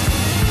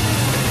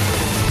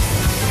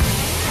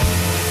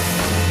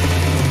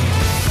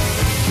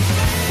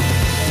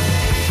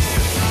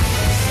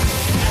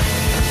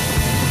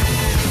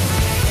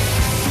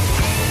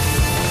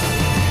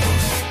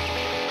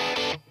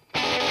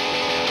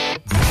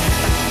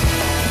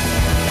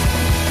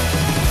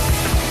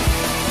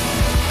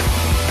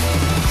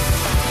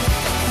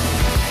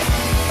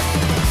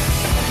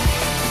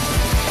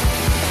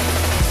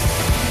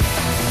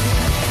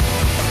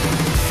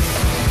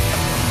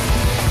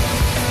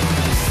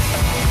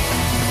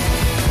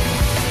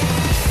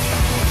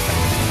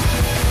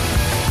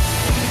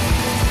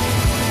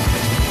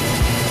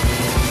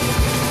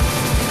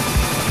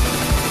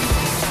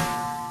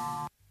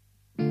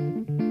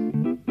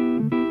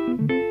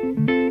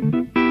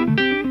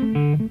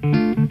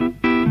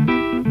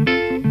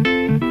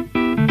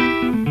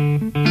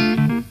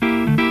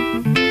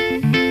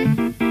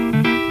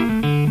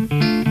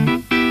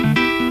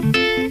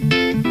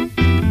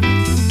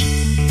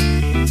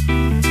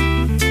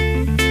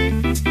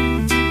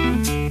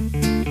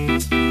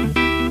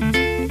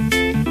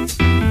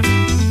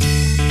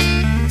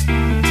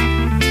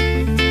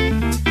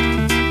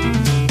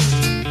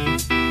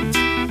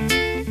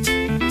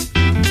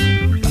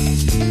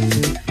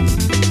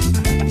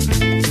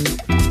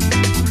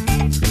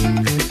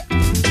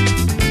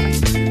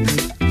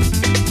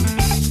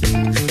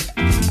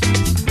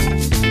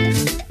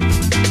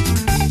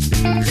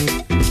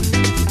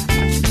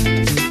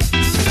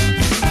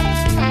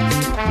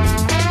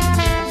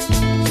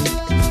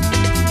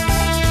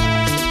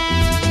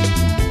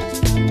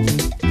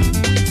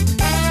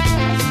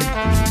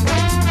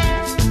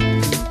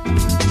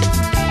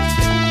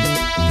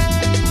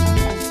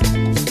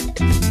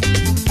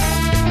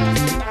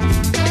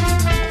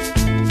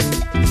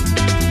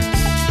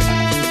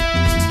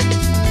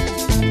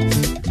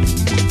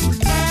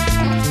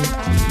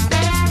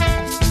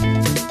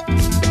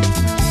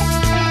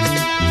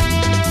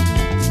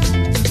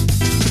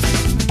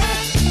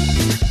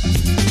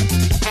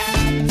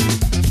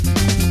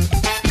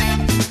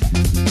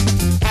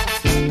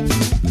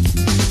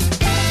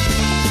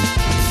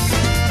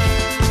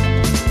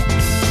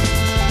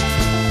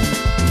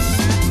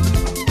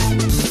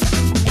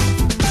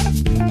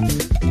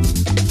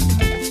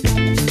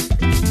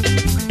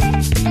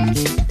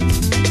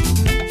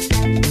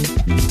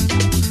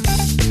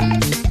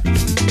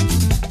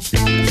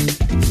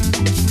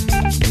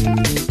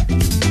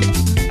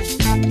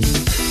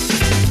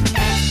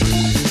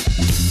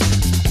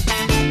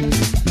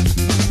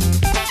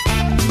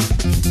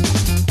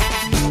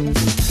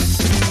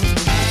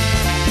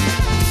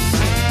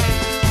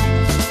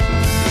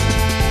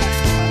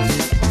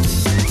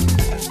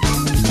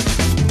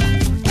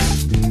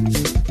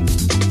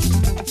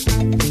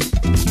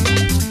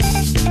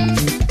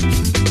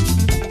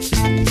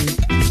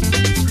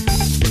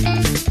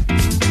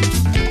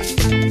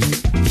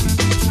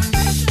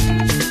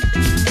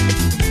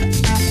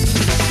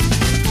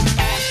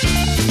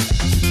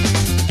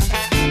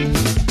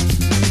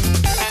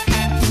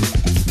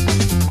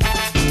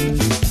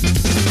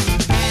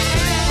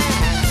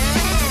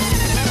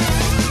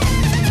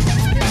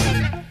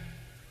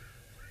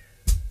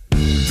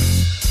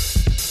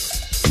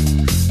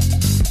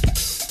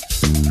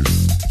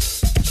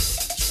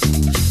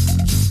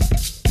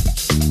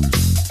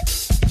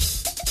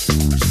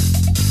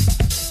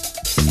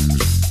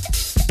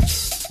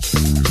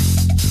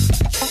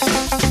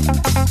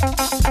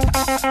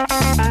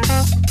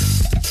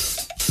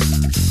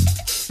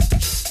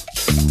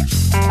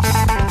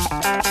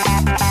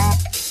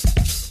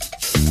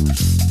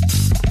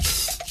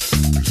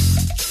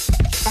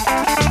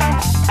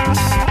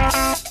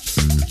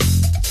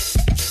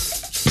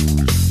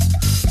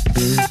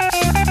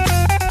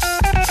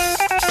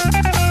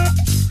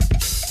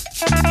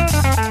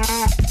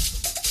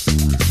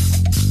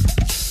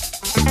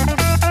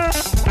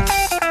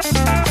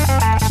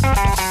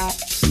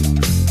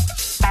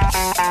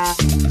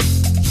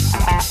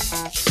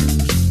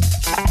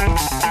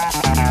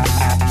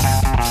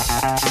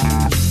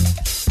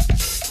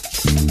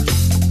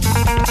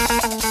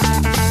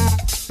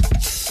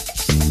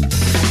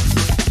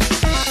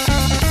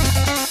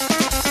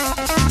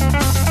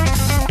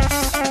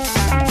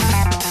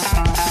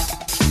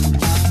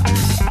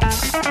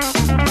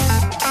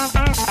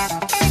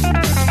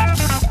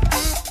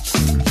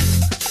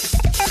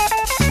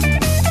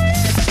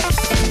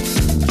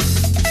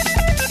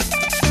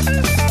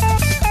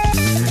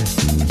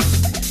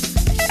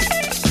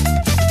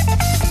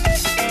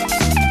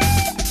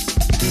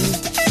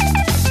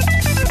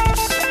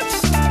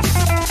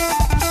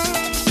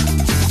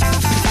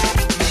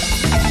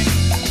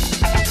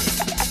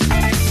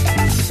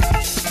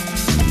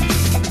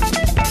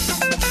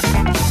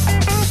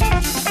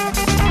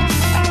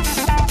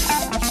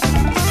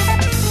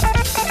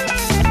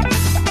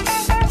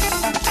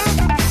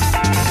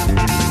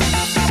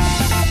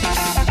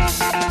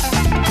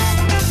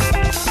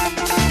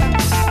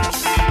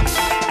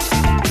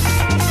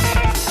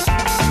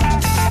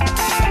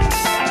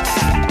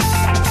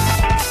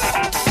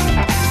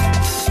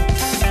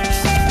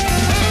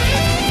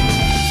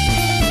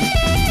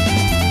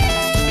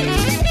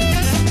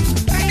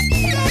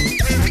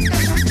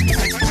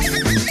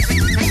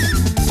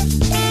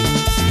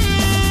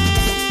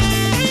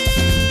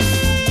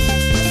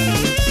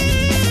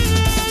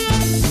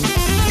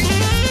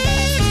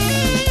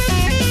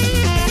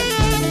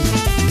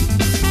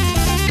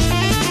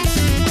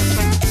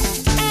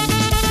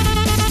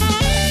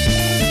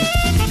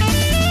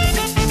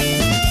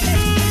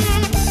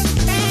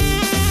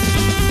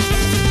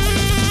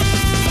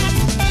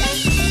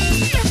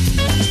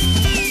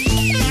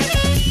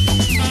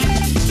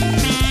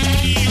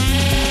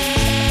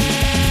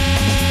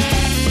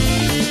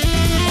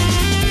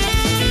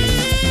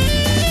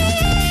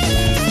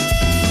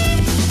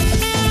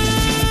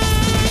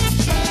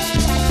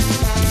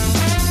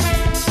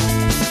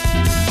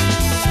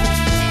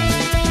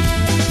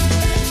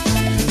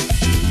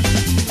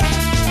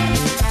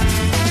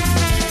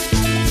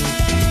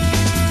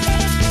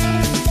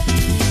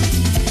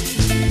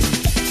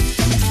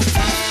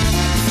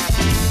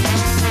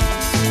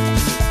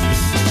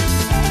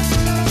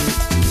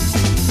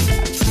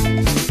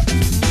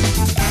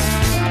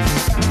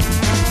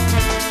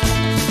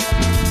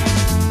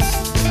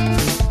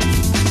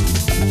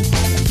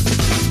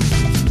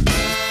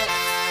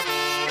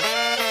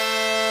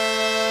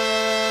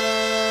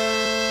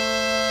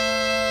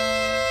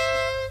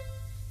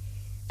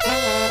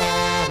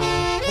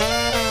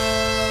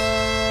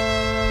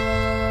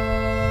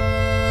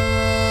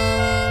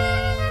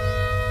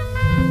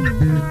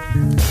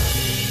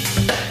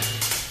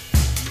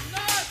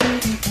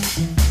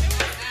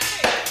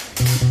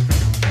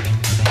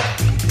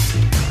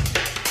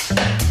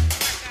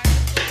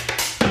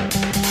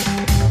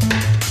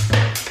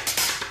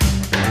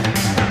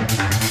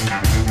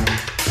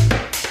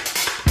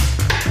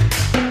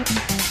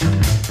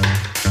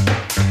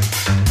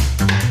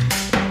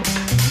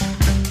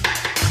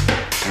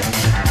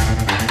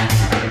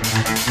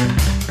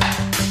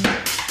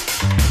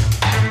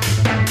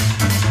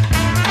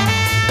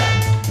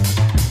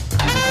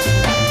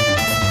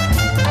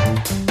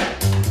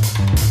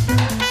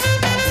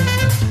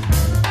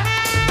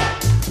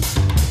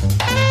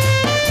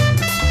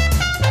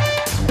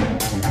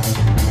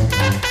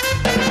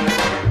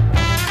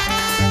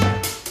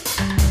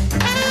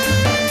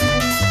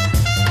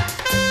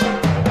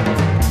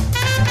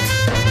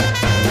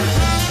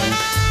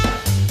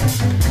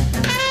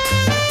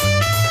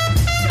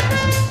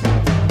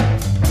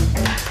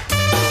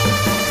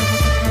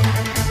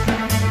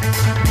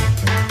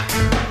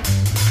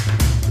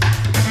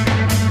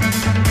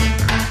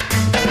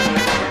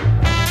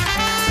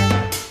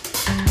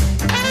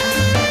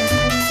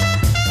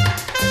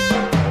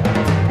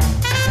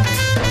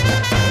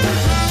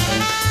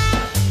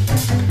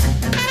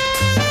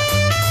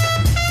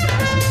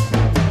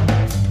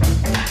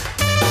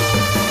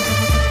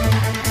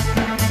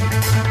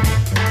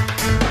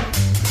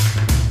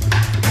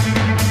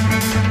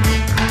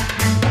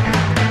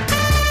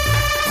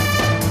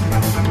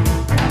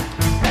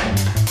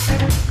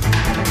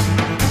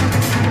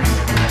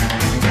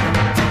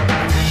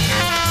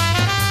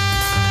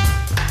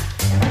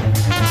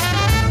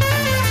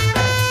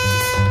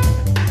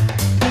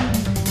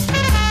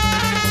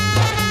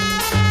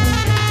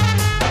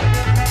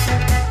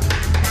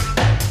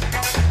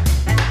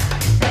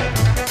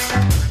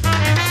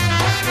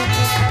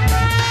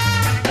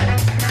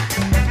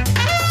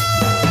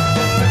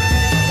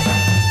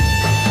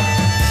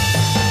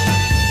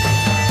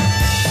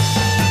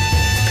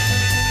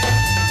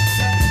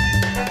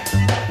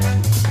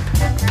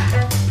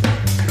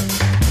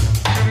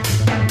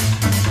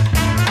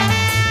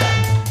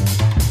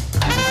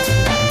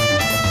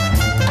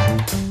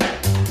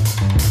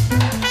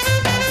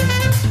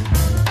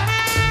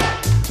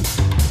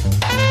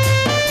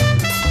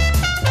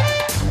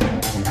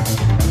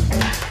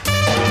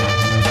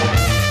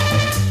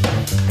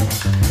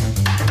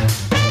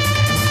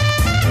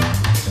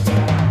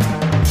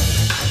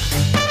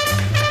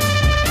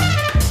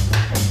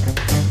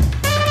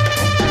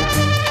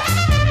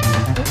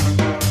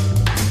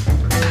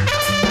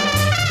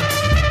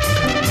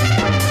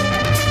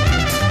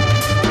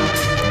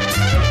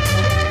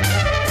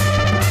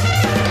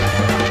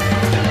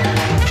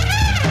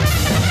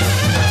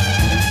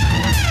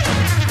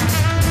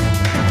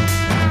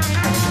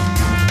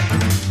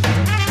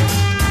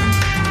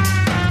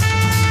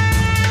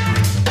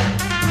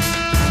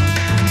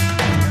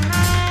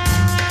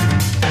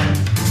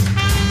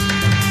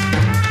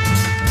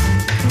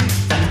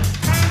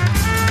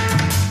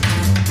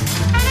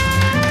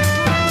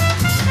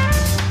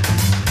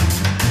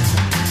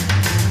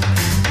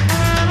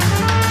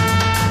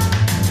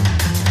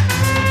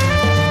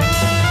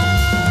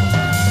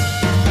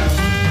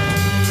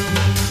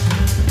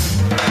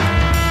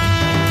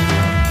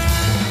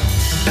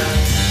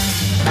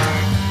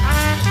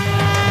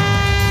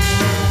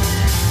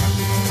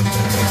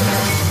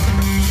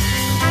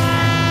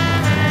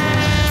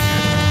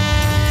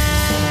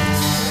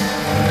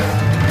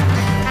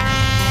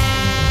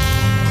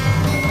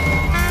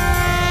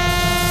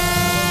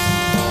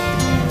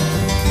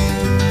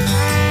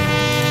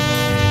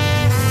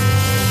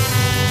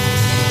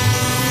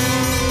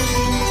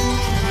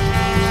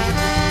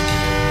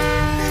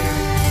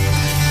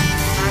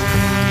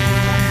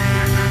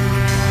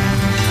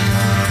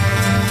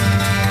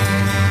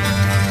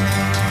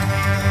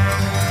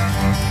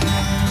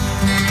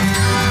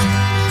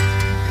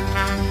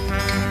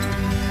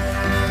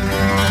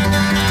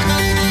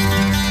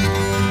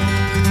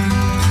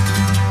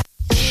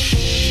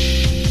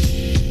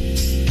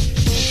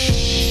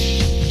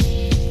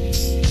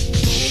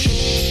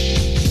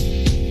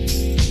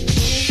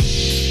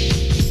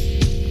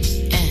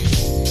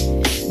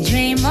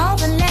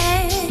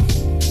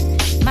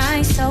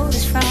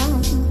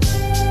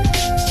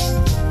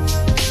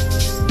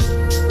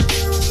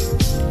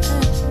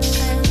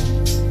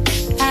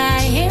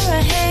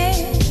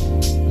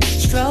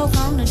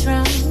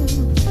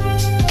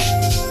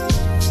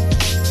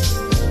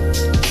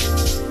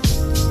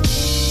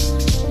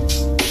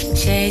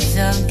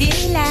 of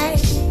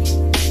delight,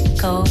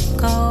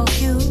 cocoa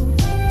hue.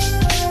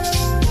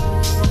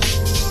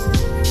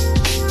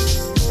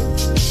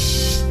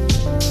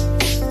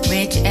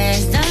 Rich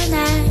as the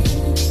night,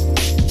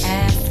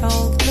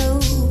 afro blue.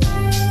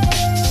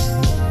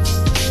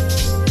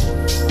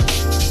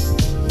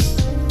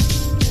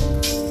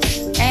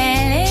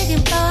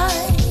 Elegant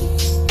boy,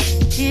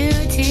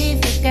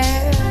 beautiful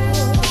girl.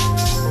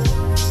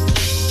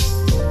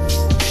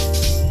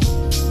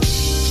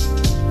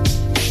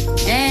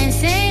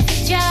 Dancing for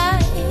joy,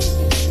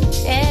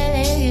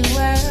 elegant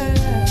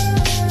world.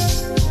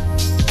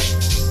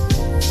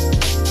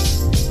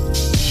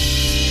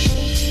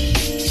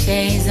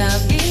 Shades of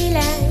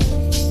delight,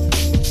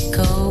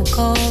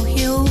 cocoa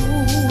hue.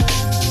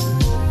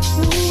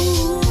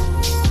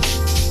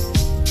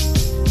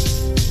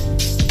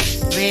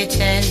 Rich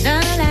as the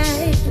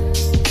light,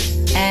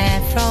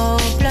 afro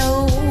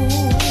blow.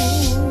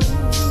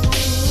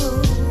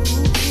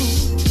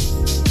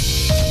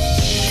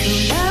 Two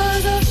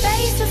lovers are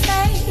face to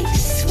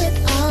face with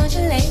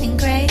undulating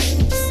grace.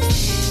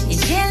 His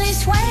gently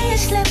sway and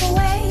slip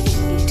away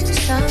to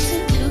some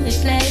secluded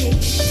place.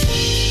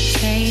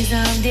 Shades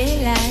of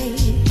delight,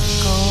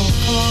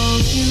 cocoa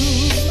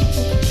hue.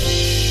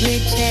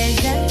 Rich as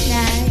the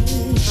night,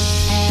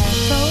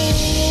 afro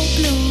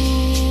blue.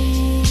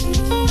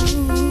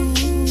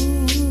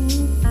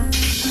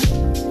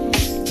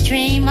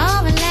 Dream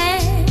of a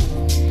land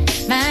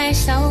my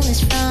soul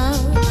is from.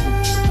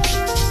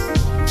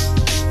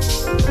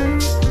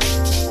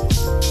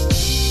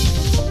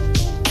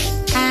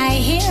 I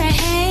hear a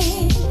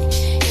hand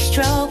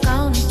stroke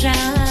on the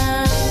drum.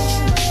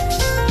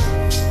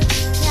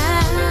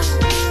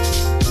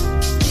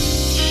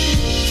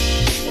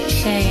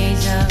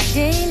 Shades of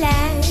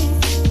delight,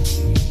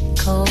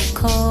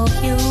 cocoa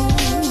hue.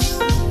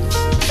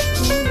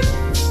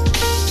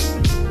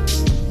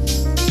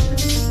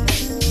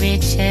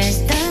 Rich as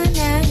the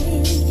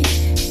night,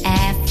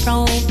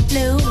 afro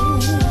blue.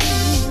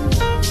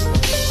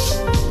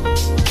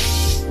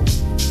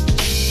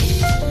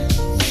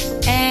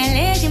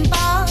 Elegant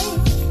boy,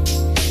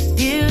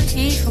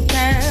 beautiful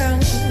girl.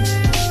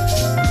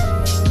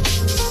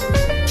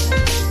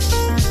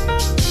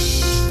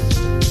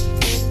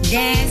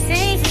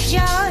 Dancing for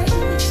joy,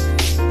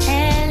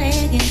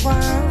 elegant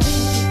world.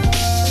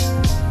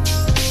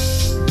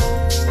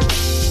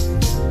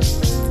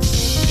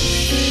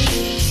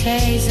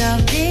 Shades of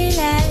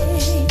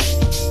delight,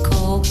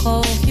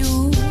 cocoa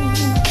hue.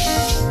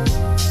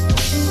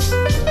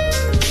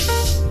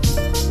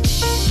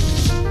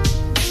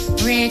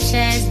 Rich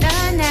as the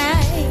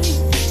night,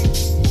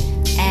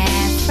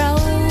 afro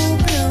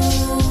blue.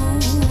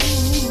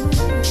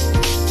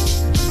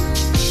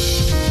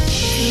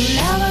 Two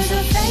lovers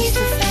are face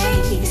to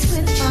face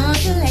with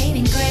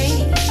undulating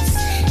grace.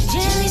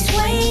 Gently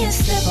sway and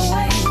slip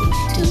away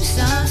to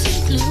some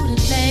secluded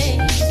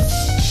place.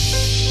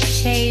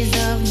 Shades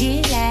of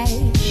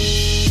delight,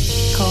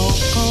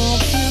 cocoa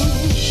hue.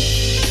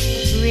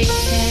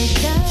 Rich as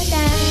the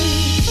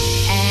night,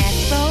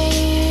 afro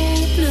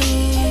blue.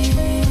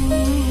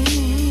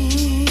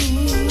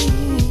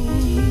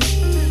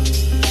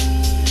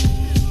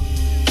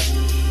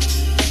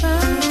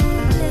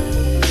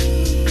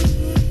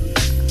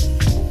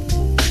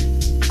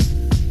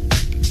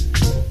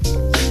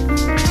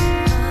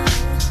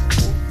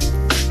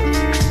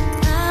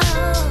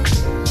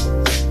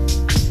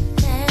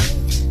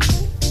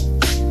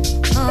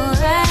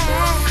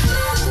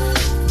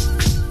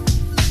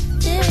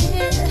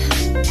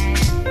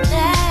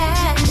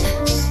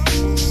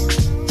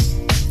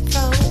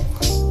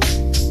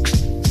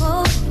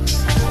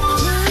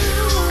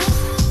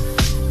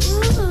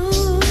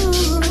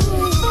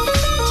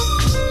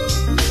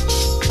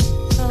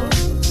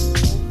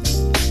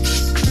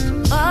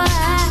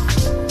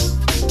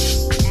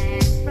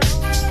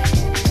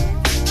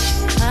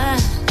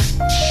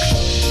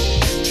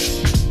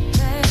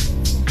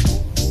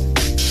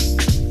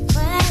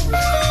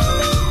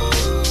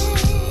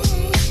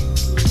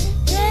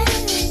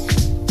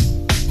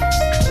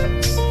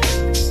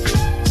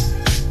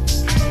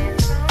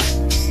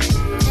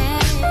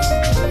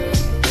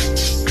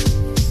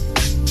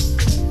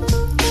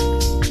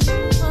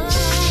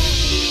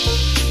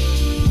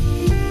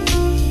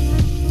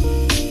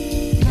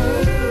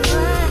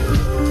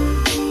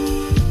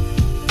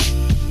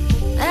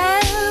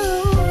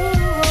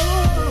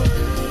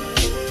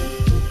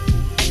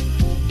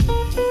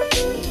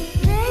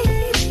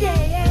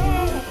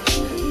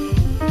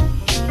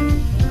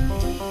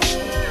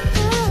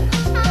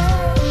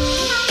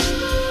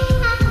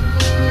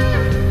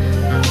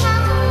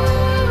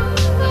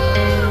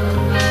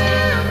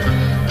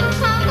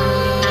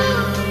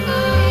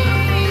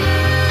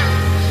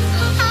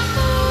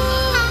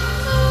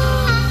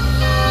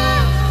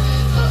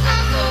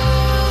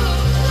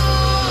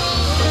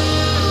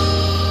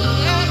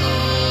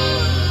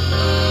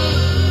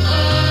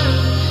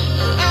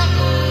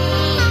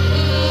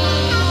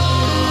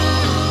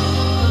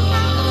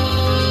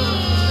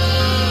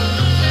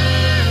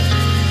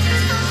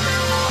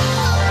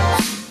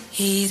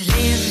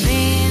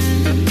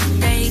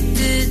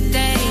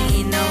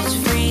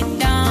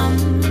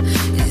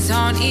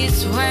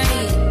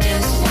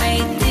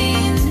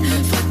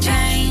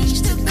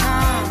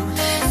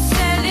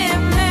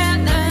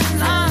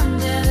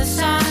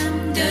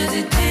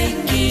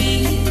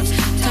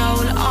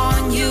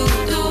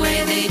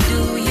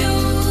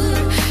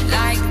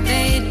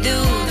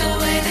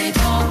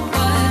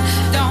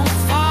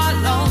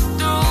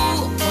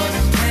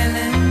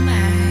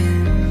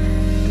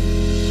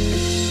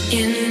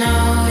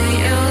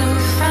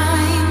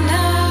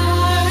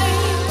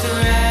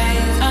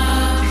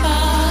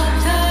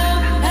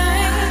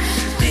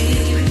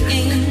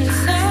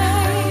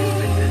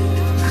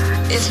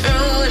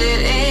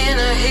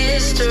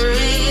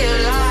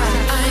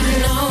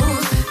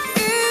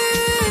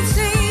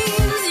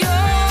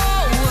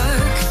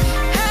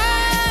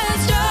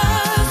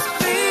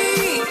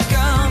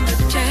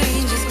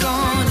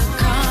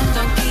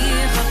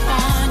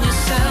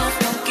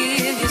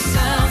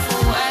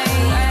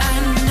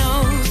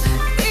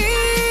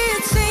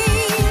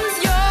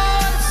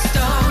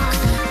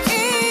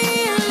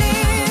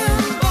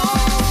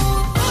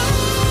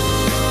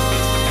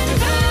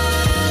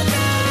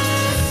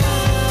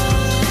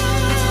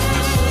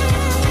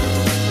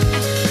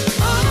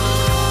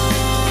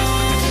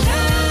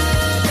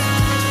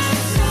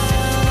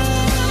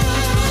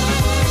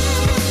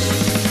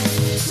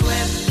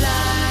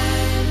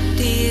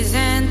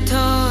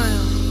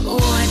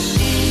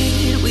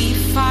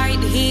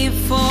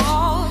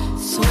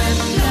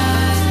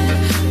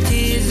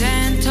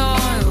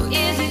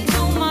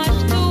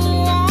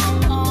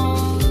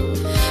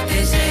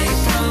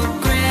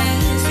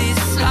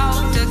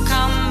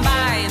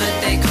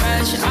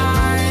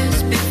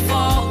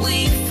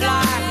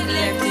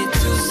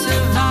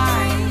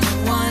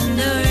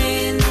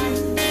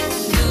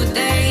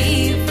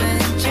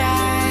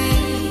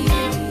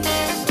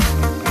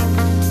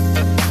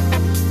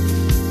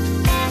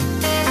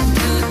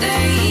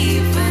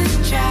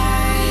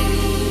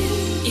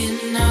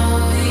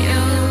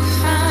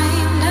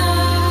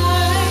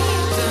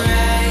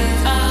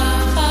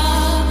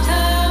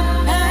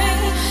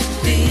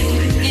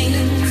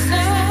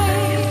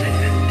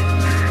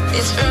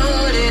 It's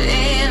rooted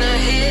in a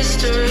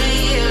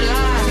history.